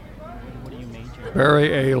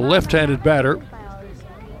 Berry, a left-handed batter,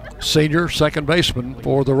 senior second baseman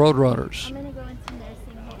for the Roadrunners.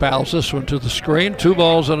 Fouls this one to the screen, 2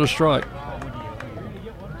 balls and a strike.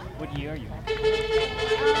 What year are you?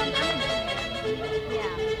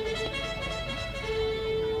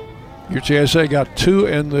 UTSA got 2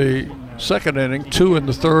 in the second inning, 2 in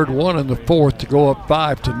the third, 1 in the fourth to go up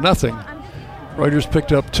 5-0. Raiders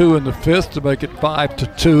picked up 2 in the 5th to make it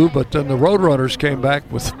 5-2, but then the Roadrunners came back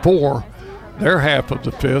with 4, their half of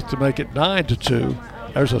the 5th, to make it 9-2.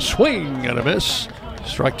 There's a swing and a miss.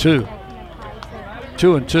 Strike 2.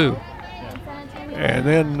 2-2. And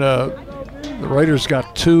then the Raiders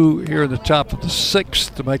got 2 here in the top of the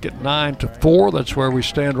 6th to make it 9-4. That's where we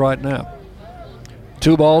stand right now.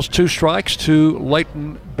 2 balls, 2 strikes to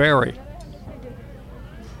Leighton Berry.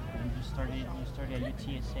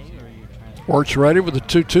 Wirtz ready with the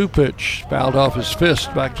 2-2 pitch. Fouled off his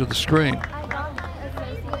fist back to the screen.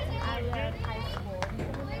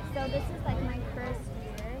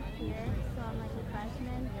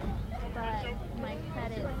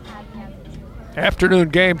 Afternoon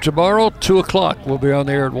game tomorrow, 2 o'clock. We'll be on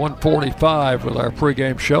the air at 1:45 with our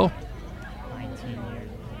pregame show.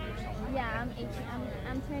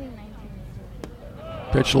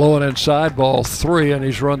 Pitch low and inside, ball 3, and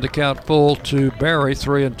he's run the count full to Berry,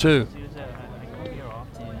 3-2.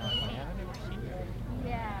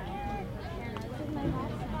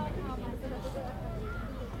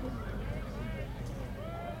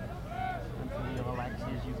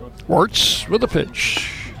 Wirtz with a pitch.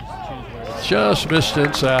 Just missed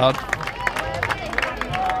inside.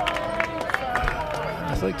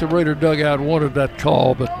 I think the Raider dugout wanted that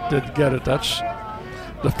call, but didn't get it. That's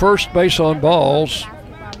the first base on balls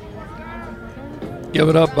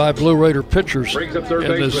given up by Blue Raider pitchers Brings up third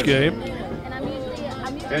in this baseman. game.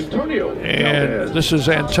 Antonio And Valdez. this is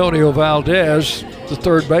Antonio Valdez, the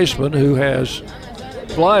third baseman, who has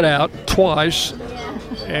flied out twice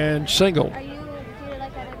and singled.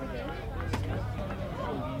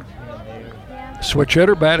 Switch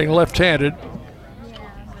hitter batting left-handed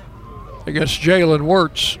against Jalen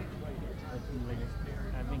Wirtz.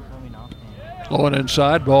 Going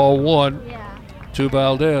inside, ball one to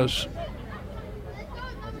Valdez.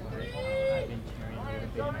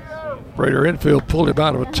 Raider infield pulled him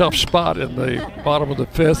out of a tough spot in the bottom of the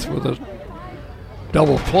fifth with a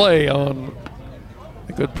double play on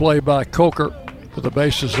a good play by Coker with the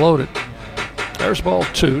bases loaded. There's ball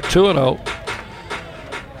 2-0.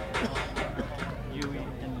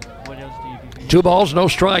 2 balls, no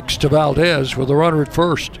strikes to Valdez with a runner at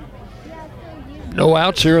first. No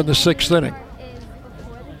outs here in the 6th inning.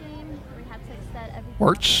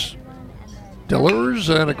 Wirtz delivers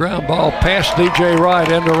and a ground ball past DJ Wright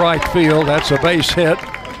into right field. That's a base hit.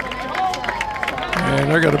 And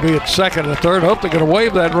they're going to be at second and third. Hope they're going to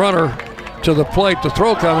wave that runner to the plate. The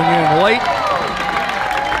throw coming in late.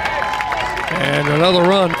 And another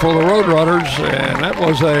run for the Roadrunners. And that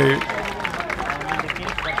was a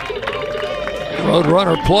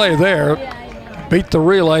Roadrunner play there. Beat the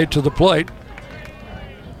relay to the plate.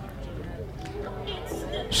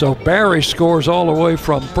 So Barry scores all the way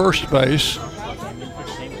from first base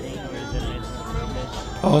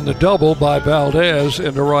on the double by Valdez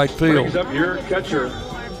into right field. Brings up your catcher,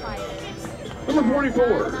 number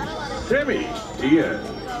 44, Sammy Diaz.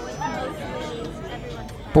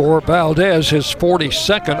 For Valdez, his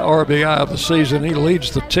 42nd RBI of the season. He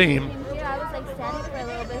leads the team.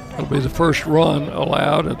 It'll be the first run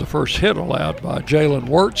allowed and the first hit allowed by Jalen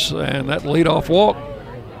Wirtz, and that leadoff walk,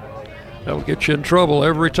 that'll get you in trouble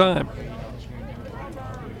every time.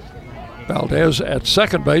 Valdez at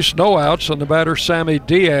second base, no outs, and the batter Sammy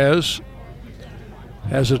Diaz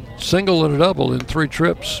has a single and a double in 3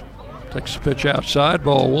 trips. Takes a pitch outside,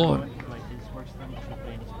 ball 1.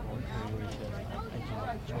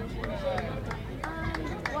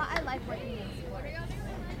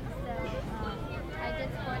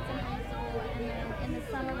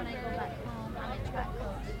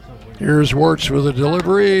 Here's Wirtz with a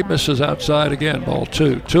delivery, misses outside again, ball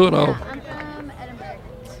 2. 2-0.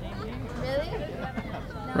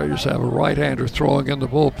 Raiders have a right-hander throwing in the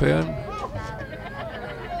bullpen.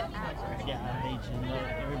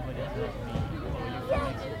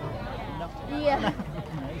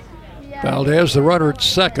 Valdez, the runner at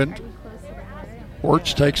second.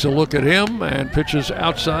 Wirtz takes a look at him and pitches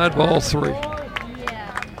outside, ball 3.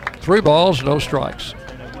 3 balls, no strikes.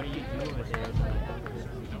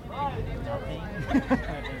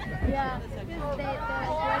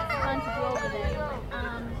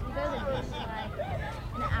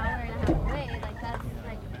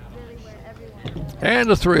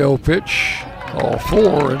 And the 3-0 pitch, ball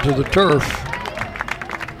 4 into the turf.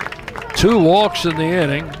 2 walks in the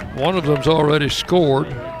inning. One of them's already scored.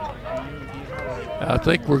 I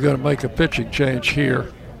think we're going to make a pitching change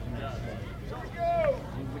here.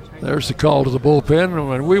 There's the call to the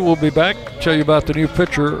bullpen, and we will be back to tell you about the new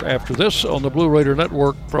pitcher after this on the Blue Raider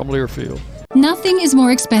Network from Learfield. Nothing is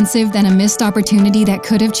more expensive than a missed opportunity that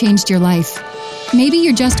could have changed your life. Maybe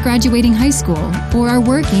you're just graduating high school, or are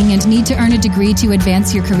working and need to earn a degree to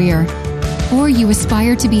advance your career. Or you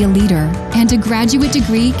aspire to be a leader, and a graduate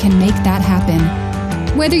degree can make that happen.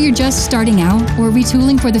 Whether you're just starting out or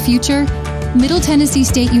retooling for the future, Middle Tennessee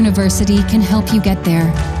State University can help you get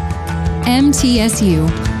there. MTSU,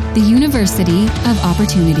 the University of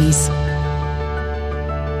Opportunities.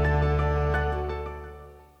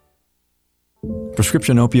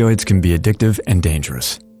 Prescription opioids can be addictive and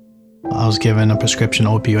dangerous. I was given a prescription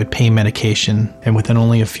opioid pain medication, and within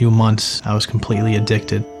only a few months, I was completely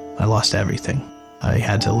addicted. I lost everything. I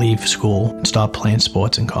had to leave school and stop playing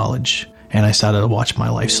sports in college, and I started to watch my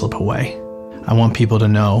life slip away. I want people to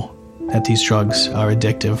know that these drugs are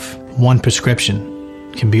addictive. One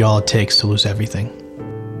prescription can be all it takes to lose everything.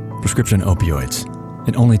 Prescription opioids.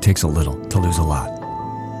 It only takes a little to lose a lot.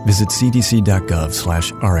 Visit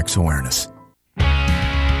cdc.gov/RxAwareness.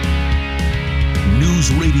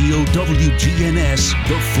 News Radio WGNS,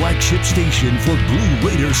 the flagship station for Blue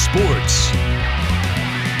Raider sports.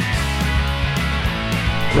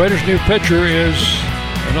 Raiders' new pitcher is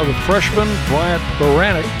another freshman, Bryant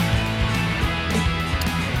Baranek.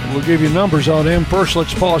 We'll give you numbers on him. First,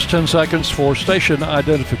 let's pause 10 seconds for station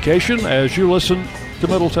identification as you listen to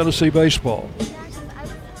Middle Tennessee baseball.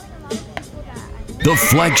 the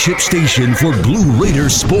flagship station for Blue Raider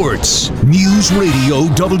sports. News Radio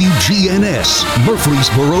WGNS,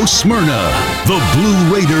 Murfreesboro, Smyrna. The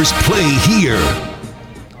Blue Raiders play here.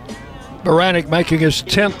 Baranek making his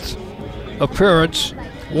 10th appearance,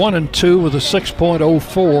 1-2 with a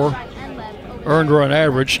 6.04 earned run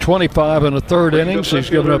average, 25 in the third innings.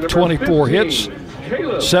 He's given up 24 hits,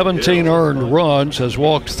 17 earned runs, has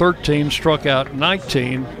walked 13, struck out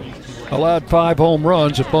 19, allowed 5 home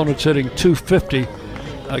runs. Opponents hitting .250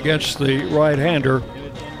 against the right-hander,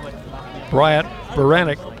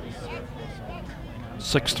 Baranek.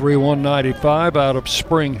 6'3", 195 out of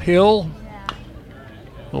Spring Hill.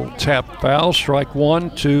 Little tap foul, strike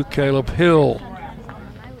one to Caleb Hill.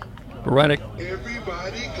 Baranek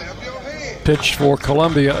pitched for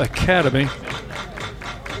Columbia Academy.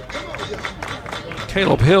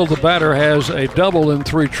 Caleb Hill, the batter, has a double in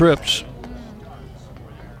 3 trips.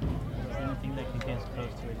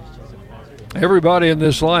 Everybody in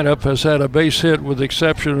this lineup has had a base hit with the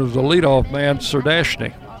exception of the leadoff man,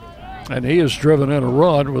 Serdashny. And he has driven in a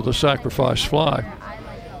run with a sacrifice fly.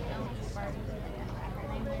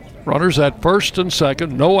 Runners at first and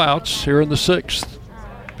second, no outs here in the 6th.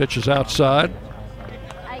 Pitches outside.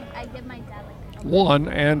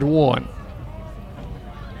 1-1.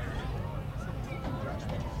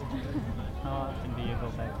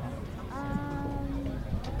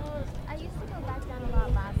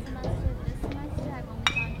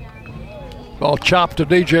 Ball chopped to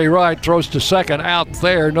DJ Wright, throws to second, out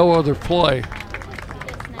there, no other play.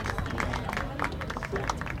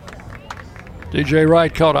 DJ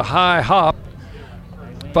Wright caught a high hop,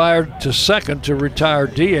 fired to second to retire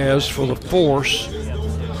Diaz for the force.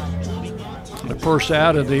 The first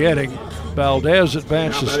out of the inning. Valdez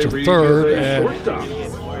advances to third, and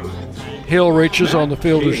Hill reaches on the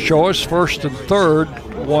fielder's choice. First and third,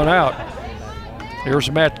 1 out.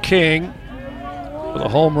 Here's Matt King with a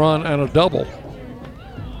home run and a double.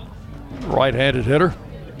 Right-handed hitter.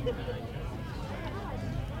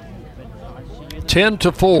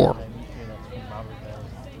 10-4.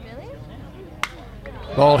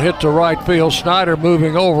 Ball hit to right field. Snyder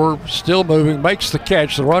moving over, still moving, makes the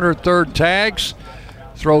catch. The runner at third tags.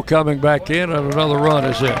 Throw coming back in, and another run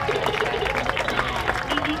is in.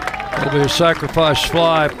 There'll be a sacrifice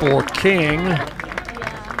fly for King.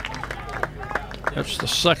 That's the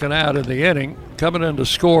second out of the inning. Coming in to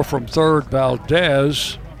score from third,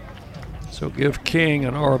 Valdez. So give King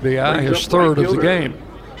an RBI, his third of the game.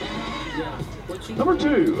 Number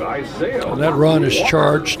 2, Isaiah. And that run is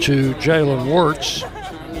charged to Jalen Wirtz.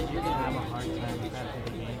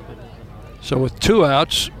 So with 2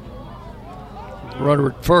 outs, runner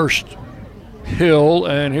at first, Hill,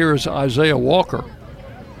 and here's Isaiah Walker.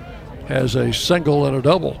 Has a single and a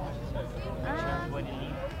double.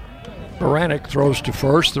 Baranek throws to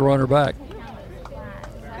first, the runner back.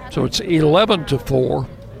 So it's 11-4.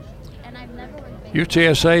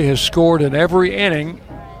 UTSA has scored in every inning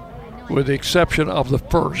with the exception of the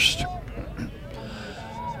first.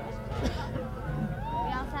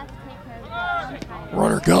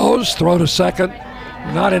 Runner goes, throw to second,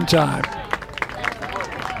 not in time.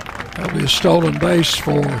 That'll be a stolen base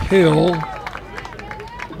for Hill,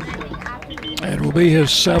 and will be his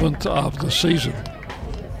 7th of the season.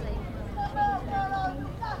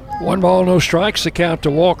 1 ball, no strikes, the count to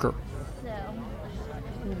Walker.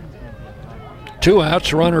 2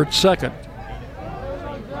 outs, runner at second.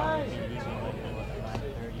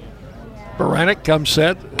 Baranek comes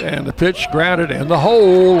set, and the pitch grounded in the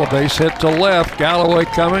hole. A base hit to left. Galloway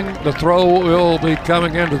coming. The throw will be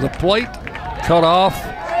coming into the plate. Cut off,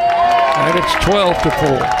 and it's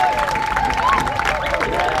 12-4.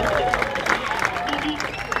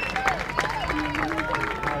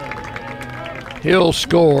 Hill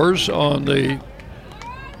scores on the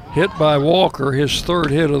hit by Walker, his 3rd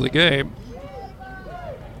hit of the game.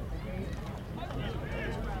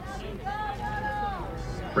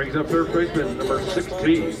 Brings up third baseman, number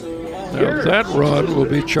 16. Now that run will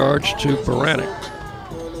be charged to Baranek.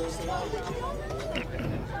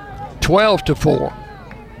 12-4.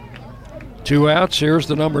 2 outs. Here's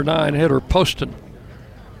the number 9 hitter, Poston.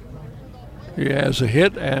 He has a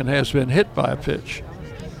hit and has been hit by a pitch.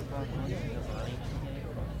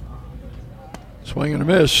 Swing and a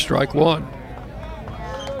miss, strike 1.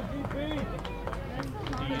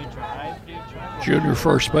 Junior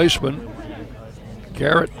first baseman,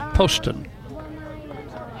 Garrett Poston.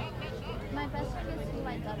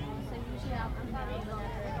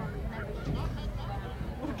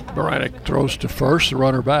 Baranek throws to first, the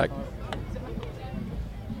runner back.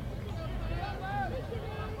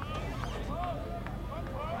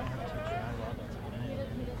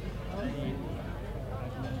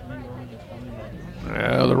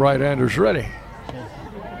 right-hander's ready.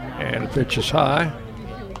 And the pitch is high.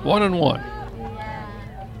 1-1.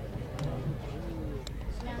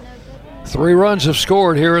 3 runs have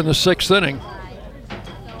scored here in the 6th inning.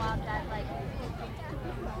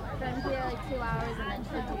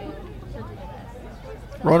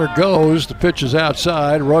 Runner goes, the pitch is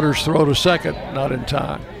outside, runners throw to second, not in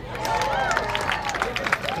time.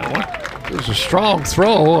 It was a strong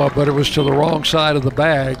throw, but it was to the wrong side of the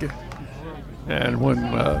bag. And when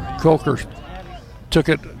Coker took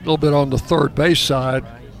it a little bit on the third base side,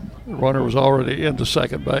 the runner was already into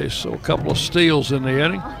second base. So a couple of steals in the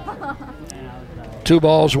inning. 2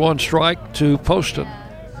 balls, 1 strike to Poston.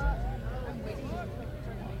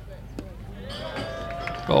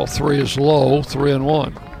 Ball 3 is low,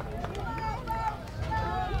 3-1.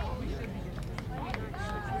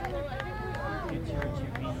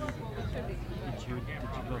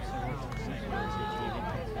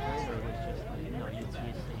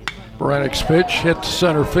 Braddock's pitch hit to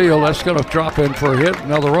center field. That's going to drop in for a hit.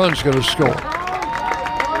 Another run's going to score.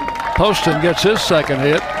 Poston gets his second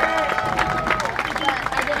hit.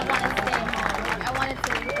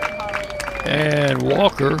 And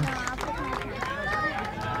Walker,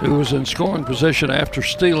 who was in scoring position after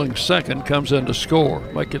stealing second, comes in to score.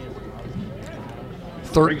 Make it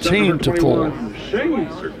 13-4.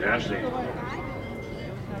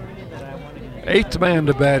 Eighth man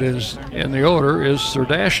to bat is in the order is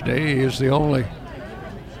Serdashny. He is the only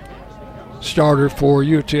starter for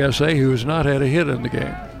UTSA who has not had a hit in the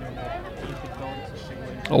game.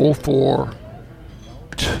 0 for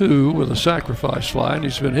 2 with a sacrifice fly, and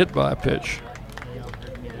he's been hit by a pitch.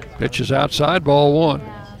 Pitch is outside, ball 1.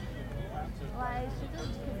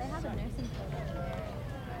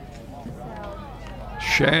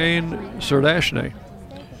 Shane Serdashny,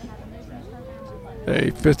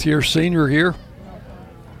 a 5th-year senior here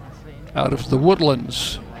out of the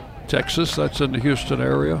Woodlands, Texas. That's in the Houston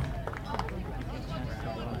area.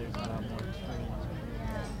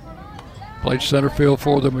 Played center field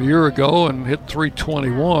for them a year ago and hit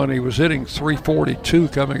 .321. He was hitting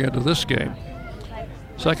 .342 coming into this game.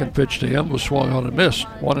 Second pitch to him was swung on and missed.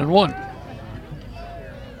 1-1.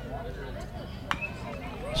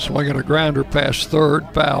 Swinging a grounder past third,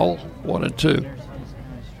 foul. 1-2.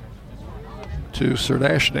 To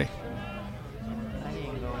Serdashny.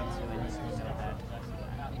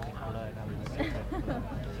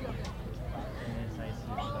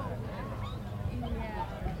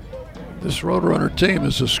 This Roadrunner team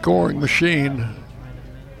is a scoring machine.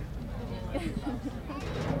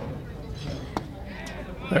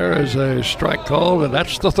 There is a strike called, and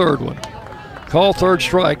that's the third one. Call third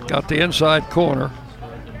strike, got the inside corner.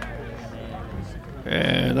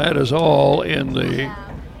 And that is all in the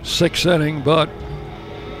 6th inning, but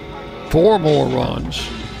 4 more runs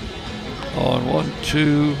on 1,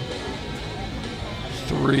 2,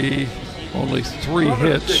 3, only 3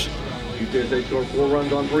 hits. UTSA scored 4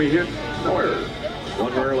 runs on 3 hits, no errors.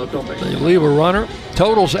 1 runner left on base. They leave a runner.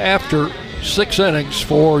 Totals after 6 innings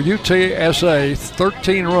for UTSA: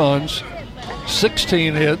 13 runs,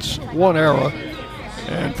 16 hits, 1 error.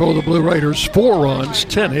 And for the Blue Raiders, 4 runs,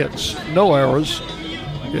 10 hits, no errors.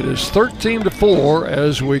 It is 13-4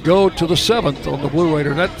 as we go to the 7th on the Blue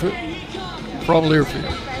Raider net from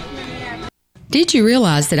Learfield. Did you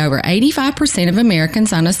realize that over 85% of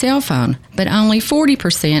Americans own a cell phone, but only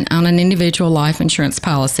 40% own an individual life insurance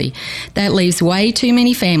policy? That leaves way too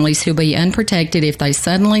many families who'll be unprotected if they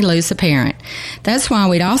suddenly lose a parent. That's why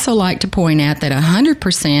we'd also like to point out that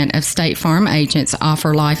 100% of State Farm agents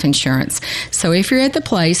offer life insurance. So if you're at the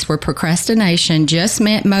place where procrastination just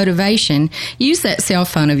met motivation, use that cell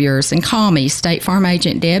phone of yours and call me, State Farm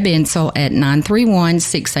agent Deb Insel, at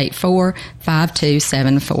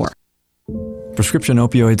 931-684-5274. Prescription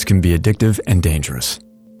opioids can be addictive and dangerous.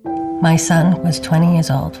 My son was 20 years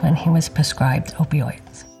old when he was prescribed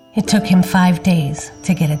opioids. It took him 5 days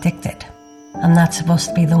to get addicted. I'm not supposed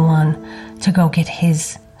to be the one to go get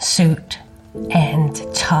his suit and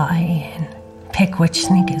tie and pick which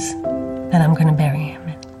sneakers that I'm going to bury him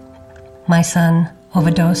in. My son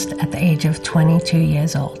overdosed at the age of 22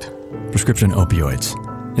 years old. Prescription opioids.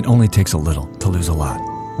 It only takes a little to lose a lot.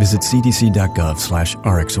 Visit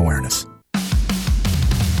cdc.gov/RxAwareness.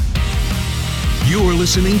 You're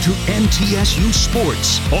listening to MTSU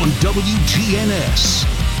Sports on WGNS.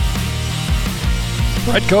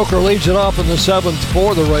 Brett Coker leads it off in the 7th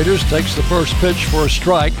for the Raiders. Takes the first pitch for a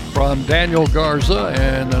strike from Daniel Garza,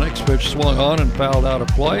 and the next pitch swung on and fouled out of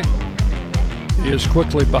play. He is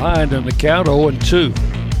quickly behind in the count, 0-2.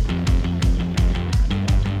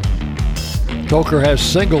 Coker has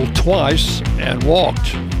singled twice and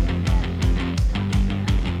walked.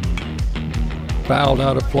 Fouled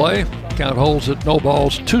out of play. Count holds it, no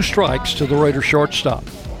balls, 2 strikes to the Raider shortstop.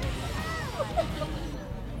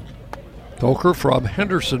 Coker from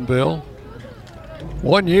Hendersonville.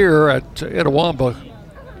 1 year at Itawamba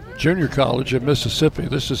Junior College in Mississippi.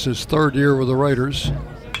 This is his 3rd year with the Raiders.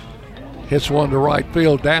 Hits one to right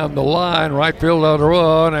field down the line. Right field on the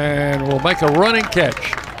run and will make a running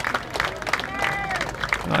catch.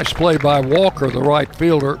 Nice play by Walker, the right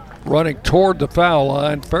fielder, running toward the foul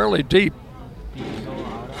line, fairly deep.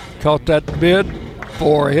 Caught that bid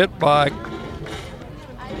for a hit by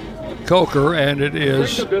Coker, and it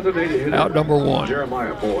is out number 1.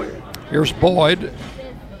 Here's Boyd.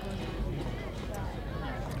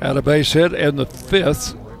 At a base hit in the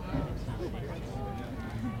 5th.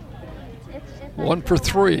 1 for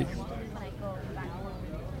 3.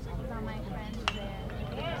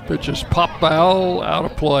 Pitch is pop foul, out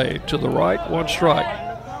of play to the right, 1 strike.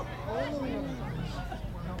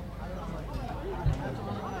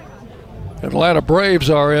 Atlanta Braves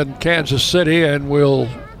are in Kansas City, and we'll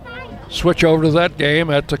switch over to that game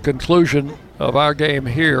at the conclusion of our game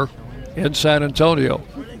here in San Antonio.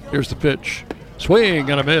 Here's the pitch. Swing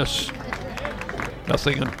and a miss.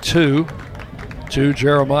 0-2 to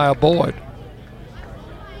Jeremiah Boyd.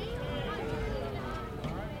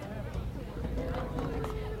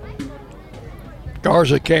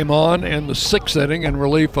 Garza came on in the 6th inning in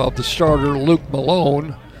relief of the starter Luke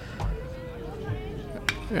Malone.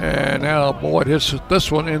 And now Boyd hits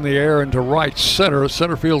this one in the air into right center.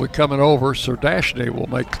 Center fielder coming over. Sardashny will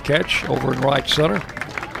make the catch over in right center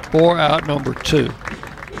for out number 2.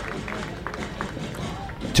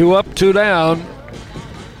 2 up, 2 down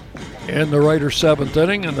in the Raiders' 7th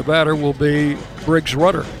inning, and the batter will be Briggs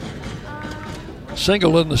Rudder.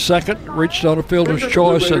 Single in the 2nd, reached on a fielder's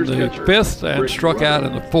choice in the 5th, and struck out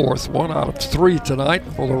in the 4th. 1 out of 3 tonight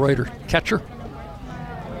for the Raider catcher.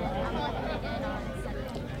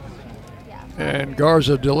 And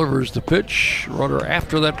Garza delivers the pitch. Rudder,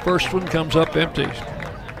 after that first one, comes up empty.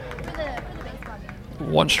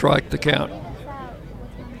 1 strike to count.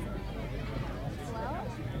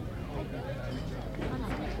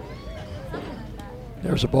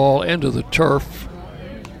 There's a ball into the turf.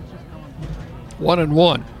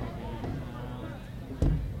 1-1.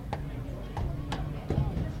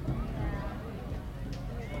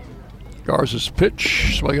 Garza's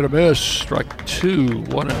pitch, swing and a miss. Strike 2,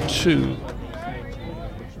 1-2.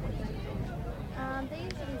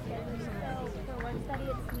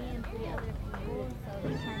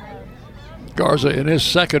 Garza in his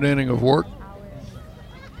 2nd inning of work.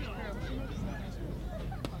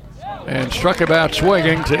 And struck him out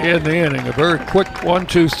swinging to end the inning. A very quick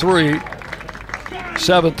 1-2-3.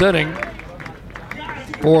 7th inning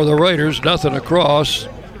for the Raiders. Nothing across.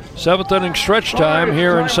 7th inning stretch time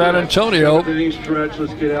here in San Antonio. We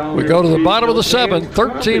go to the bottom of the 7th,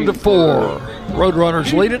 13-4.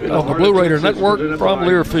 Roadrunners lead it on the Blue Raider Network from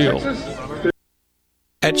Learfield.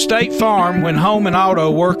 At State Farm, when home and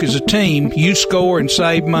auto work as a team, you score and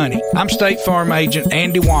save money. I'm State Farm agent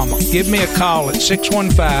Andy Wama. Give me a call at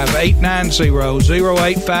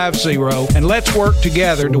 615-890-0850 and let's work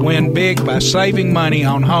together to win big by saving money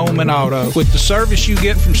on home and auto. With the service you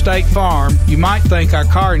get from State Farm, you might think our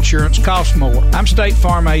car insurance costs more. I'm State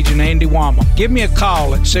Farm agent Andy Wama. Give me a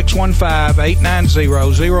call at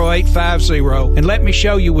 615-890-0850 and let me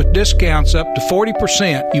show you with discounts up to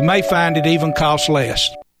 40%. You may find it even costs less.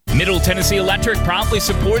 Middle Tennessee Electric proudly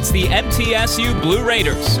supports the MTSU Blue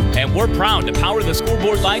Raiders, and we're proud to power the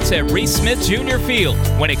scoreboard lights at Reese Smith Junior Field.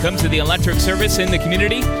 When it comes to the electric service in the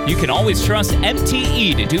community, you can always trust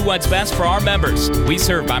MTE to do what's best for our members. We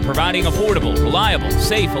serve by providing affordable, reliable,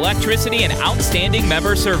 safe electricity and outstanding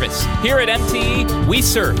member service. Here at MTE, we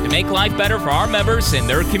serve to make life better for our members and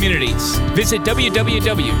their communities. Visit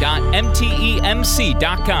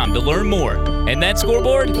www.mtemc.com to learn more. And that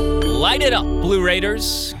scoreboard, light it up, Blue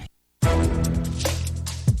Raiders.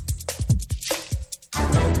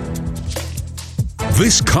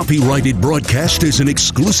 This copyrighted broadcast is an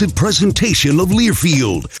exclusive presentation of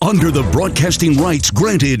Learfield under the broadcasting rights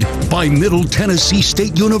granted by Middle Tennessee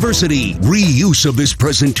State University. Reuse of this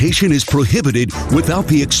presentation is prohibited without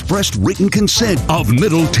the expressed written consent of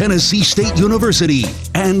Middle Tennessee State University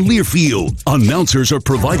and Learfield. Announcers are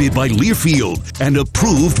provided by Learfield and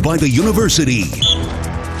approved by the university.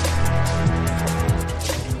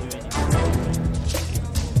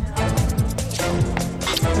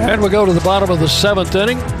 And we go to the bottom of the 7th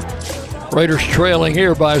inning. Raiders trailing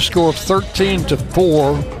here by a score of 13-4.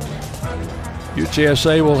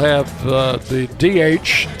 UTSA will have the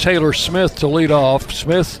DH, Taylor Smith, to lead off.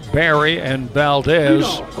 Smith, Barry, and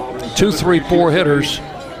Valdez, 2, 3, 4 hitters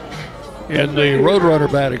in the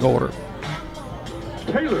Roadrunner batting order.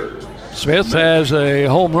 Taylor. Smith has a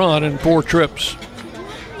home run in 4 trips.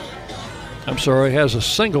 I'm sorry, has a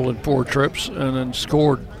single in 4 trips and then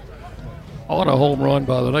scored on a home run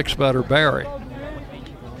by the next batter, Barry.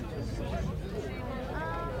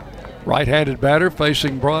 Right-handed batter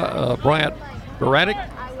facing Bryant Baranek.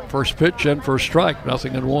 First pitch and first strike,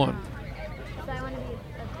 0-1.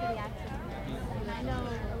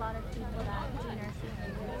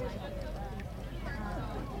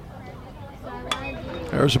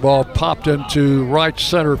 There's a ball popped into right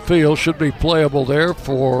center field. Should be playable there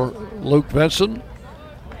for Luke Vinson.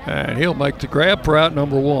 And he'll make the grab for out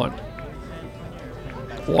number 1.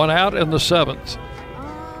 1 out in the 7th.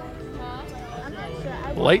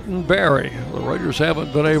 Leighton Barry. The Raiders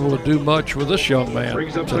haven't been able to do much with this young man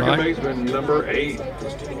Brings up tonight. second baseman, number 8.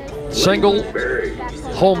 Single,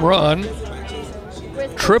 home run,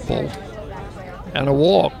 triple, and a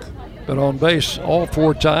walk. Been on base all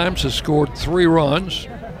 4 times, has scored 3 runs,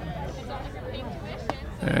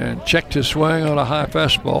 and checked his swing on a high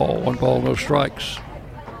fastball. 1 ball, no strikes.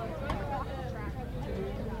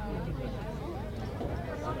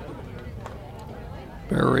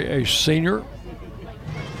 Barry, a senior,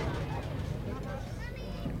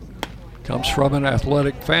 comes from an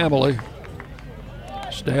athletic family.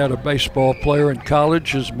 His dad, a baseball player in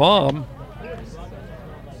college. His mom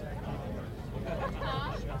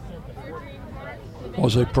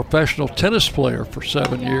was a professional tennis player for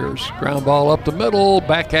 7 years. Ground ball up the middle,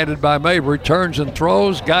 backhanded by Mabry, turns and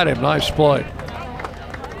throws, got him, nice play.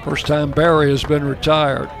 First time Barry has been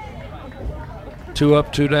retired. 2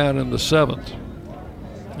 up, 2 down in the 7th.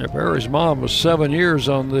 Yeah, Barry's mom was 7 years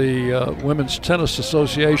on the Women's Tennis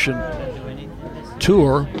Association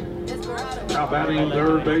tour. Now batting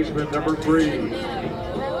third baseman, number 3.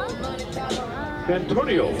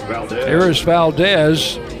 Antonio Valdez. Here is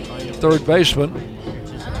Valdez, third baseman.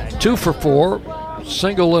 2 for 4,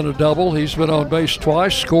 single and a double. He's been on base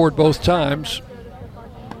twice, scored both times.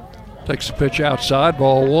 Takes the pitch outside,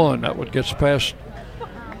 ball 1. That one gets past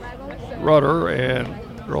Rudder and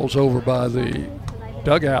rolls over by the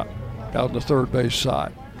dugout down the third base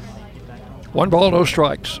side. 1 ball, no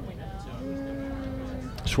strikes.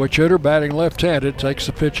 Switch hitter batting left-handed, takes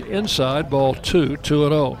the pitch inside, ball 2,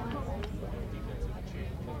 2-0.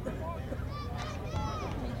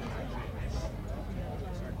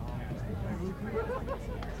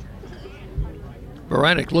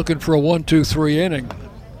 Baranek looking for a 1-2-3 inning.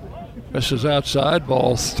 This is outside,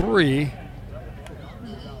 ball 3.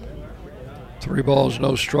 3 balls,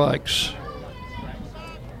 no strikes.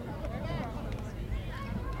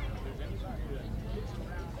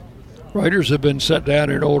 Raiders have been set down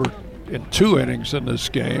in order in 2 innings in this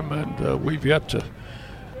game, and we've yet to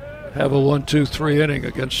have a 1-2-3 inning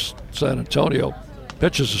against San Antonio.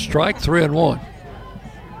 Pitches a strike, 3-1.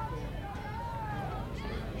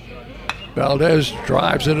 Valdez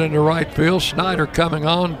drives it into right field. Snyder coming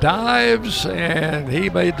on, dives, and he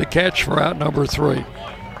made the catch for out number 3.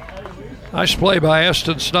 Nice play by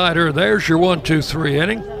Aston Snyder. There's your 1-2-3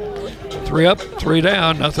 inning. 3 up, 3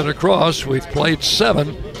 down, nothing across. We've played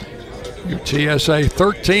 7. UTSA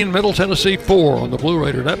 13, Middle Tennessee 4 on the Blue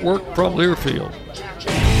Raider Network from Learfield.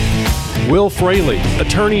 Will Fraley,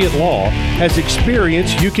 attorney at law, has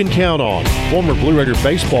experience you can count on. Former Blue Raider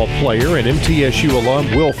baseball player and MTSU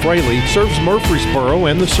alum Will Fraley serves Murfreesboro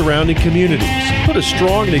and the surrounding communities. Put a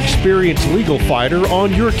strong and experienced legal fighter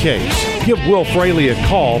on your case. Give Will Fraley a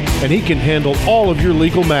call and he can handle all of your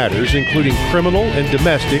legal matters, including criminal and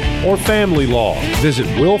domestic or family law. Visit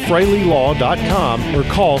willfraleylaw.com or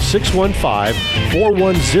call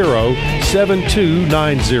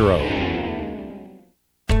 615-410-7290.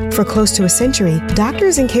 For close to a century,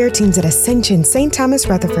 doctors and care teams at Ascension St. Thomas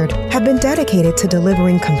Rutherford have been dedicated to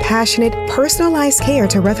delivering compassionate, personalized care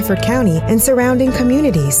to Rutherford County and surrounding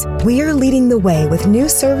communities. We are leading the way with new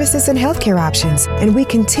services and healthcare options, and we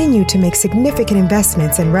continue to make significant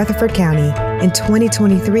investments in Rutherford County. In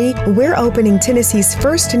 2023, we're opening Tennessee's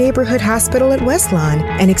first neighborhood hospital at West Lawn,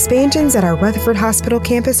 and expansions at our Rutherford Hospital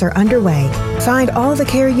campus are underway. Find all the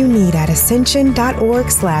care you need at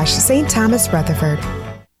ascension.org/St. Thomas Rutherford.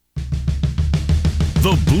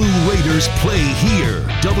 The Blue Raiders play here.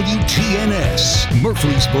 WTNS,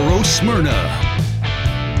 Murfreesboro, Smyrna.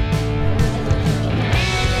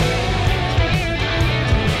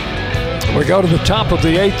 We go to the top of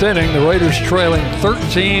the 8th inning. The Raiders trailing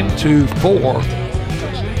 13-4.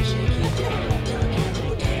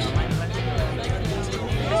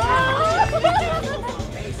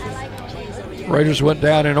 Raiders went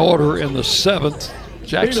down in order in the 7th.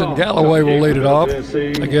 Jackson Galloway will lead it off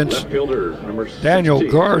against Daniel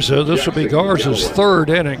Garza. This will be Garza's 3rd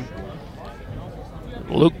inning.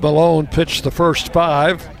 Luke Malone pitched the first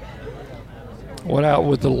 5. Went out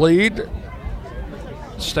with the lead.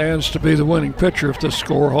 Stands to be the winning pitcher if this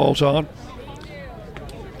score holds on.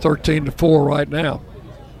 13-4 right now.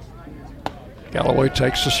 Galloway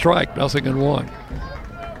takes the strike, 0-1.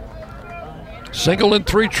 Single in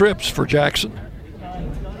 3 trips for Jackson.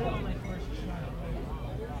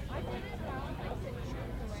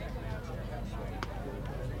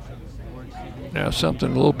 Now something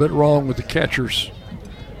a little bit wrong with the catcher's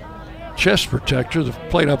chest protector. The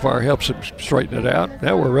plate umpire helps him straighten it out.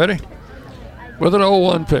 Now we're ready. With an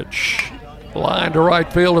 0-1 pitch. Line to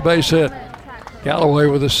right field, a base hit. Galloway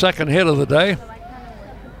with his second hit of the day.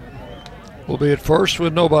 Will be at first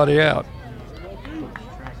with nobody out.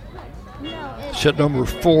 Hit number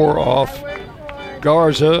 4 off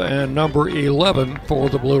Garza and number 11 for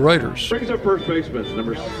the Blue Raiders. Brings up first baseman,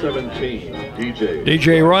 number 17, DJ.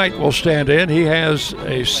 DJ Wright will stand in. He has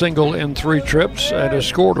a single in 3 trips and has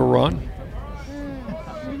scored a run.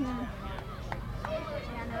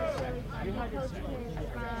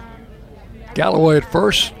 Galloway at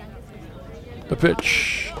first. The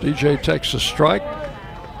pitch. DJ takes a strike.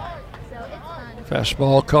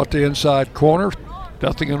 Fastball caught the inside corner.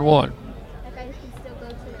 0-1.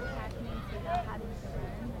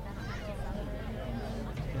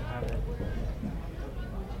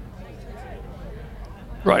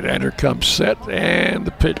 Right-hander comes set, and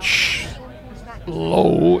the pitch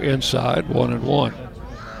low inside, 1-1.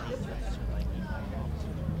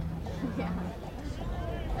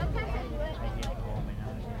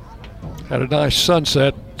 Had a nice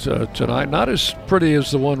sunset tonight, not as pretty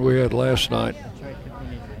as the one we had last night.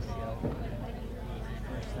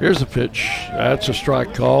 Here's the pitch. That's a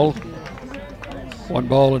strike call. 1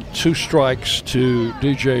 ball and 2 strikes to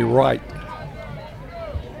DJ Wright.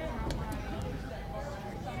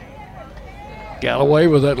 Galloway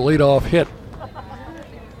with that leadoff hit.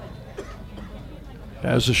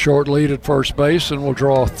 Has a short lead at first base and will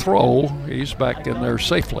draw a throw. He's back in there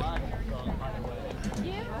safely.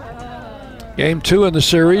 Game 2 in the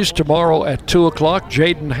series tomorrow at 2 o'clock.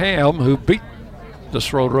 Jaden Ham, who beat this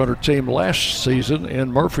Roadrunner team last season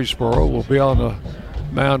in Murfreesboro, will be on the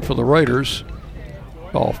mound for the Raiders.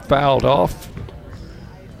 Ball fouled off.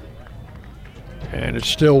 And it's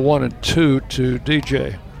still 1-2 to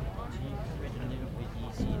DJ.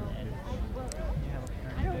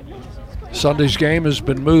 Sunday's game has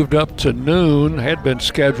been moved up to noon, had been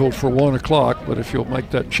scheduled for 1 o'clock, but if you'll make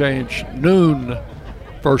that change, noon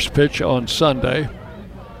first pitch on Sunday.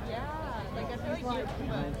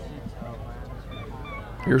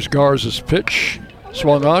 Here's Garza's pitch.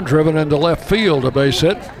 Swung on, driven into left field, a base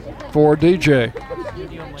hit for DJ.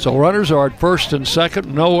 So runners are at first and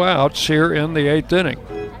second, no outs here in the 8th inning.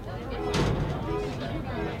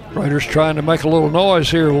 Raiders trying to make a little noise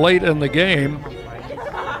here late in the game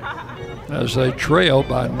as they trail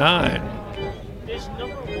by 9.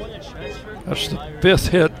 That's the 5th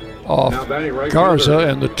hit off Garza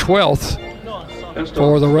and the 12th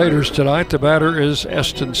for the Raiders tonight. The batter is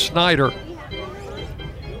Eston Snyder.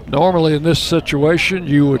 Normally in this situation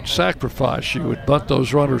you would sacrifice. You would bunt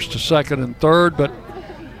those runners to second and third, but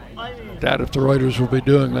doubt if the Raiders will be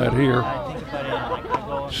doing that here.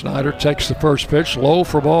 Snyder takes the first pitch, low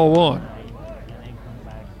for ball 1.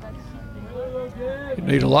 You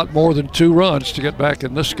need a lot more than 2 runs to get back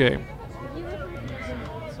in this game.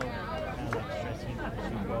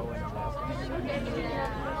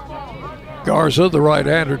 Garza, the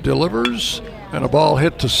right-hander, delivers, and a ball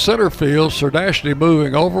hit to center field. Sardashny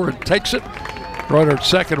moving over and takes it. Runner at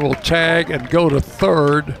second will tag and go to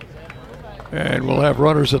third, and we'll have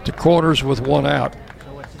runners at the corners with 1 out.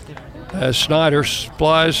 As Snyder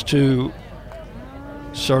flies to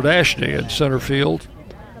Sardashny in center field.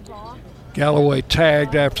 Galloway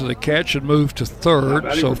tagged after the catch and moved to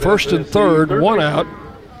third. So first and third, 1 out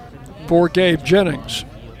for Gabe Jennings.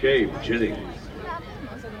 Gabe Jennings.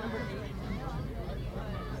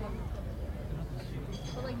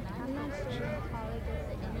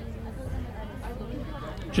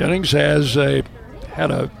 Jennings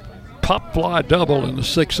had a pop fly double in the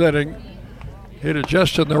 6th inning. Hit it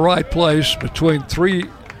just in the right place between 3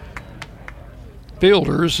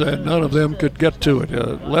 fielders, and none of them could get to it.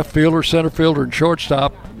 Left fielder, center fielder, and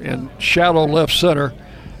shortstop in shallow left center.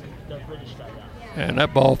 And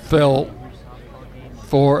that ball fell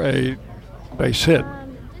for a base hit.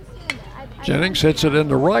 Jennings hits it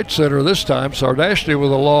into right center this time. Sardashny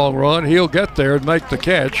with a long run. He'll get there and make the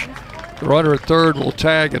catch. The runner at third will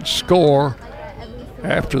tag and score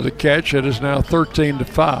after the catch. It is now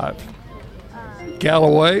 13-5.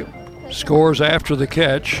 Galloway scores after the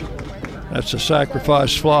catch. That's a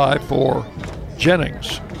sacrifice fly for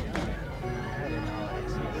Jennings.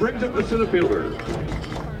 brings up the center fielder,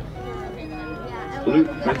 Luke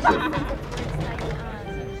Benson.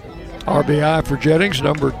 RBI for Jennings,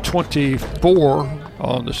 number 24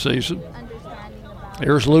 on the season.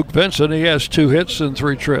 Here's Luke Vincent. He has 2 hits and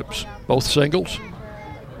 3 trips, both singles.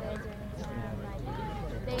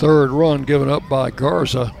 Third run given up by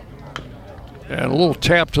Garza. And a little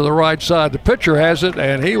tap to the right side. The pitcher has it,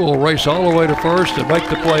 and he will race all the way to first and make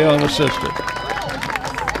the play unassisted.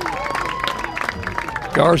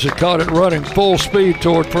 Garza caught it running full speed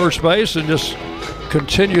toward first base and just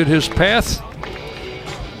continued his path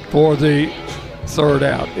for the third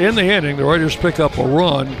out. In the inning, the Raiders pick up a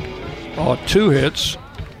run on 2 hits,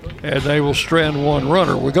 and they will strand 1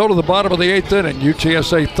 runner. We go to the bottom of the 8th inning.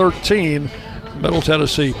 UTSA 13, Middle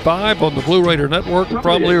Tennessee 5 on the Blue Raider Network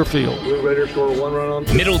from Learfield. Blue Raiders score 1 run on.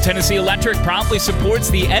 Middle Tennessee Electric proudly supports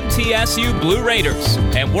the MTSU Blue Raiders,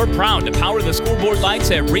 and we're proud to power the scoreboard lights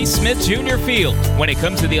at Reese Smith Junior Field. When it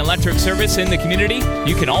comes to the electric service in the community,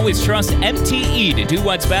 you can always trust MTE to do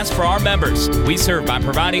what's best for our members. We serve by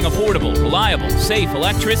providing affordable, reliable, safe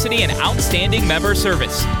electricity and outstanding member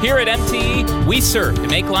service. Here at MTE, we serve to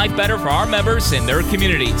make life better for our members and their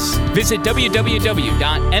communities. Visit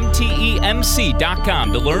www.mtemc.com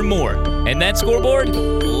to learn more. And that scoreboard,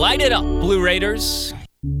 light it up, Blue Raiders.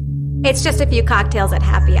 It's just a few cocktails at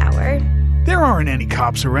happy hour. There aren't any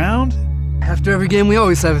cops around. After every game, we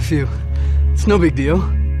always have a few. It's no big deal.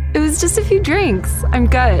 It was just a few drinks. I'm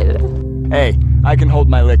good. Hey, I can hold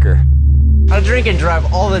my liquor. I drink and drive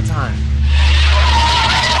all the time.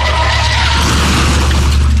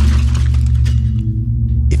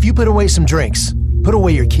 If you put away some drinks, put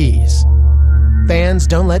away your keys. Fans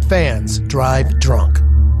don't let fans drive drunk.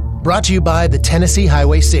 Brought to you by the Tennessee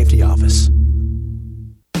Highway Safety Office.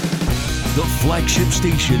 The flagship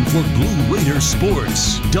station for Blue Raider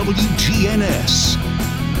sports, WGNS.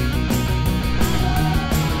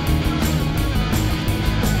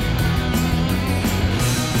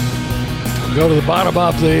 We go to the bottom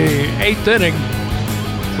of the 8th inning.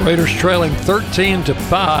 Raiders trailing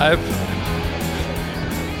 13-5.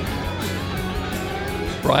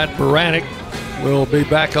 Bryant Baranek will be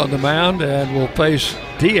back on the mound and will face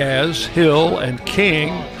Diaz, Hill, and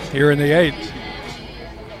King here in the 8th.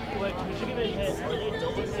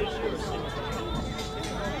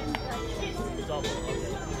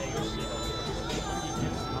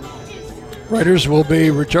 Raiders will be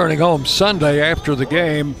returning home Sunday after the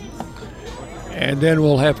game, and then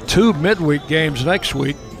we'll have 2 midweek games next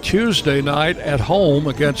week. Tuesday night at home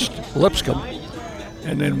against Lipscomb,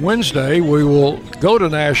 and then Wednesday we will go to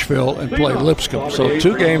Nashville and play Lipscomb. So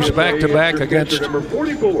 2 games back-to-back against the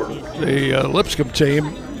Lipscomb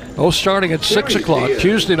team, both starting at 6 o'clock,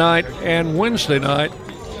 Tuesday night and Wednesday night.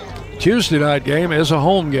 Tuesday night game is a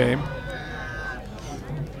home game.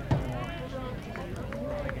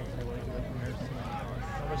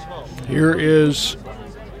 Here is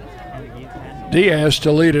Diaz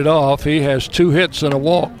to lead it off. He has 2 hits and a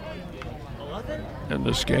walk in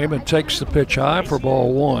this game and takes the pitch high for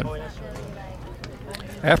ball 1.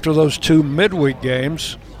 After those 2 midweek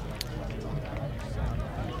games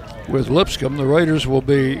with Lipscomb, the Raiders will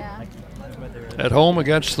be at home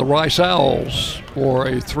against the Rice Owls for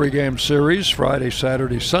a 3-game series, Friday,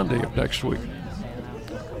 Saturday, Sunday of next week.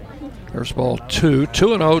 There's ball 2,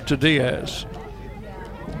 2-0 to Diaz.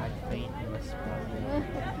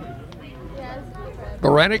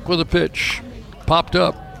 Baranek with a pitch, popped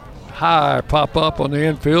up, high pop up on the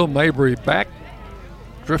infield. Mabry back,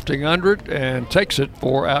 drifting under it, and takes it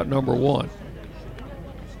for out number 1.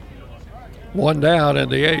 1 down in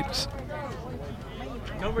the 8th.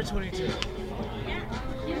 Number 22.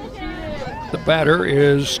 The batter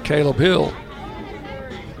is Caleb Hill.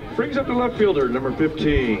 Brings up the left fielder, number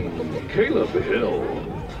 15, Caleb Hill.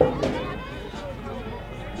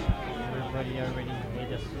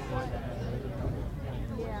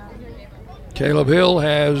 Caleb Hill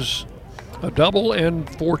has a double in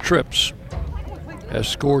 4 trips, has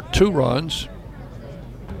scored 2 runs.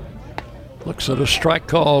 Looks at a strike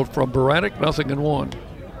called from Baranek, 0-1.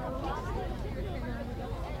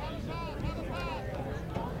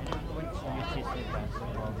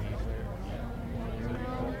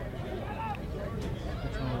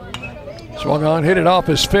 Swung on, hit it off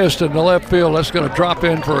his fist in the left field. That's going to drop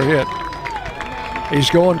in for a hit.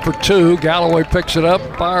 He's going for 2. Galloway picks it up,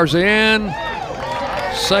 fires in.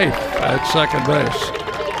 Safe at second base.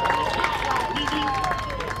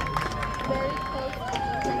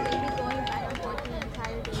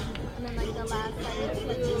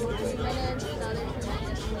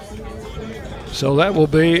 So that will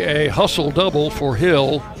be a hustle double for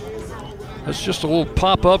Hill. That's just a little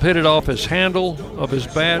pop-up, hit it off his handle of his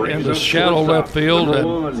bat in the shallow left field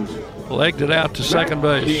and legged it out to second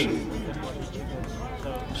base.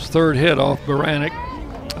 His third hit off Baranek.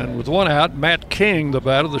 And with one out, Matt King, the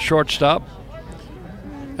batter, the shortstop,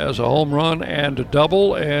 has a home run and a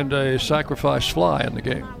double and a sacrifice fly in the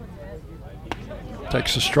game.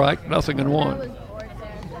 Takes a strike, 0-1.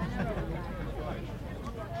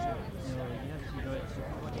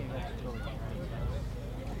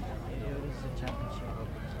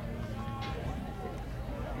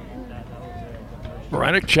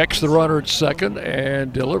 Baranek checks the runner at second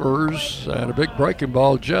and delivers, and a big breaking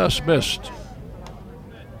ball just missed.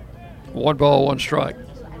 1 ball, 1 strike.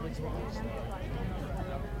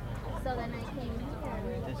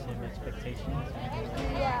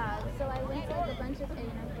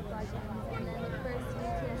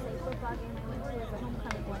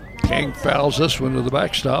 King fouls this one to the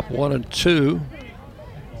backstop, 1-2.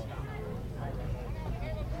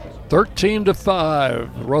 13-5.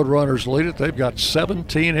 The Roadrunners lead it. They've got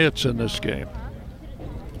 17 hits in this game.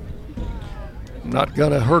 Not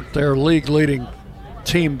going to hurt their league-leading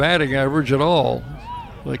team batting average at all.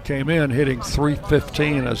 They came in hitting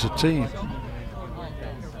 .315 as a team.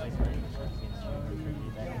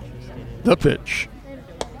 The pitch.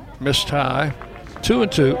 Missed high.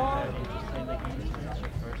 2-2.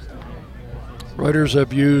 Raiders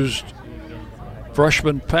have used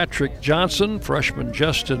freshman Patrick Johnson, freshman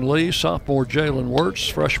Justin Lee, sophomore Jalen Wirtz,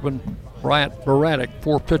 freshman Bryant Baranek.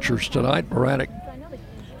 4 pitchers tonight. Baranek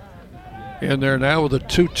in there now with a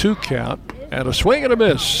 2-2 count and a swing and a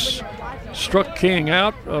miss. Struck King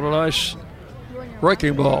out on a nice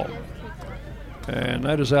breaking ball. And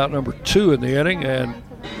that is out number 2 in the inning and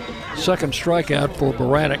second strikeout for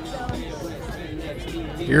Baranek.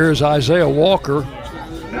 Here's Isaiah Walker,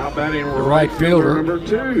 now batting the right fielder. Number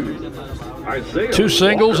 2. 2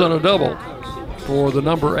 singles and a double for the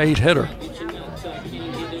number 8 hitter.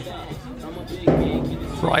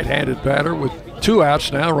 Right-handed batter with 2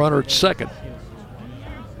 outs now, runner at second.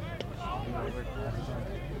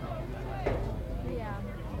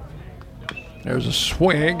 There's a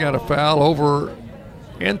swing and a foul over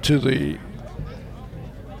into the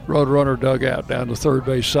Roadrunner dugout down the third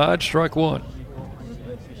base side, strike 1.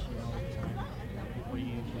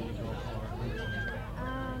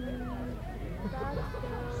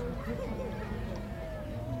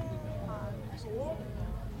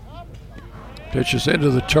 Pitches into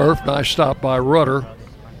the turf. Nice stop by Rudder.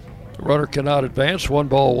 The runner cannot advance. 1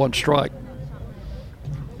 ball, 1 strike.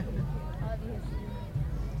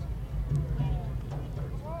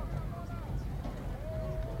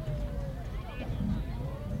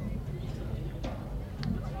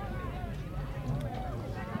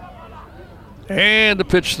 And the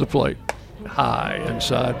pitch to the plate. High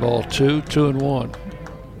inside, ball 2, 2-1.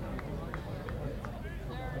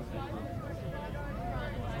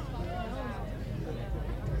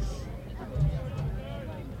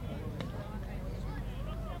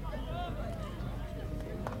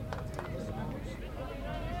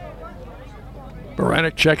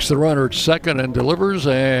 Baranek checks the runner at second and delivers,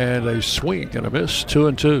 and a swing and a miss,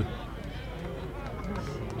 2-2.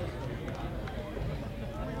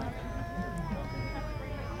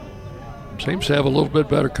 Seems to have a little bit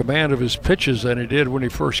better command of his pitches than he did when he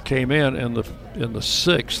first came in the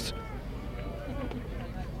 6th.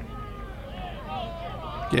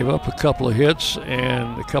 Gave up a couple of hits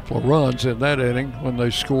and a couple of runs in that inning when they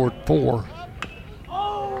scored 4.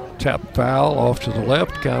 Tap foul off to the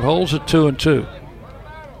left. Count holds at 2-2.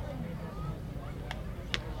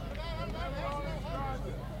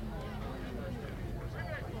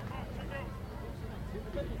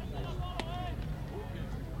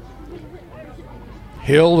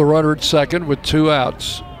 Hill, the runner at second with 2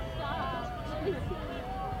 outs.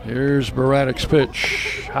 Here's Baranek's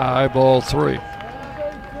pitch. High, ball 3.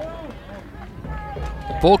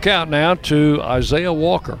 Full count now to Isaiah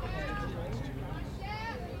Walker.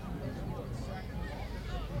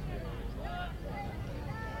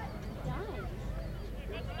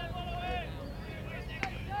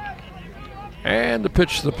 And the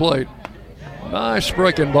pitch to the plate. Nice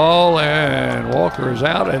breaking ball, and Walker is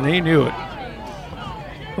out, and he knew it.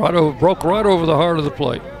 Broke right over the heart of the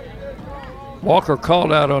plate. Walker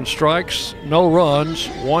called out on strikes, no runs,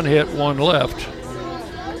 1 hit, 1 left.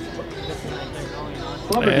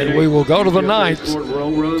 And we will go to the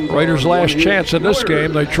 9th. Raiders' last chance in this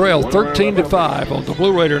game. They trail 13-5 on the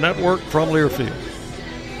Blue Raider Network from Learfield.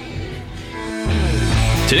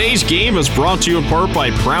 Today's game is brought to you in part by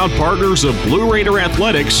proud partners of Blue Raider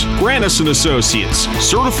Athletics, Grannis & Associates,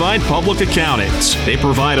 certified public accountants. They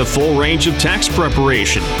provide a full range of tax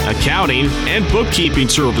preparation, accounting, and bookkeeping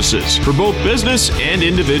services for both business and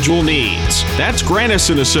individual needs. That's Grannis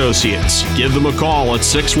 & Associates. Give them a call at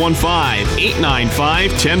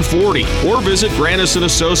 615-895-1040 or visit Grannis &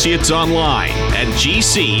 Associates online at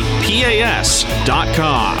gcpas.com.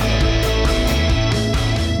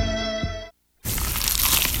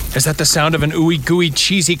 Is that the sound of an ooey gooey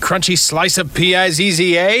cheesy crunchy slice of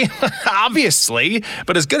P-I-Z-Z-A? Obviously,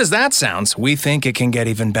 but as good as that sounds, we think it can get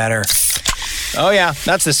even better. Oh yeah,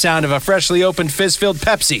 that's the sound of a freshly opened fizz-filled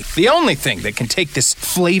Pepsi. The only thing that can take this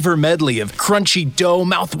flavor medley of crunchy dough,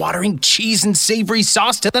 mouth-watering cheese, and savory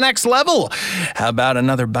sauce to the next level. How about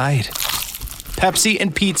another bite? Pepsi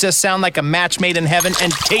and pizza sound like a match made in heaven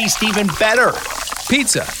and taste even better.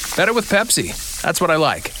 Pizza, better with Pepsi. That's what I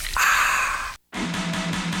like.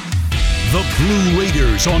 The Blue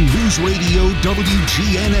Raiders on News Radio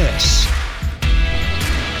WGNS.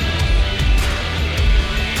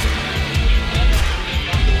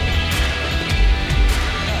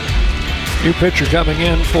 New pitcher coming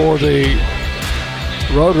in for the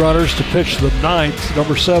Roadrunners to pitch the ninth,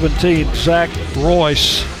 number 17, Zach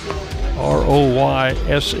Royce,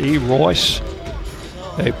 R-O-Y-S-E, Royce,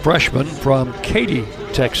 a freshman from Katy,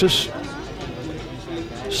 Texas,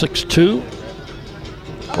 6'2".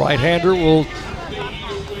 Right-hander will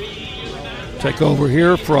take over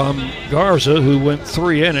here from Garza, who went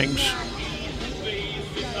 3 innings.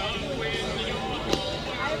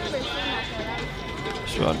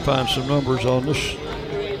 So I'll find some numbers on this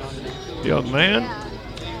young man.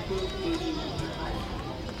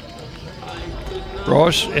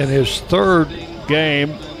 Royce, in his 3rd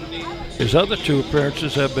game, his other 2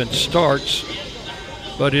 appearances have been starts,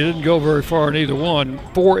 but he didn't go very far in either one.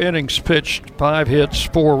 4 innings pitched, 5 hits,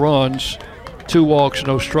 4 runs, 2 walks,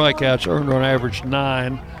 no strikeouts, earned run average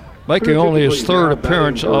 9, making only his 3rd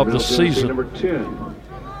appearance of the season. Number 10,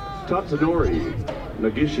 Tatsunori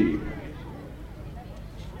Nagishi.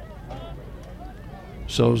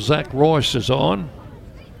 So Zach Royce is on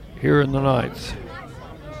here in the 9th.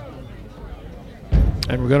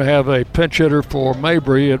 And we're going to have a pinch hitter for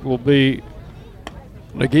Mabry. It will be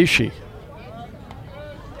Nagishi.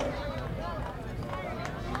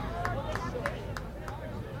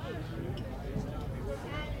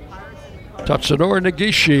 Tatsunori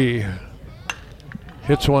Nagishi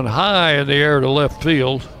hits one high in the air to left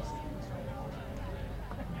field.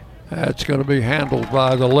 That's going to be handled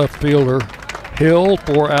by the left fielder, Hill,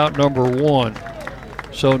 for out number 1.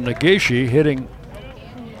 So Nagishi hitting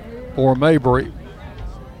for Mabry.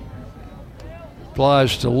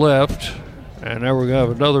 Flies to left, and now we're going to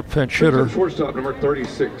have another pinch hitter. Shortstop number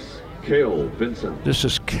 36, Cale Vinson. This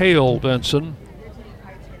is Cale Vinson.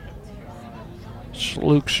 It's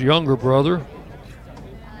Luke's younger brother.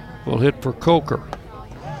 Will hit for Coker.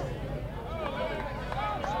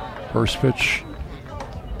 First pitch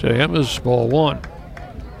to him is ball 1.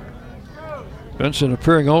 Vinson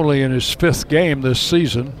appearing only in his 5th game this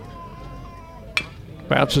season.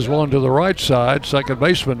 Bounces one to the right side. Second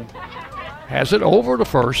baseman has it over to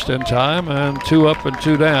first in time, and 2 up and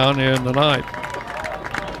 2 down in the 9th.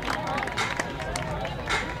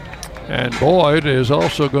 And Boyd is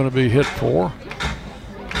also going to be hit for.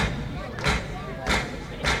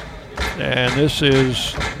 And this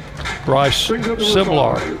is Bryce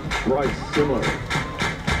Simlar. Bryce Simlar.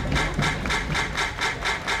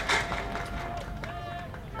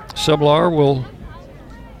 Simlar will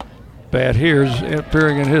bat here,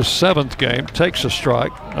 appearing in his 7th game. Takes a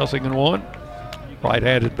strike, 0-1.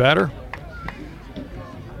 Right-handed batter.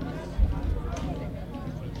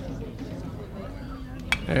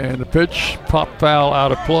 And the pitch, pop foul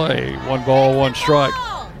out of play. 1 ball, 1 strike.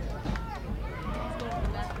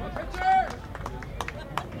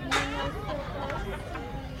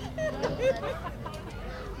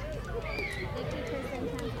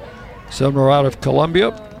 Simlar out of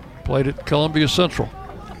Columbia, played at Columbia Central.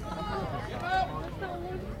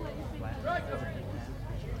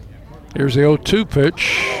 Here's the 0-2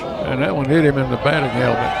 pitch, and that one hit him in the batting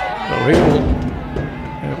helmet. So he will,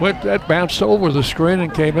 and that bounced over the screen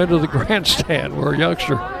and came into the grandstand where a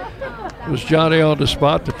youngster was Johnny on the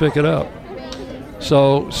spot to pick it up.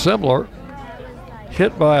 So Simlar,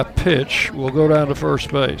 hit by a pitch, will go down to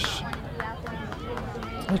first base.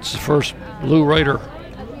 That's the first Blue Raider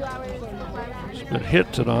that's been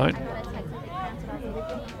hit tonight.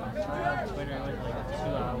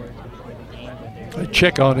 They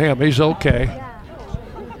check on him, he's okay.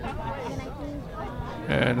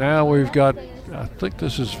 And now we've got, I think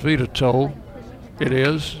this is Vitato. It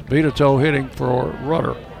is. Vitato hitting for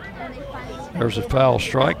Rudder. There's a foul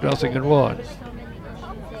strike, 0-1.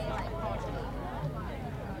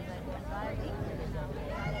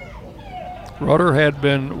 Rudder had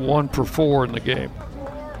been 1 for 4 in the game.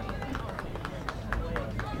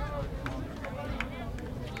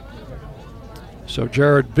 So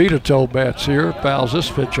Jared Vitato bats here, fouls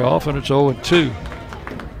this pitch off, and it's 0-2.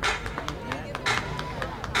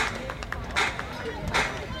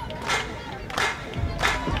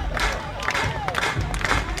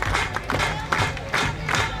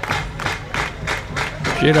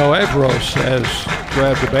 Gino Evros has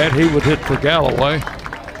grabbed the bat. He would hit for Galloway.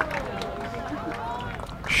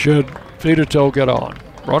 Should Vitato get on.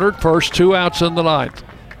 Runner at first, 2 outs in the 9th.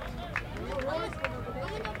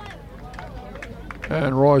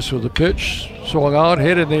 And Royce with the pitch. Swung on,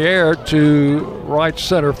 hit in the air to right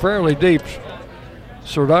center, fairly deep.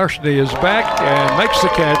 Sardarshny is back and makes the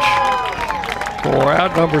catch for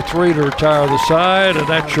out number 3 to retire the side, and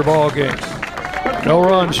that's your ball game. No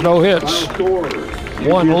runs, no hits.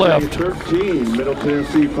 1 left. 13, Middle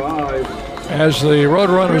Tennessee 5. As the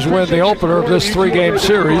Roadrunners win the opener of this 3-game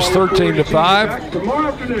series,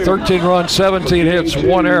 13-5. 13 runs, 17 hits,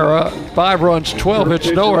 1 error, 5 runs, 12 hits,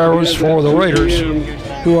 no errors for the Raiders,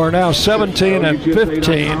 who are now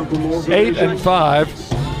 17-15,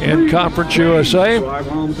 8-5 in Conference USA.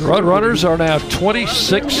 The Roadrunners are now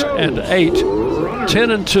 26-8,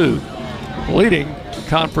 10-2, leading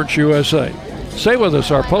Conference USA. Stay with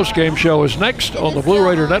us. Our post-game show is next on the Blue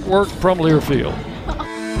Raider Network from Learfield.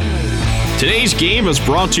 Today's game is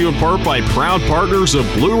brought to you in part by proud partners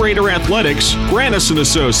of Blue Raider Athletics, Grannis &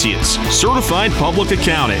 Associates, certified public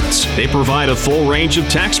accountants. They provide a full range of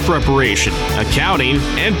tax preparation, accounting,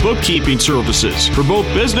 and bookkeeping services for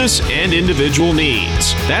both business and individual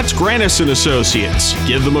needs. That's Grannis & Associates.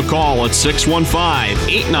 Give them a call at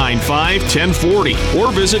 615-895-1040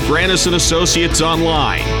 or visit Grannis & Associates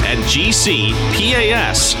online at gcpas.com.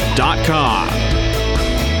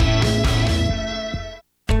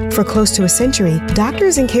 For close to a century,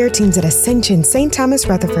 doctors and care teams at Ascension St. Thomas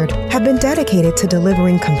Rutherford have been dedicated to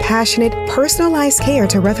delivering compassionate, personalized care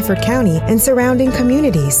to Rutherford County and surrounding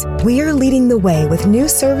communities. We are leading the way with new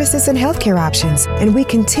services and healthcare options, and we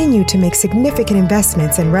continue to make significant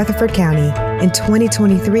investments in Rutherford County. In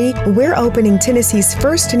 2023, we're opening Tennessee's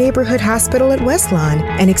first neighborhood hospital at West Lawn,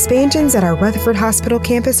 and expansions at our Rutherford Hospital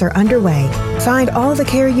campus are underway. Find all the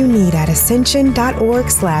care you need at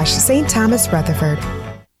ascension.org/St. Thomas Rutherford.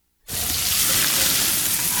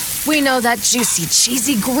 We know that juicy,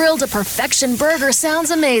 cheesy, grilled to perfection burger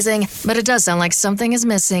sounds amazing, but it does sound like something is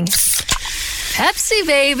missing. Pepsi,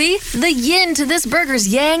 baby! The yin to this burger's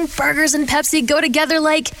yang. Burgers and Pepsi go together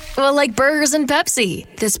like burgers and Pepsi.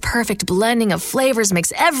 This perfect blending of flavors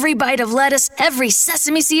makes every bite of lettuce, every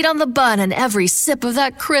sesame seed on the bun, and every sip of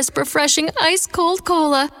that crisp, refreshing, ice-cold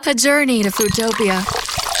cola a journey to Foodtopia.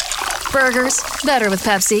 Burgers, better with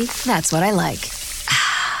Pepsi. That's what I like.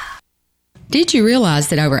 Did you realize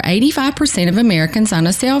that over 85% of Americans own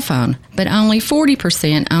a cell phone, but only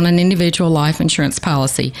 40% own an individual life insurance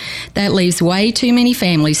policy? That leaves way too many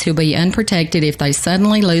families who'll be unprotected if they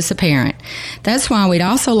suddenly lose a parent. That's why we'd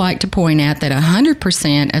also like to point out that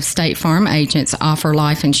 100% of State Farm agents offer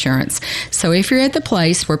life insurance. So if you're at the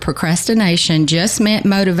place where procrastination just met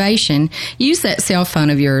motivation, use that cell phone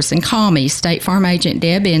of yours and call me, State Farm agent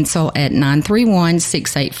Deb Insel, at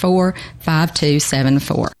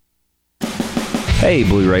 931-684-5274. Hey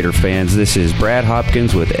Blue Raider fans, this is Brad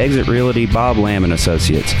Hopkins with Exit Realty Bob Lamb &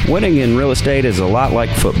 Associates. Winning in real estate is a lot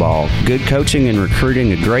like football. Good coaching and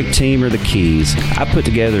recruiting a great team are the keys. I put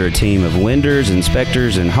together a team of lenders,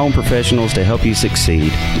 inspectors, and home professionals to help you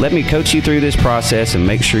succeed. Let me coach you through this process and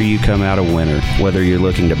make sure you come out a winner. Whether you're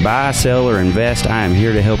looking to buy, sell, or invest, I am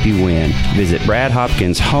here to help you win. Visit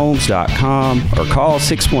BradHopkinsHomes.com or call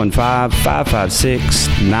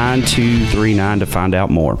 615-556-9239 to find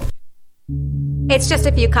out more. It's just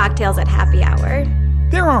a few cocktails at happy hour.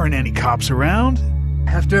 There aren't any cops around.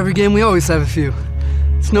 After every game, we always have a few.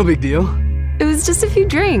 It's no big deal. It was just a few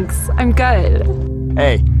drinks. I'm good.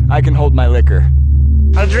 Hey, I can hold my liquor.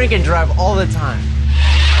 I drink and drive all the time.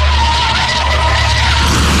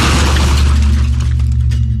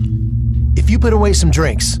 If you put away some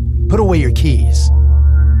drinks, put away your keys.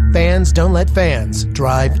 Fans don't let fans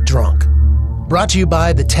drive drunk. Brought to you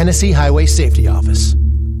by the Tennessee Highway Safety Office.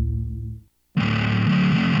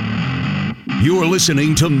 You're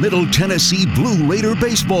listening to Middle Tennessee Blue Raider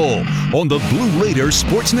Baseball on the Blue Raider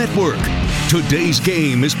Sports Network. Today's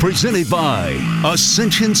game is presented by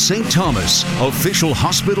Ascension St. Thomas, official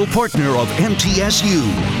hospital partner of MTSU.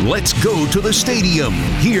 Let's go to the stadium.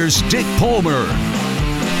 Here's Dick Palmer.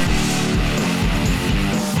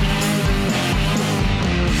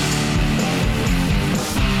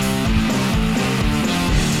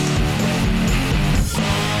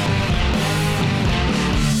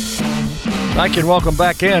 Thank you and welcome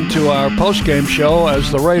back into our postgame show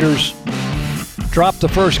as the Raiders drop the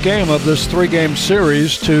first game of this three-game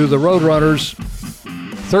series to the Roadrunners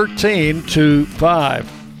 13-5.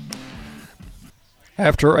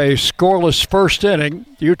 After a scoreless first inning,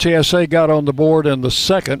 UTSA got on the board in the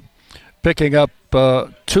second, picking up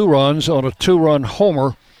 2 runs on a 2-run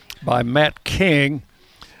homer by Matt King.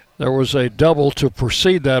 There was a double to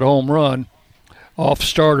precede that home run off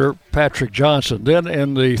starter Patrick Johnson. Then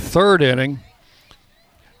in the third inning,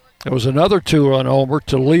 there was another 2-run homer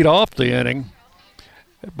to lead off the inning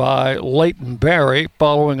by Leighton Barry,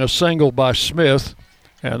 following a single by Smith,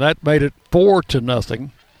 and that made it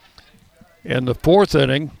 4-0. In the fourth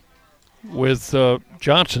inning, with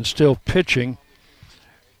Johnson still pitching,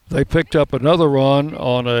 they picked up another run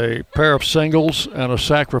on a pair of singles and a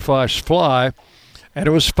sacrifice fly, and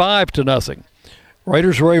it was 5-0.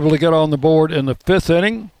 Raiders were able to get on the board in the fifth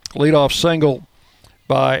inning. Leadoff single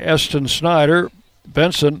by Eston Snyder.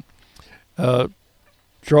 Benson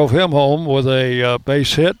drove him home with a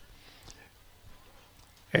base hit.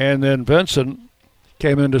 And then Benson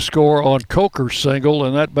came in to score on Coker's single,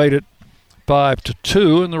 and that made it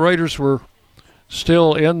 5-2. And the Raiders were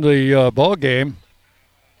still in the ball game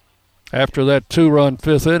after that 2-run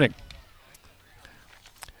fifth inning.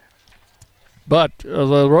 But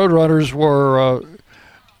the Roadrunners were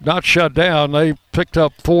not shut down. They picked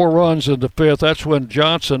up 4 runs in the fifth. That's when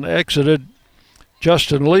Johnson exited.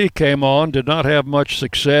 Justin Lee came on, did not have much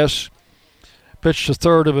success. Pitched a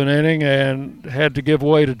third of an inning and had to give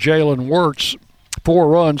way to Jalen Wirtz. 4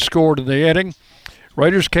 runs scored in the inning.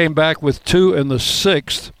 Raiders came back with 2 in the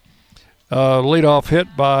sixth. Leadoff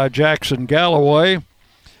hit by Jackson Galloway,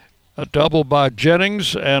 a double by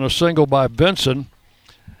Jennings, and a single by Benson.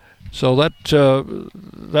 So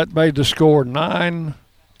that made the score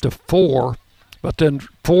 9-4. But then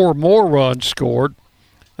 4 more runs scored.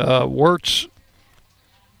 Wirtz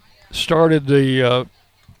started the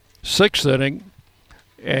sixth inning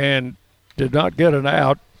and did not get an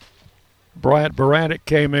out. Bryant Baranek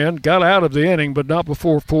came in, got out of the inning, but not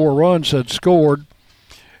before 4 runs had scored.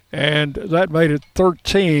 And that made it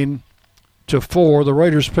 13-4. The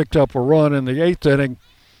Raiders picked up a run in the eighth inning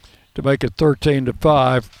to make it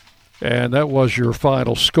 13-5, and that was your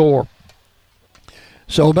final score.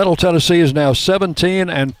 So Middle Tennessee is now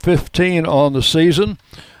 17-15 on the season.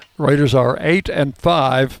 The Raiders are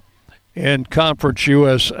 8-5 in Conference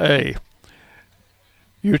USA.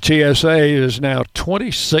 UTSA is now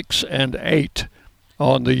 26-8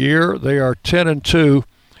 on the year. They are 10-2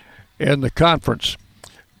 in the conference.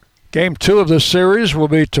 Game 2 of this series will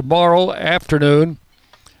be tomorrow afternoon,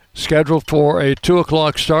 scheduled for a 2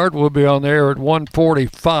 o'clock start. We'll be on the air at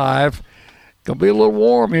 1:45. Going to be a little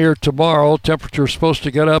warm here tomorrow. Temperature is supposed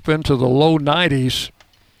to get up into the low 90s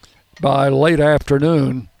by late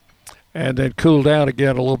afternoon, and then cool down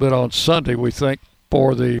again a little bit on Sunday, we think,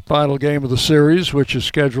 for the final game of the series, which is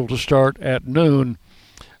scheduled to start at noon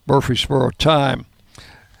Murfreesboro time.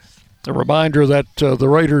 A reminder that the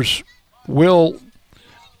Raiders will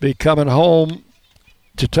be coming home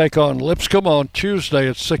to take on Lipscomb on Tuesday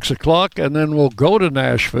at 6 o'clock, and then we'll go to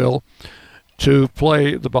Nashville to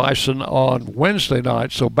play the Bison on Wednesday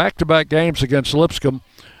night. So back-to-back games against Lipscomb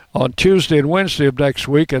on Tuesday and Wednesday of next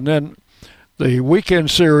week, and then the weekend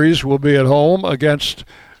series will be at home against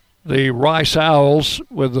the Rice Owls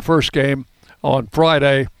with the first game on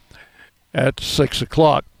Friday at 6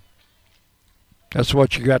 o'clock. That's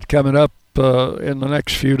what you got coming up in the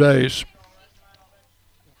next few days.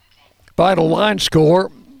 Final line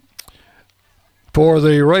score for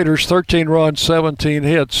the Raiders, 13 runs, 17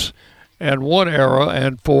 hits, and 1 error.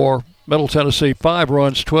 And for Middle Tennessee, 5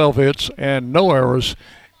 runs, 12 hits, and no errors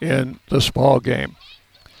in this ball game.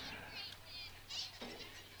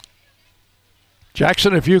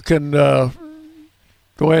 Jackson, if you can go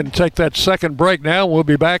ahead and take that second break now. We'll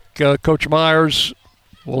be back. Coach Myers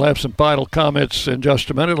will have some final comments in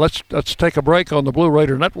just a minute. Let's take a break on the Blue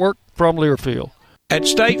Raider Network from Learfield. At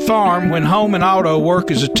State Farm, when home and auto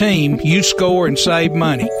work as a team, you score and save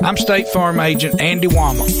money. I'm State Farm agent Andy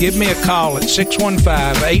Wama. Give me a call at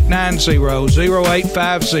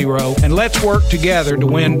 615-890-0850 and let's work together to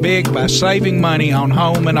win big by saving money on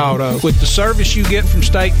home and auto. With the service you get from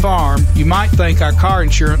State Farm, you might think our car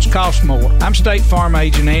insurance costs more. I'm State Farm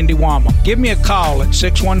agent Andy Wama. Give me a call at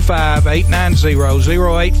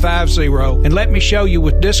 615-890-0850 and let me show you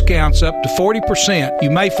with discounts up to 40%. You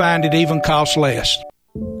may find it even costs less.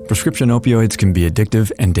 Prescription opioids can be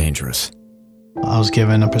addictive and dangerous. I was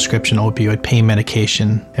given a prescription opioid pain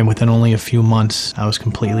medication, and within only a few months, I was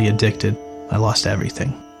completely addicted. I lost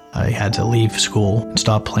everything. I had to leave school and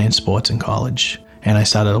stop playing sports in college, and I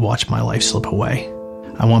started to watch my life slip away.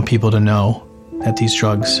 I want people to know that these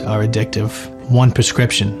drugs are addictive. One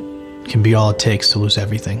prescription can be all it takes to lose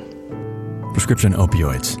everything. Prescription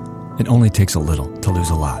opioids. It only takes a little to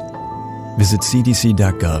lose a lot. Visit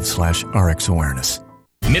cdc.gov/RxAwareness.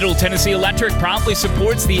 Middle Tennessee Electric proudly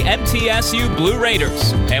supports the MTSU Blue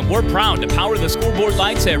Raiders, and we're proud to power the scoreboard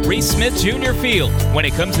lights at Reese Smith Junior Field. When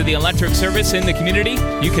it comes to the electric service in the community,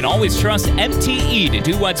 you can always trust MTE to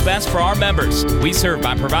do what's best for our members. We serve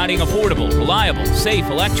by providing affordable, reliable, safe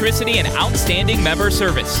electricity and outstanding member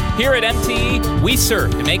service. Here at MTE, we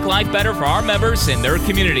serve to make life better for our members and their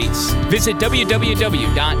communities. Visit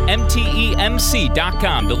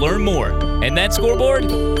www.mtemc.com to learn more. And that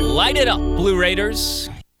scoreboard, light it up, Blue Raiders.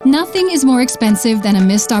 Nothing is more expensive than a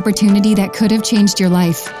missed opportunity that could have changed your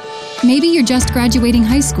life. Maybe you're just graduating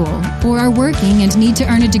high school, or are working and need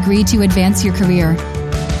to earn a degree to advance your career.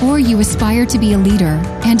 Or you aspire to be a leader,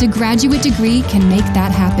 and a graduate degree can make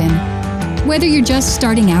that happen. Whether you're just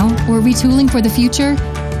starting out or retooling for the future,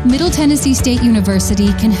 Middle Tennessee State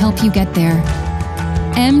University can help you get there.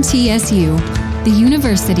 MTSU, the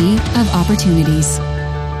University of Opportunities.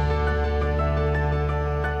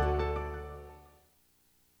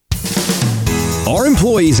 Our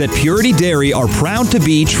employees at Purity Dairy are proud to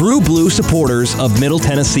be true blue supporters of Middle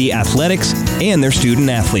Tennessee athletics and their student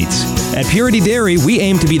athletes. At Purity Dairy, we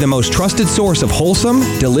aim to be the most trusted source of wholesome,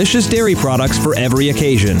 delicious dairy products for every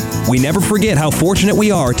occasion. We never forget how fortunate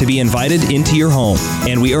we are to be invited into your home,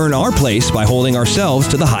 and we earn our place by holding ourselves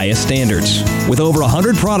to the highest standards. With over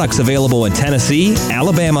 100 products available in Tennessee,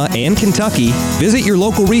 Alabama, and Kentucky, visit your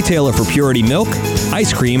local retailer for Purity milk,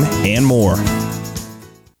 ice cream, and more.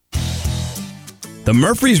 The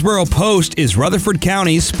Murfreesboro Post is Rutherford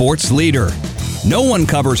County's sports leader. No one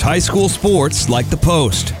covers high school sports like the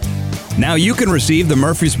Post. Now you can receive the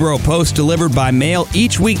Murfreesboro Post delivered by mail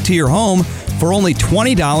each week to your home for only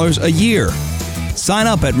 $20 a year. Sign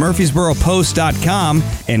up at murfreesboropost.com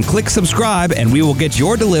and click subscribe, and we will get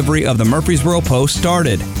your delivery of the Murfreesboro Post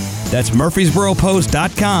started. That's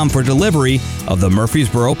murfreesboropost.com for delivery of the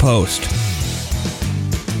Murfreesboro Post.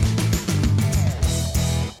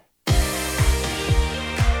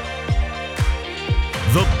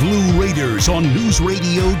 The Blue Raiders on News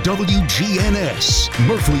Radio WGNS,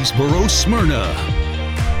 Murfreesboro, Smyrna.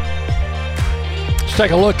 Let's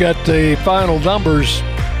take a look at the final numbers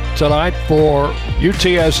tonight for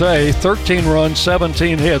UTSA. 13 runs,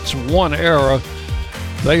 17 hits, 1 error.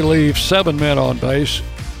 They leave 7 men on base.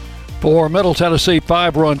 For Middle Tennessee,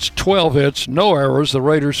 5 runs, 12 hits, no errors. The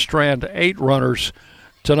Raiders strand 8 runners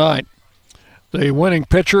tonight. The winning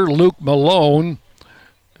pitcher, Luke Malone,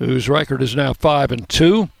 whose record is now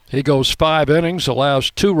 5-2. He goes 5 innings, allows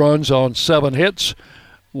 2 runs on 7 hits,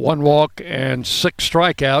 1 walk, and 6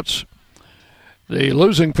 strikeouts. The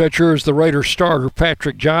losing pitcher is the Raiders starter,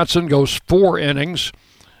 Patrick Johnson, goes 4 innings,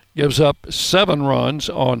 gives up 7 runs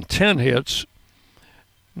on 10 hits,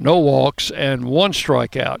 no walks, and 1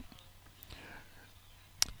 strikeout.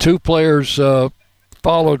 2 players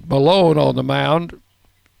followed Malone on the mound.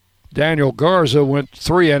 Daniel Garza went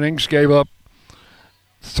 3 innings, gave up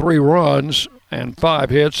 3 runs and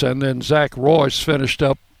 5 hits, and then Zach Royce finished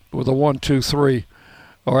up with a 1-2-3,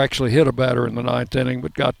 or actually hit a batter in the 9th inning,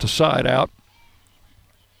 but got the side out.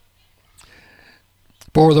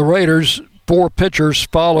 For the Raiders, 4 pitchers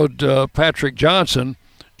followed Patrick Johnson.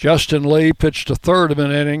 Justin Lee pitched a third of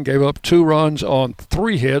an inning, gave up 2 runs on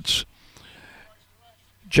 3 hits.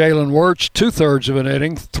 Jalen Wirtz, 2/3 of an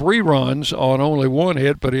inning, 3 runs on only 1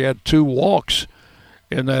 hit, but he had 2 walks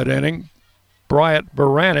in that inning. Bryant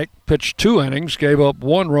Baranek pitched 2 innings, gave up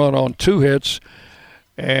 1 run on 2 hits,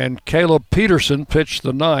 and Caleb Peterson pitched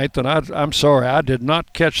the 9th. And I'm sorry, I did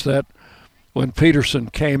not catch that when Peterson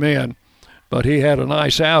came in, but he had a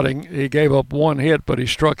nice outing. He gave up 1 hit, but he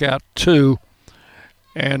struck out 2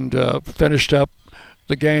 and finished up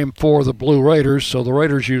the game for the Blue Raiders. So the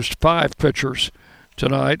Raiders used 5 pitchers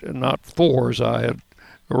tonight and not 4, as I had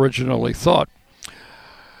originally thought.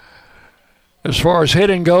 As far as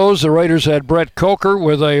hitting goes, the Raiders had Brett Coker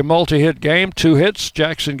with a multi-hit game, 2 hits.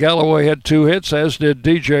 Jackson Galloway had 2 hits, as did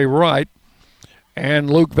DJ Wright. And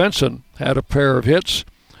Luke Vinson had a pair of hits.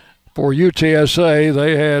 For UTSA,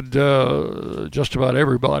 they had just about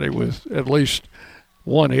everybody with at least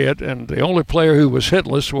 1 hit, and the only player who was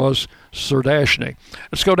hitless was Serdashny.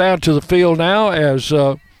 Let's go down to the field now as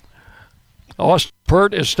Austin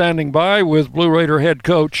Pert is standing by with Blue Raider head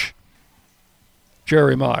coach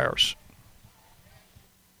Jerry Myers.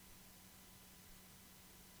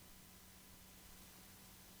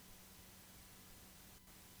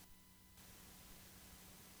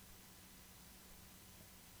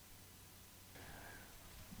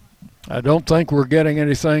 I don't think we're getting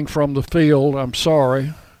anything from the field. I'm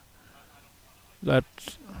sorry. That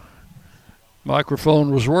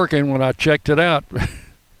microphone was working when I checked it out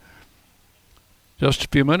just a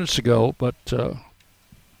few minutes ago, but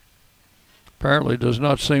apparently does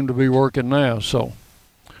not seem to be working now. So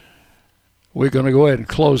we're going to go ahead and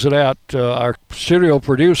close it out. Our studio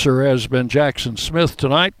producer has been Jackson Smith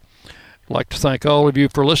tonight. I'd like to thank all of you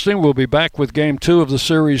for listening. We'll be back with Game 2 of the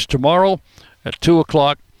series tomorrow at 2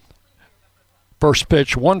 o'clock. First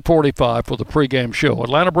pitch, 1:45 for the pregame show.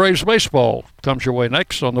 Atlanta Braves baseball comes your way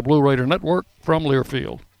next on the Blue Raider Network from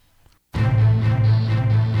Learfield.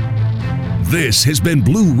 This has been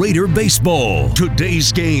Blue Raider Baseball.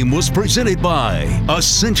 Today's game was presented by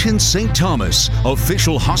Ascension St. Thomas,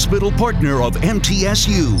 official hospital partner of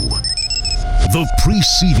MTSU. The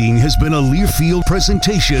preceding has been a Learfield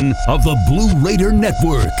presentation of the Blue Raider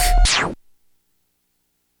Network.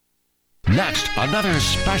 Next, another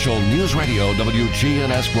special News Radio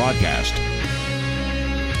WGNS broadcast.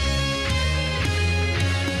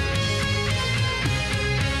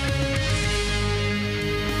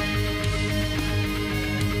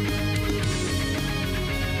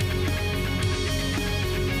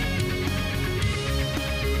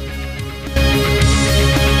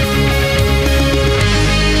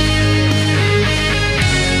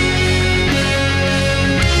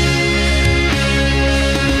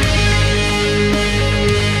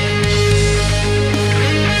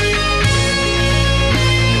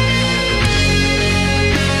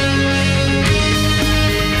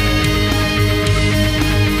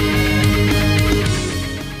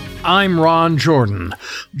 I'm Ron Jordan.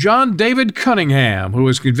 John David Cunningham, who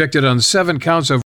was convicted on 7 counts of